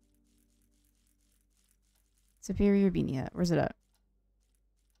 Superior beanie hat. Where's it at?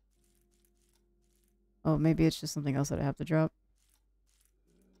 Oh, maybe it's just something else that I have to drop.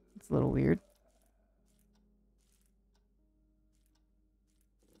 It's a little weird.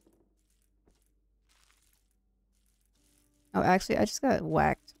 Oh, actually, I just got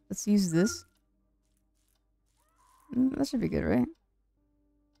whacked. Let's use this. That should be good, right?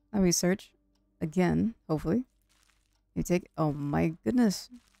 Now we search. Again, hopefully. You take... Oh my goodness.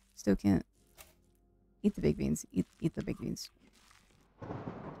 Still can't. Eat the baked beans. Eat the baked beans.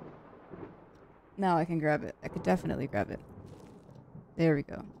 Now I can grab it. I could definitely grab it. There we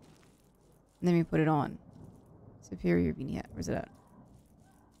go. And then we put it on. Superior beanie hat. Where's it at?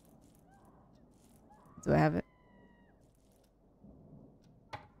 Do I have it?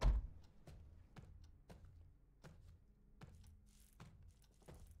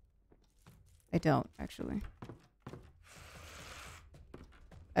 I don't, actually.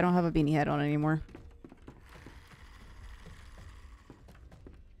 I don't have a beanie hat on anymore.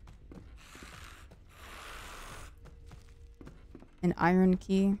 An iron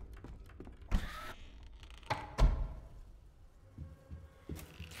key.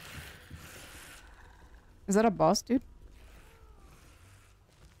 Is that a boss, dude?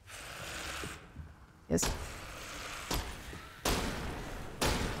 Yes.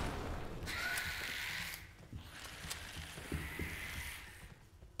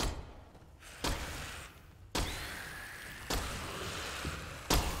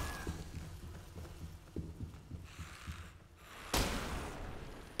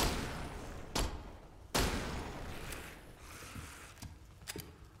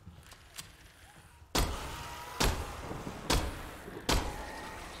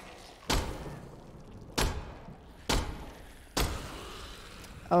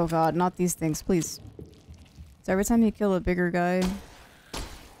 Oh god, not these things, please. So every time you kill a bigger guy,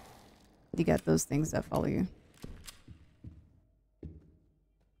 you get those things that follow you.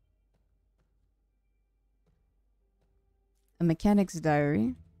 A mechanic's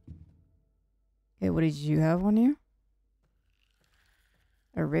diary. Okay, what did you have on you?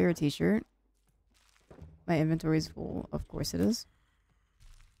 A rare t-shirt. My inventory's full. Of course it is.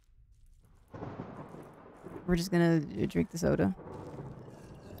 We're just gonna drink the soda.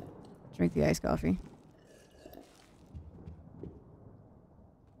 Drink the iced coffee.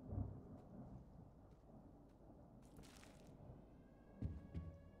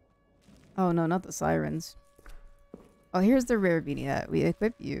 Oh no, not the sirens. Oh, here's the rare beanie that we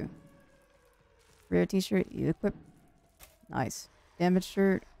equip you. Rare t-shirt, you equip. Nice. Damaged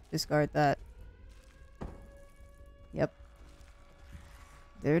shirt, discard that. Yep.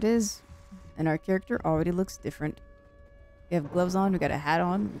 There it is. And our character already looks different. We have gloves on, we got a hat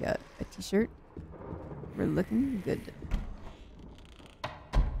on, we got a t-shirt. We're looking good.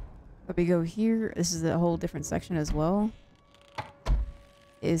 But we go here, this is a whole different section as well.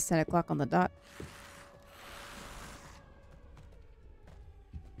 It is 10 o'clock on the dot.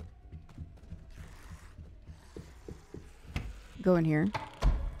 Go in here.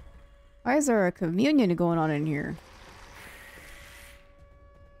 Why is there a communion going on in here?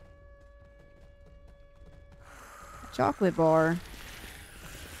 Chocolate bar.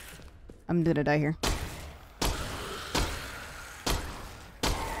 I'm gonna die here.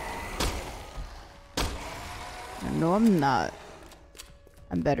 No, I'm not.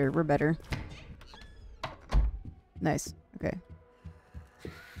 I'm better. We're better. Nice. Okay.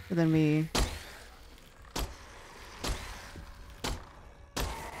 So then we...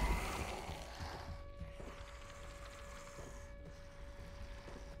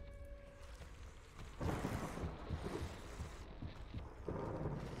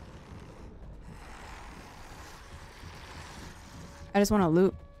 I just want to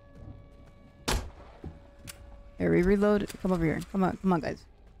loot. Here, we reload. Come over here. Come on, guys.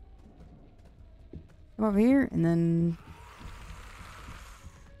 Come over here, and then...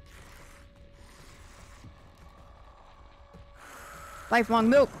 Lifelong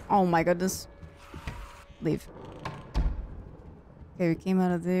milk! Oh my goodness. Leave. Okay, we came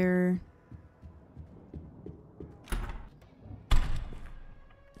out of there.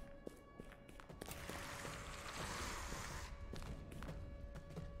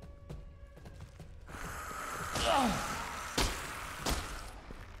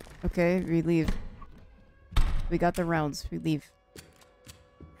 Okay, we leave. We got the rounds. We leave.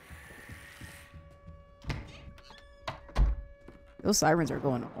 Those sirens are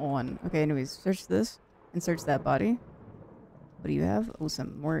going on. Okay, anyways, search this and search that body. What do you have? Oh,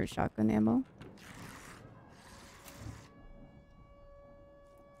 some more shotgun ammo.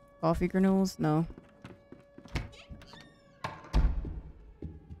 Coffee granules? No.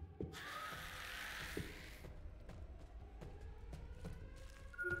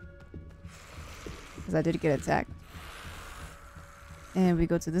 Because I did get attacked. And we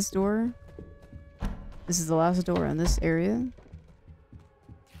go to this door. This is the last door in this area.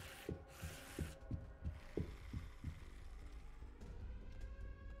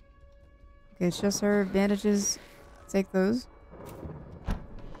 Okay, it's just her bandages. Take those.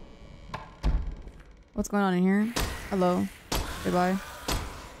 What's going on in here? Hello. Goodbye.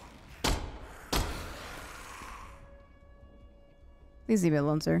 Please leave me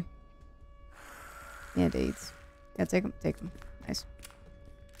alone, sir. Band-aids. Yeah, take them. Take them. Nice.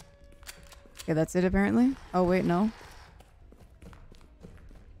 Okay, that's it apparently. Oh, wait, no.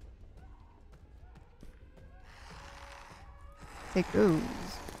 Take those.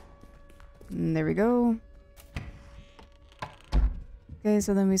 And there we go. Okay,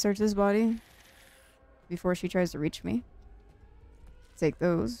 so then we search this body before she tries to reach me. Take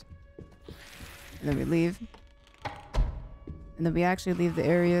those. And then we leave. And then we actually leave the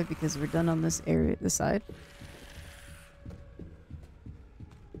area because we're done on this area, this side.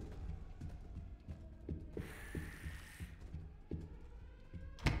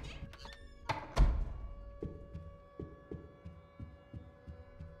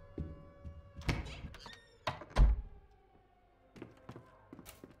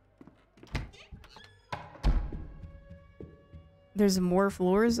 There's more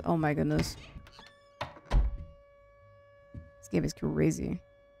floors? Oh my goodness. This game is crazy.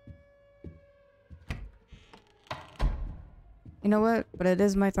 You know what? But it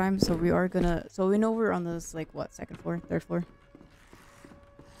is my time, so we are gonna... So we know we're on this, like, what? Second floor? Third floor?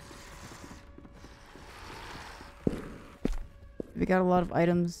 We got a lot of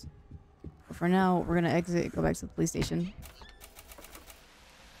items. But for now, we're gonna exit, go back to the police station.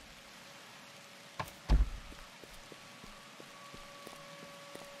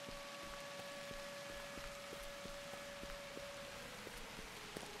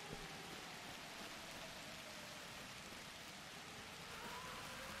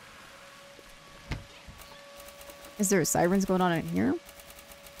 Is there sirens going on in here?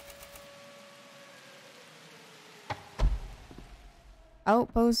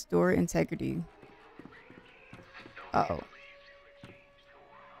 outpost door integrity. Uh-oh.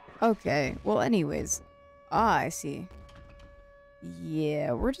 Okay, well anyways. Ah, I see.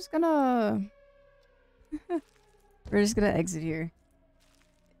 Yeah, we're just gonna... we're just gonna exit here.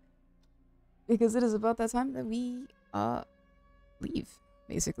 Because it is about that time that we, leave,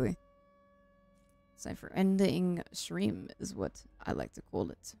 basically. It's time for ending stream, is what I like to call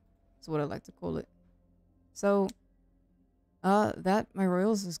it. That's what I like to call it. So, that, my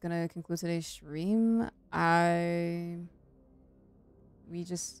royals, is gonna conclude today's stream. We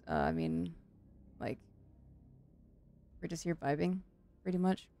just, I mean, like, we're just here vibing, pretty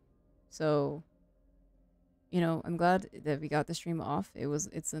much. So, you know, I'm glad that we got the stream off.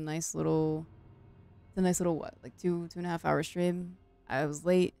 It's a nice little what, like 2.5 hour stream. I was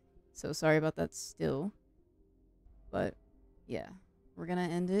late, so sorry about that still. But, yeah, we're gonna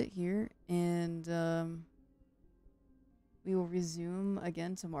end it here, and, we will resume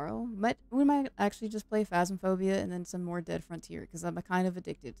again tomorrow. We might actually just play Phasmophobia and then some more Dead Frontier, because I'm kind of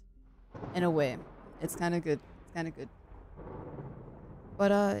addicted. In a way. It's kind of good. It's kind of good.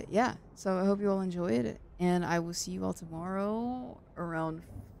 But, yeah. So I hope you all enjoyed it. And I will see you all tomorrow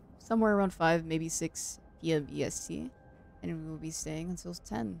somewhere around 5, maybe 6 p.m. EST. And we will be staying until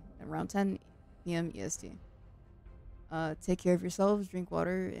around 10 p.m. EST. Take care of yourselves, drink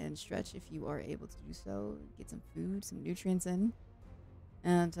water, and stretch if you are able to do so. Get some food, some nutrients in.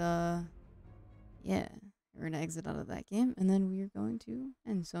 And, yeah, we're going to exit out of that game, and then we are going to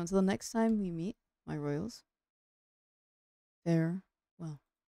end. So until next time we meet, my royals, farewell.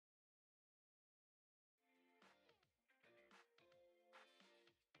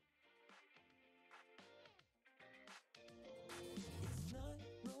 It's not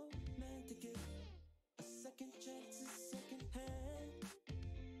romantic if a second chance is second hand,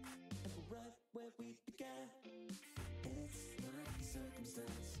 and we're right where we began. It's not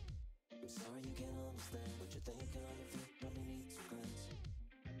circumstance. I'm sorry you can't understand what you're thinking on your feet when you need to glance.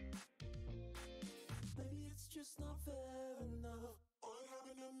 Maybe it's just not fair enough. What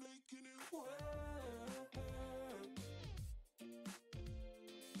happened to making it work?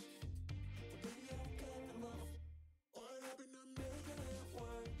 Maybe I don't care enough. What happened to making it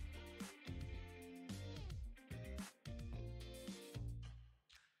work?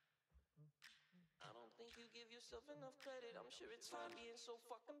 I don't think you give yourself enough credit. I'm sure it's fine being so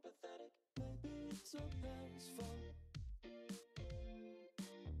fucking pathetic. Maybe it's our parents' fault.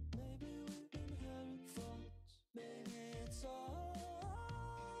 Maybe we've been having faults. Maybe it's all